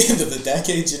one by the end of the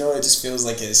decade. It just feels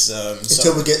like it's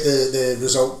until we get the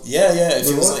result. Yeah, it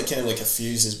feels like kind of like a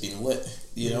fuse has been lit,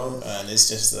 and it's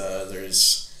just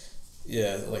there's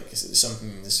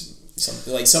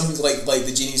something like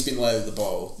the genie's been let out of the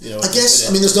bottle. I guess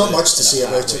there's not much to say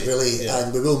about it really,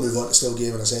 and we will move on to Still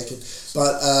Game in a second.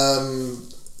 But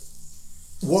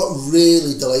what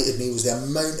really delighted me was the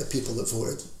amount of people that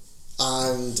voted,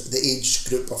 and the age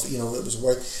group of it was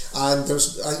wide, and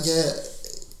there's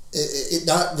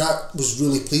that was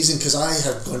really pleasing, because I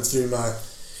had gone through my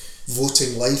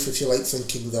voting life, if you like,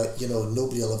 thinking that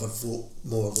nobody will ever vote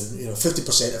more than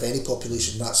 50% of any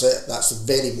population. That's it. That's the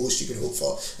very most you can hope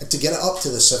for, and to get it up to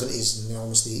the 70s and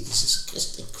almost the 80s is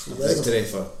just incredible. Victory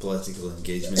for political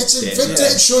engagement. It's a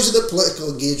victory. It shows you that political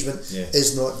engagement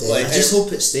is not dead. I just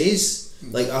hope it stays.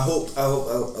 I hope a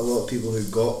lot of people who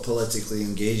got politically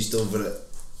engaged over it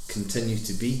continue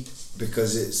to be,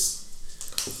 because it's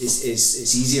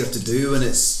easier to do when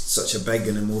it's such a big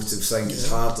and emotive thing. It's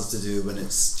harder to do when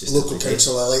it's just local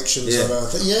council elections.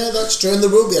 That's true, and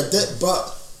there will be a dip,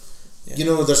 but You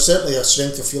know, there's certainly a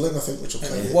strength of feeling, I think, which will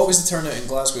carry it. What was the turnout in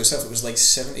Glasgow itself? It was like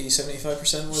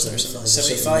 70-75%, was it? Or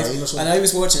 75. And I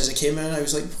was watching as it came in and I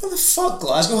was like, what the fuck,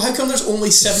 Glasgow? How come there's only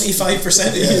 75%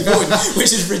 of you voting?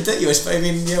 Which is ridiculous, but I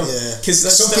mean, you know, because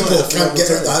some people can't get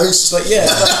out the house. But yeah,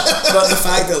 but the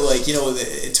fact that, like, you know,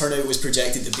 the turnout was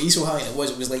projected to be so high, and it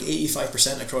was like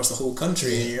 85% across the whole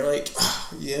country, and you're like,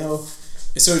 you know.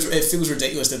 So it feels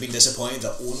ridiculous to have been disappointed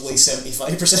that only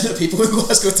 75% of people in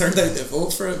Glasgow turned out to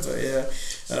vote for it. But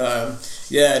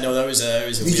that was a.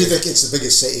 You do think it's the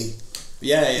biggest city?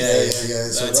 Yeah.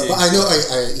 So, but I know,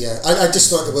 I just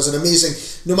thought it was an amazing.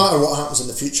 No matter what happens in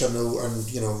the future, and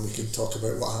you know, we can talk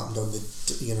about what happened on the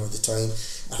time.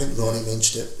 I think Ronnie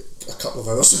mentioned it a couple of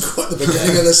hours ago at the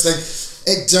beginning of this thing.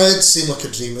 It did seem like a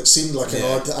dream. It seemed like an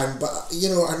odd, but you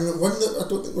know, and one that I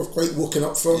don't think we've quite woken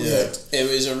up from yet. It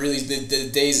was a really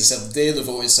the days itself, the day of the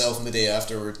vote itself, and the day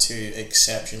after were two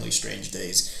exceptionally strange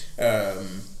days,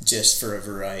 just for a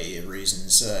variety of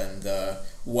reasons, and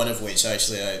one of which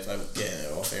actually I'm getting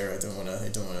it off air. I don't want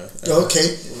to.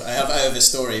 Okay. I have a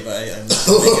story, but I'm.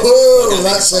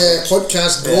 That's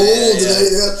podcast gold.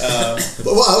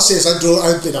 But what I'll say is,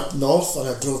 I've been up north and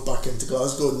I drove back into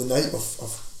Glasgow on the night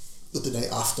of the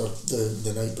night after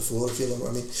the night before, if you know what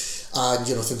I mean, and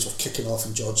you know, things were kicking off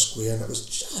in George Square, and it was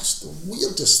just the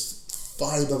weirdest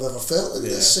vibe I've ever felt in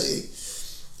this city.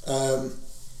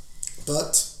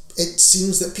 But it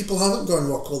seems that people haven't gone,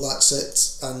 well, that's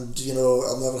it, and you know,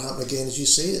 it'll never happen again, as you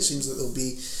say. It seems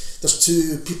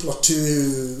that people are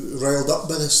too riled up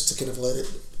by this to kind of let it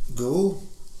go.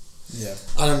 Yeah.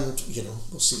 And you know,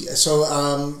 we'll see. So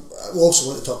we also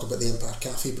want to talk about the Empire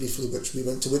Cafe briefly, which we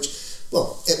went to,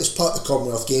 well, it was part of the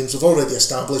Commonwealth Games. We've already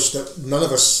established that none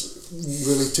of us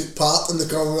really took part in the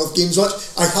Commonwealth Games much.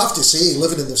 I have to say,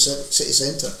 living in the city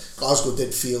centre, Glasgow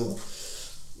did feel,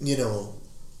 you know,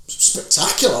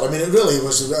 spectacular. I mean, it really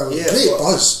was a great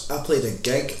buzz. I played a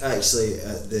gig actually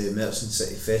at the Merchant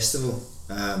City Festival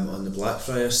on the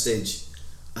Blackfriars stage,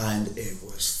 and it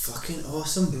was fucking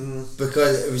awesome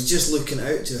because it was just looking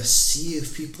out to a sea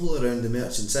of people around the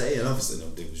Merchant City, and obviously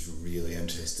nobody was really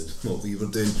interested in what we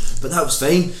were doing, but that was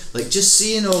fine. Like, just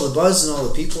seeing all the buzz and all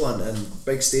the people and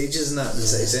big stages and that in the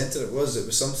city centre, it was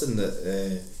something that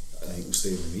I think will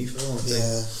stay with me for a long time.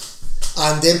 Yeah.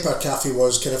 And the Empire Cafe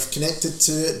was kind of connected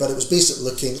to it, but it was basically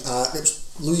looking at, it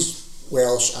was Louise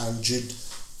Welsh and Jude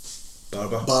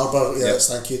Barber, yes,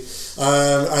 thank you.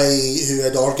 Who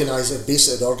had organised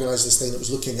this thing that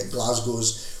was looking at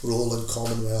Glasgow's role in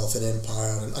Commonwealth and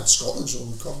Empire and Scotland's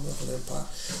role in Commonwealth and Empire,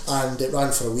 and it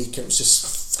ran for a week. It was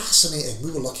just fascinating.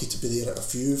 We were lucky to be there at a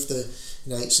few of the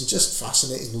nights, and just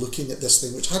fascinating looking at this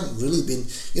thing, which hadn't really been,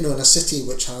 you know, in a city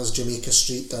which has Jamaica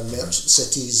Street and Merchant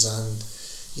Cities and,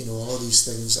 you know, all these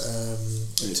things,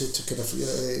 to kind of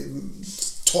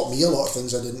taught me a lot of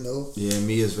things I didn't know. Yeah,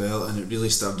 me as well, and it really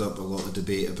stirred up a lot of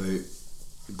debate about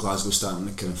Glasgow starting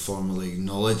to kind of formally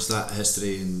acknowledge that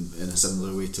history in a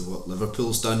similar way to what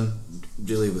Liverpool's done,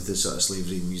 really, with this sort of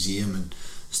slavery museum, and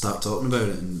start talking about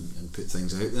it and put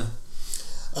things out there.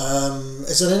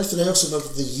 Is there anything else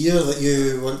about the year that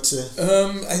you want to?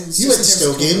 You went to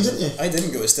Still Game, didn't you? I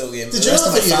didn't go to Still Game. Did you not?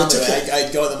 I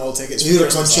got them all tickets. You were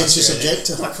a conscientious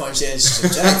objector. I'm a conscientious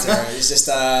objector. It's just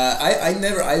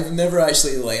I've never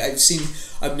actually, like,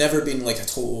 I've never been like a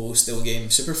total Still Game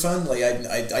super fan. Like,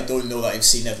 I don't know that I've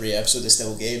seen every episode of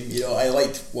Still Game. You know, I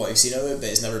like what I've seen of it, but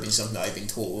it's never been something that I've been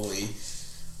totally,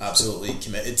 absolutely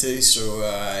committed to. So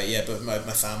but my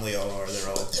family all are. They're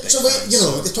all big fans, you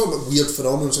know, they talk about weird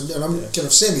phenomena, and I'm kind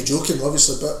of semi-joking,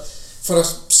 obviously, but for a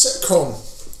sitcom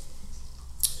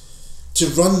to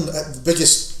run at the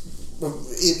biggest,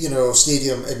 you know,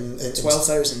 stadium in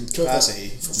 12,000 capacity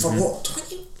for what,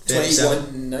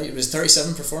 21 night, it was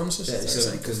 37 performances,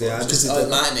 because they had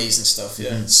matinees and stuff.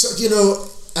 So, you know,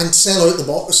 and sell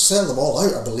them all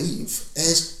out, I believe,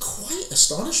 is quite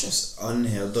astonishing. It's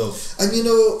unheard of. And you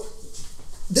know,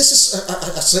 this is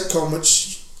a sitcom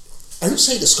which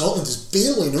outside of Scotland is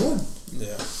barely known.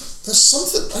 Yeah. There's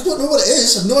something, I don't know what it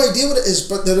is, I have no idea what it is,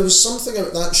 but there was something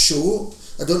about that show.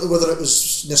 I don't know whether it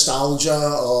was nostalgia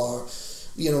or,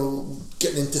 you know,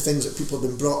 getting into things that people have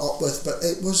been brought up with, but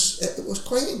it was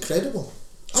quite incredible.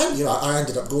 And, you know, I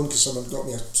ended up going because someone got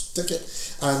me a ticket,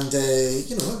 and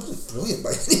you know, it wasn't brilliant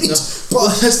by any means, but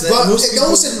it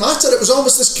almost didn't matter. It was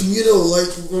almost this communal,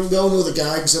 like, we all know the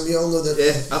gags and we all know the.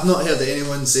 Yeah, I've not heard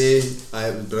anyone say it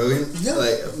was brilliant. Yeah.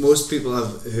 Like, most people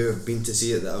who have been to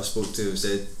see it that I've spoke to have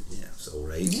said, yeah, it was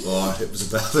alright, or it was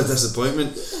a bit of a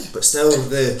disappointment. Yeah. But still,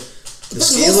 the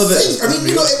scale of it. I mean,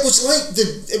 you know, it was like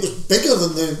it was bigger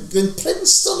than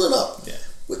Prince turning up,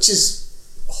 which is.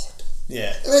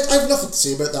 Yeah. I have nothing to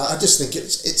say about that. I just think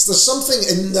it's there's something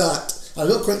in that. I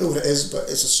don't quite know what it is, but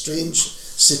it's a strange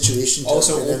situation.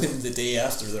 Also opened the day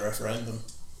after the referendum.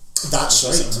 That's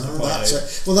right. That's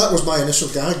it. Well, that was my initial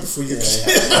gag before you.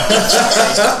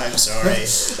 I'm sorry.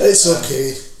 It's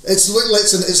okay. It's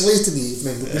late in the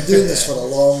evening. We've been doing this for a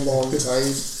long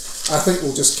time. I think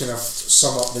we'll just kind of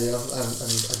sum up there and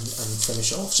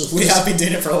finish off. So we have been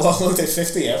doing it for a long time,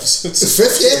 50 episodes.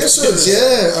 50 episodes,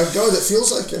 yeah. Oh God, it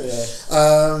feels like it. Yeah.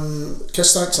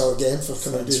 Chris, thanks again for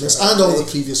coming and doing this, and all the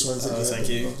previous ones that you thank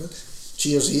you.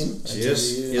 Cheers, Ian.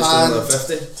 Cheers. And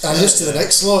 50. And here's to the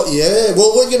next lot, yeah.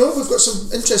 Well, you know, we've got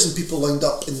some interesting people lined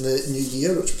up in the new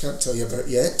year, which we can't tell you about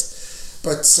yet.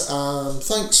 But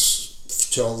thanks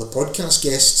to all the podcast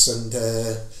guests and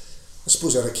I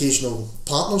suppose our occasional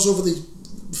partners over the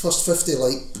first 50,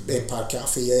 like Empire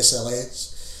Cafe,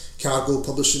 SLS, Cargo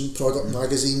Publishing, Product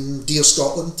Magazine, Dear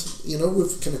Scotland. You know,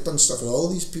 we've kind of done stuff with all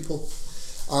of these people.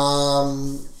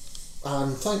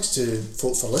 And thanks to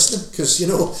folk for listening, because, you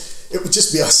know, it would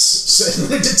just be us sitting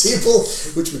around the table,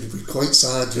 which would be quite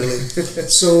sad, really.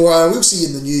 So we'll see you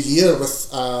in the new year with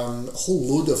a whole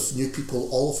load of new people,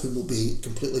 all of whom will be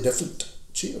completely different.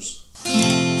 Cheers.